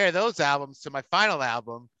you compare those albums to my final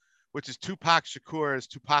album, which is Tupac Shakur's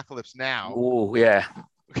Tupacalypse Now, Oh, yeah.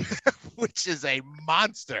 which is a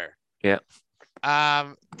monster. Yeah.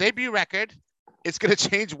 Debut record. It's gonna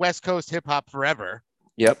change West Coast hip hop forever.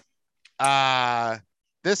 Yep.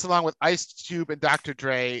 This, along with Ice Cube and Dr.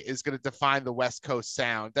 Dre, is gonna define the West Coast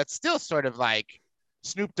sound. That's still sort of like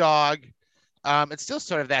Snoop Dogg. It's still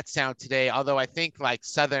sort of that sound today, although I think like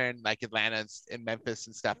Southern, like Atlanta and Memphis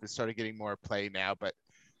and stuff, is sort of getting more play now, but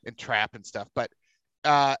in trap and stuff. But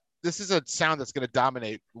this is a sound that's going to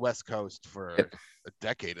dominate West Coast for a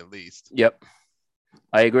decade at least. Yep.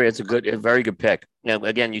 I agree. It's a very good pick. You know,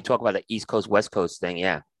 again, you talk about the East Coast, West Coast thing.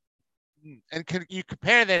 Yeah. And can you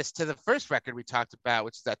compare this to the first record we talked about,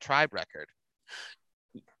 which is that Tribe record?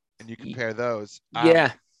 And you compare those.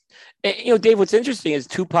 Yeah. And, you know, Dave, what's interesting is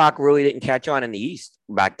Tupac really didn't catch on in the East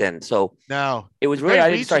back then. So no, it was really,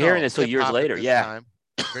 I didn't start hearing this until years later. Yeah. Time.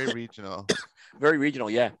 Very regional. Very regional.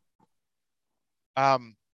 Yeah.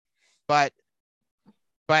 But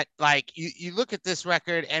like you look at this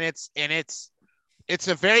record and it's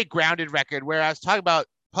a very grounded record, where I was talking about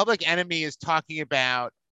Public Enemy is talking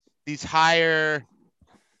about these higher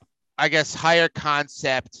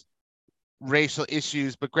concept racial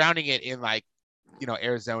issues, but grounding it in like, you know,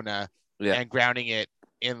 Arizona, and grounding it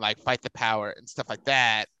in like Fight the Power and stuff like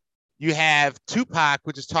that. You have Tupac,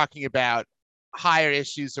 which is talking about higher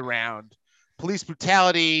issues around police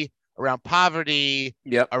brutality, around poverty,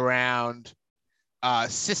 around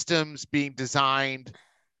systems being designed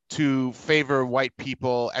to favor white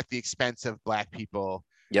people at the expense of black people.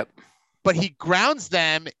 Yep. But he grounds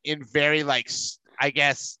them in very like, I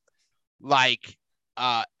guess, like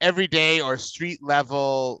everyday or street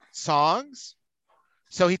level songs.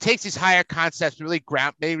 So he takes these higher concepts, really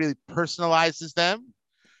personalizes them,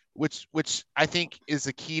 which I think is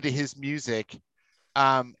the key to his music.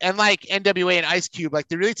 And like NWA and Ice Cube, like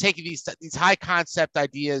they're really taking these high concept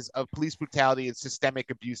ideas of police brutality and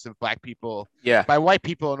systemic abuse of black people by white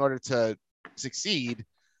people in order to succeed.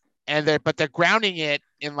 And they're grounding it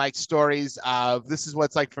in like stories of, this is what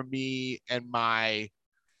it's like for me and my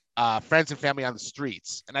friends and family on the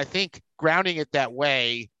streets. And I think grounding it that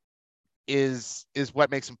way is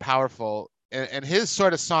what makes him powerful. And his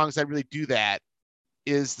sort of songs that really do that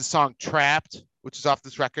is the song Trapped, which is off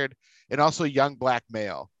this record, and also Young Black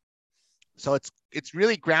Male. So it's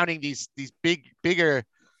really grounding these bigger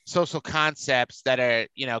social concepts that are,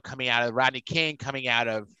 you know, coming out of Rodney King, coming out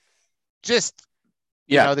of just,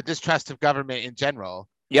 you know, the distrust of government in general.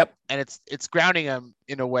 Yep. And it's grounding them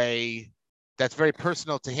in a way that's very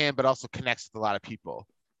personal to him, but also connects with a lot of people.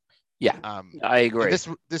 Yeah, I agree.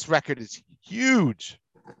 This record is huge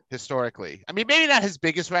historically. I mean, maybe not his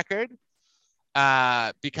biggest record,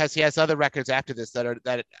 because he has other records after this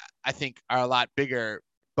that I think are a lot bigger,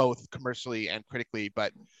 both commercially and critically.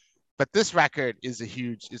 But this record is a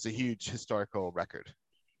huge historical record.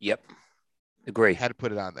 Yep, agree. Had to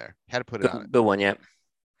put it on there. Good one, yeah.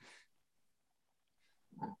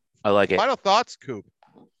 I like it. Final thoughts, Coop?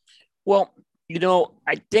 Well, you know,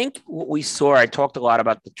 I think what we saw, I talked a lot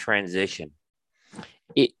about the transition.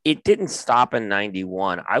 It didn't stop in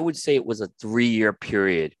 91. I would say it was a 3-year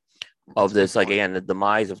period of this, like, again, the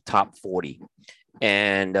demise of Top 40.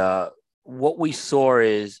 And what we saw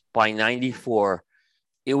is by 94,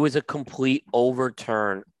 it was a complete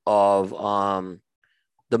overturn of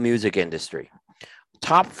the music industry.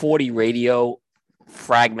 Top 40 radio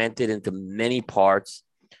fragmented into many parts.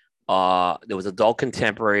 There was adult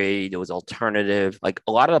contemporary, there was alternative. Like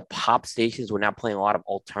a lot of the pop stations were now playing a lot of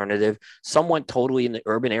alternative. Some went totally in the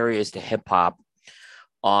urban areas to hip hop.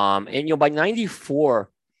 And you know, by 94,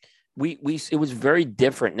 it was very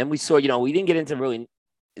different. And then we saw, you know, we didn't get into really,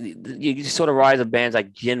 you saw the rise of bands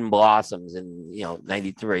like Gin Blossoms in, you know,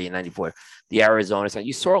 93 and 94, the Arizona side.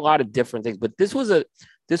 You saw a lot of different things, but this was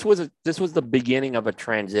the beginning of a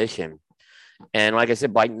transition. And like I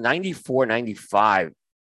said, by 94, 95,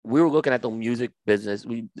 we were looking at the music business,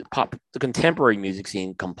 the contemporary music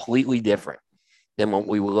scene completely different than what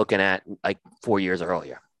we were looking at like 4 years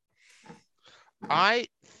earlier. I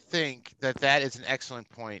think that is an excellent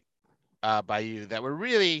point by you, that we're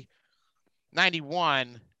really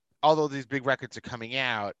 91, although these big records are coming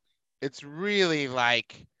out, it's really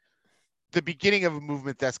like the beginning of a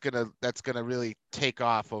movement that's gonna really take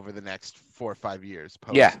off over the next 4 or 5 years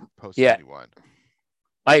post 91.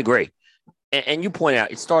 I agree. And you point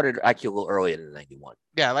out it started actually a little earlier than 91.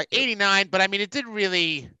 Yeah, like 89, but I mean, it didn't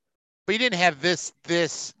really But you didn't have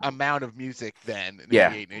this amount of music then in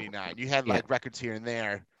Yeah. 88 and 89. You had Yeah. like records here and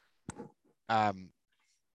there. But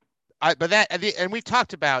that and we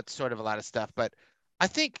talked about sort of a lot of stuff, but I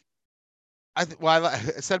think I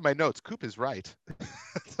said in my notes, Coop is right.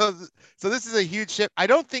 so this is a huge shift. I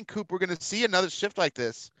don't think, Coop, we're going to see another shift like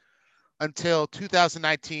this until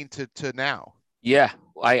 2019 to now. Yeah.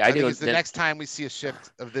 I think think it's the next time we see a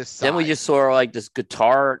shift of this size. then we just saw like this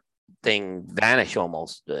guitar thing vanish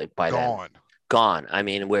almost by then. Gone. I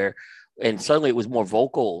mean, and suddenly it was more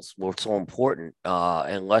vocals were so important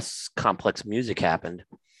and less complex music happened.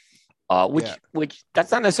 Which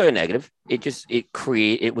that's not necessarily negative.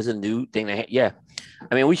 It was a new thing I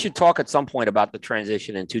mean, we should talk at some point about the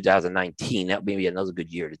transition in 2019. That may be another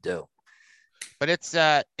good year to do. But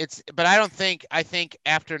but I think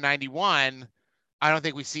after 91, I don't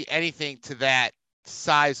think we see anything to that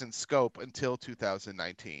size and scope until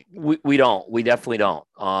 2019. We don't. We definitely don't.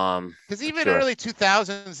 Because even early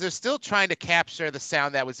 2000s, they're still trying to capture the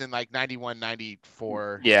sound that was in like 91,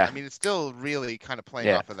 94. Yeah. I mean, it's still really kind of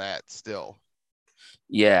playing off of that still.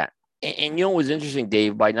 Yeah. And you know what was interesting,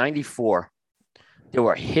 Dave? By 94, there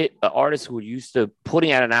were artists who were used to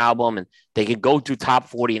putting out an album and they could go through top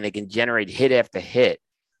 40 and they can generate hit after hit.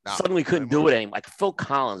 Suddenly couldn't do it anymore. Like Phil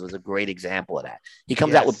Collins was a great example of that. He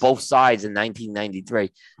comes out with Both Sides in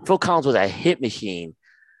 1993. Phil Collins was a hit machine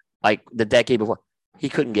like the decade before. He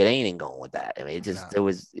couldn't get anything going with that. I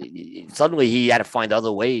mean, suddenly he had to find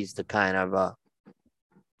other ways to kind of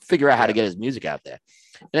figure out how to get his music out there.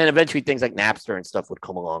 And then eventually things like Napster and stuff would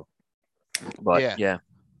come along. But yeah.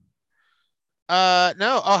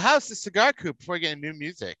 No. Oh, how's the cigar, Coop, before we get into new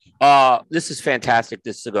music? This is fantastic.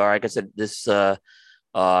 This cigar, like I said, this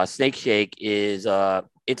Snake Shake is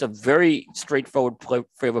it's a very straightforward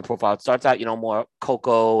flavor profile. It starts out, more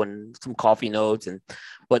cocoa and some coffee notes,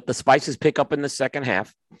 but the spices pick up in the second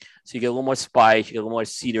half. So you get a little more spice, you get a little more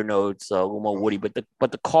cedar notes, a little more woody, but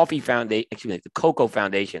the coffee foundation, the cocoa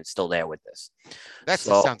foundation is still there with this. That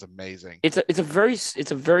sounds amazing. It's a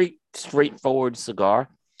very straightforward cigar,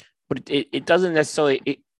 but it doesn't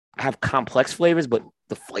necessarily have complex flavors, but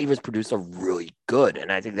the flavors produced are really good,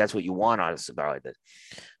 and I think that's what you want on a cigar like this.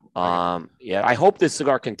 I hope this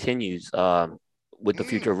cigar continues with the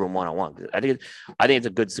future of Room 101. I think it's a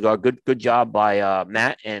good cigar. Good job by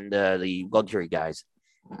Matt and the luxury guys.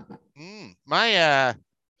 My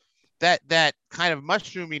that kind of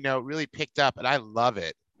mushroomy note really picked up, and I love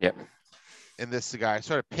it. Yep. In this cigar, I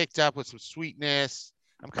sort of picked up with some sweetness.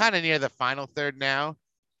 I'm kind of near the final third now.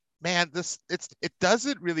 Man, it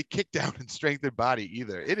doesn't really kick down in strength and body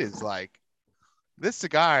either. It is like this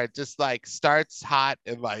cigar just like starts hot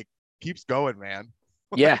and like keeps going, man.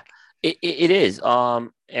 Yeah, it is.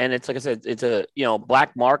 And it's like I said, it's a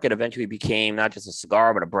Black Market eventually became not just a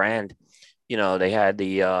cigar but a brand. They had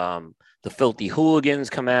the Filthy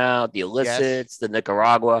Hooligans come out, the Illicits, the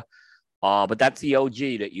Nicaragua. But that's the OG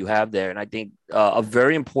that you have there, and I think a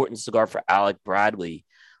very important cigar for Alec Bradley.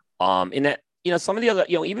 In that. Some of the other,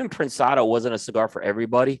 even Prensado wasn't a cigar for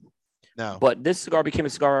everybody. No. But this cigar became a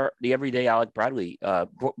cigar, the everyday Alec Bradley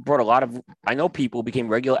brought a lot of, I know people became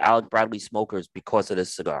regular Alec Bradley smokers because of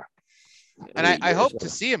this cigar. And I hope to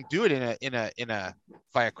see him do it in a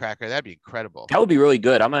firecracker. That'd be incredible. That would be really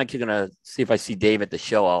good. I'm actually going to see if I see Dave at the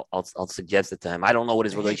show. I'll suggest it to him. I don't know what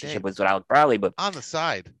his relationship is with Alec Bradley, but. On the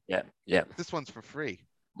side. Yeah. This one's for free.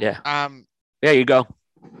 Yeah. There you go.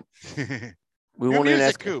 We won't even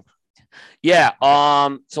ask Coop. Yeah.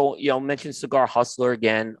 So mention Cigar Hustler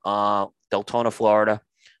again. Deltona, Florida.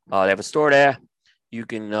 They have a store there. You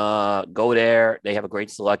can go there. They have a great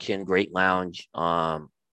selection, great lounge.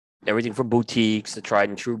 Everything from boutiques to tried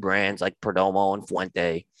and true brands like Perdomo and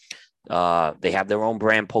Fuente. They have their own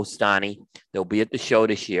brand, Postani. They'll be at the show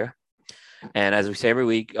this year. And as we say every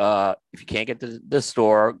week, if you can't get to the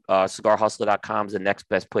store, cigarhustler.com is the next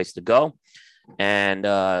best place to go. And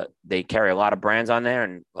they carry a lot of brands on there,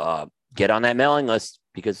 and get on that mailing list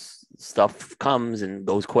because stuff comes and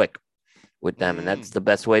goes quick with them. And that's the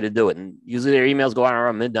best way to do it. And usually their emails go out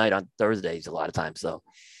around midnight on Thursdays a lot of times.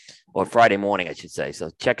 Or Friday morning, I should say. So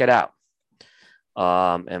check it out.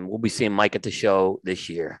 And we'll be seeing Mike at the show this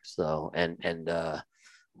year. So, and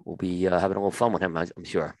we'll be having a little fun with him, I'm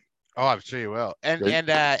sure. Oh, I'm sure you will. And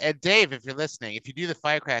Dave, if you're listening, if you do the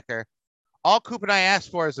firecracker, all Coop and I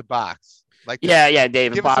ask for is a box. Like Dave.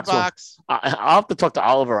 Give us a box. I'll have to talk to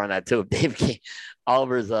Oliver on that too. Dave,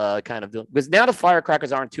 Oliver's kind of doing, because now the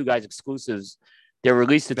firecrackers aren't two guys exclusives. They're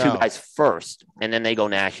released to two guys first, and then they go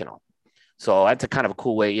national. So that's a kind of a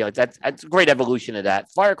cool way. That's a great evolution of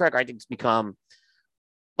that. Firecracker, I think, has become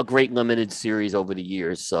a great limited series over the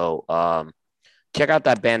years. So check out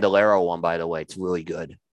that Bandolero one, by the way. It's really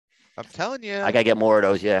good. I'm telling you. I gotta get more of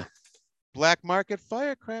those. Yeah. Black market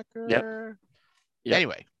firecracker. Yep.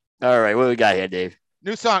 Anyway. All right. What we got here, Dave?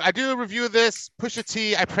 New song. I do a review of this. Pusha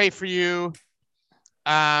T, I Pray For You.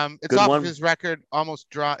 It's Good off one. of his record, Almost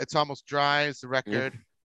Dry. It's Almost Dry is the record.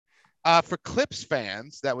 For Clips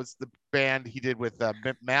fans, that was the band he did with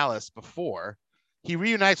Malice before. He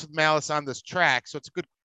reunites with Malice on this track, so it's a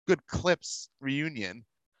good Clips reunion.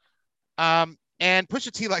 And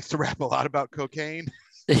Pusha T likes to rap a lot about cocaine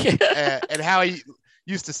and how he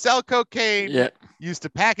used to sell cocaine, used to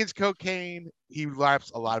package cocaine. He raps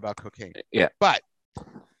a lot about cocaine. Yeah. But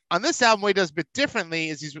on this album, what he does a bit differently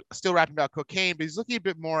is he's still rapping about cocaine, but he's looking a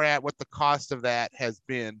bit more at what the cost of that has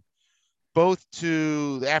been, both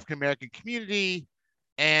to the African-American community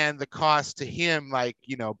and the cost to him, like,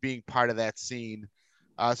 you know, being part of that scene.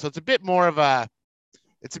 So it's a bit more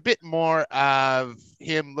of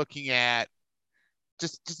him looking at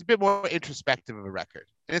just a bit more introspective of a record.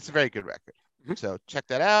 And it's a very good record. Mm-hmm. So check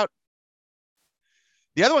that out.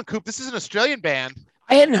 The other one, Coop, this is an Australian band.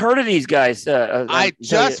 I hadn't heard of these guys. I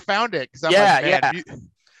just found it because I'm like, man,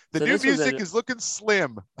 the new music is looking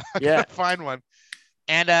slim. I gotta find one.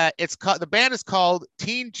 And it's called, the band is called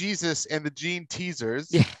Teen Jesus and the Gene Teasers.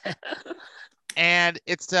 Yeah. And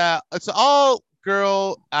it's all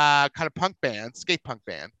girl kind of punk band, skate punk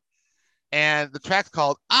band. And the track's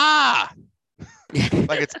called Ah.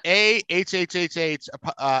 Like it's AHHHH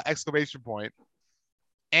exclamation point.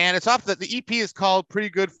 And it's off the EP is called Pretty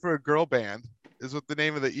Good for a Girl Band, is what the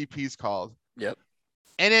name of the EP is called. Yep.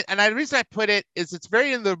 And the reason I put it is it's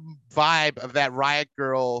very in the vibe of that Riot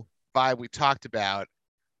Girl vibe we talked about.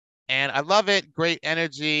 And I love it. Great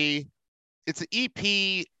energy. It's an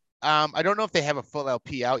EP. I don't know if they have a full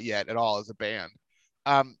LP out yet at all as a band.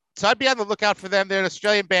 So I'd be on the lookout for them. They're an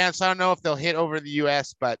Australian band, so I don't know if they'll hit over in the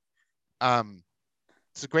US, but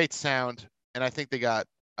it's a great sound. And I think they got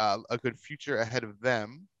a good future ahead of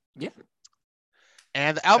them. Yeah.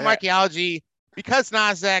 And the album Archaeology, because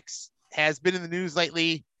Nas X has been in the news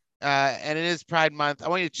lately, and it is Pride Month, I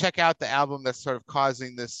want you to check out the album that's sort of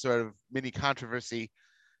causing this sort of mini controversy.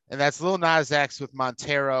 And that's Lil Nas X with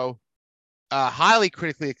Montero. Highly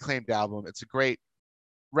critically acclaimed album. It's a great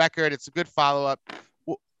record. It's a good follow-up.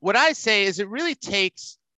 What I say is it really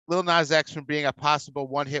takes Lil Nas X from being a possible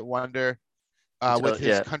one-hit wonder with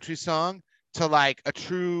his country song to like a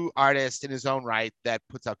true artist in his own right that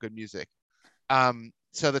puts out good music.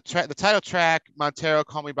 So the title track, Montero,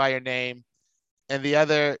 Call Me By Your Name, and the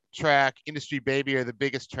other track, Industry Baby, are the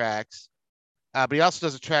biggest tracks. But he also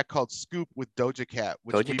does a track called Scoop with Doja Cat.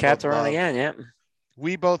 Which Doja Cat's around again, yeah.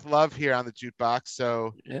 We both love here on the Jukebox.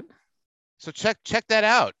 So, so check that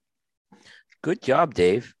out. Good job,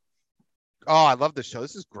 Dave. Oh, I love this show.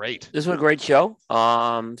 This is great. This was a great show.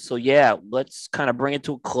 So yeah, let's kind of bring it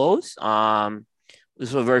to a close.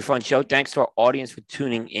 This was a very fun show. Thanks to our audience for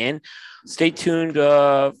tuning in. Stay tuned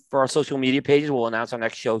for our social media pages. We'll announce our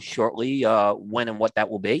next show shortly, when and what that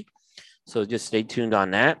will be. So just stay tuned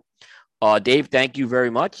on that. Dave, thank you very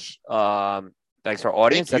much. Thanks to our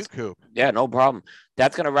audience. Thank you, Coop. Yeah, no problem.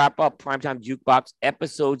 That's going to wrap up Primetime Jukebox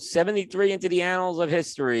episode 73 into the annals of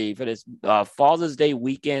history for this Father's Day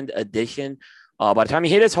weekend edition. By the time you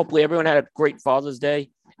hear this, hopefully everyone had a great Father's Day,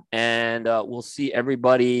 and we'll see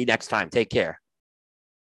everybody next time. Take care.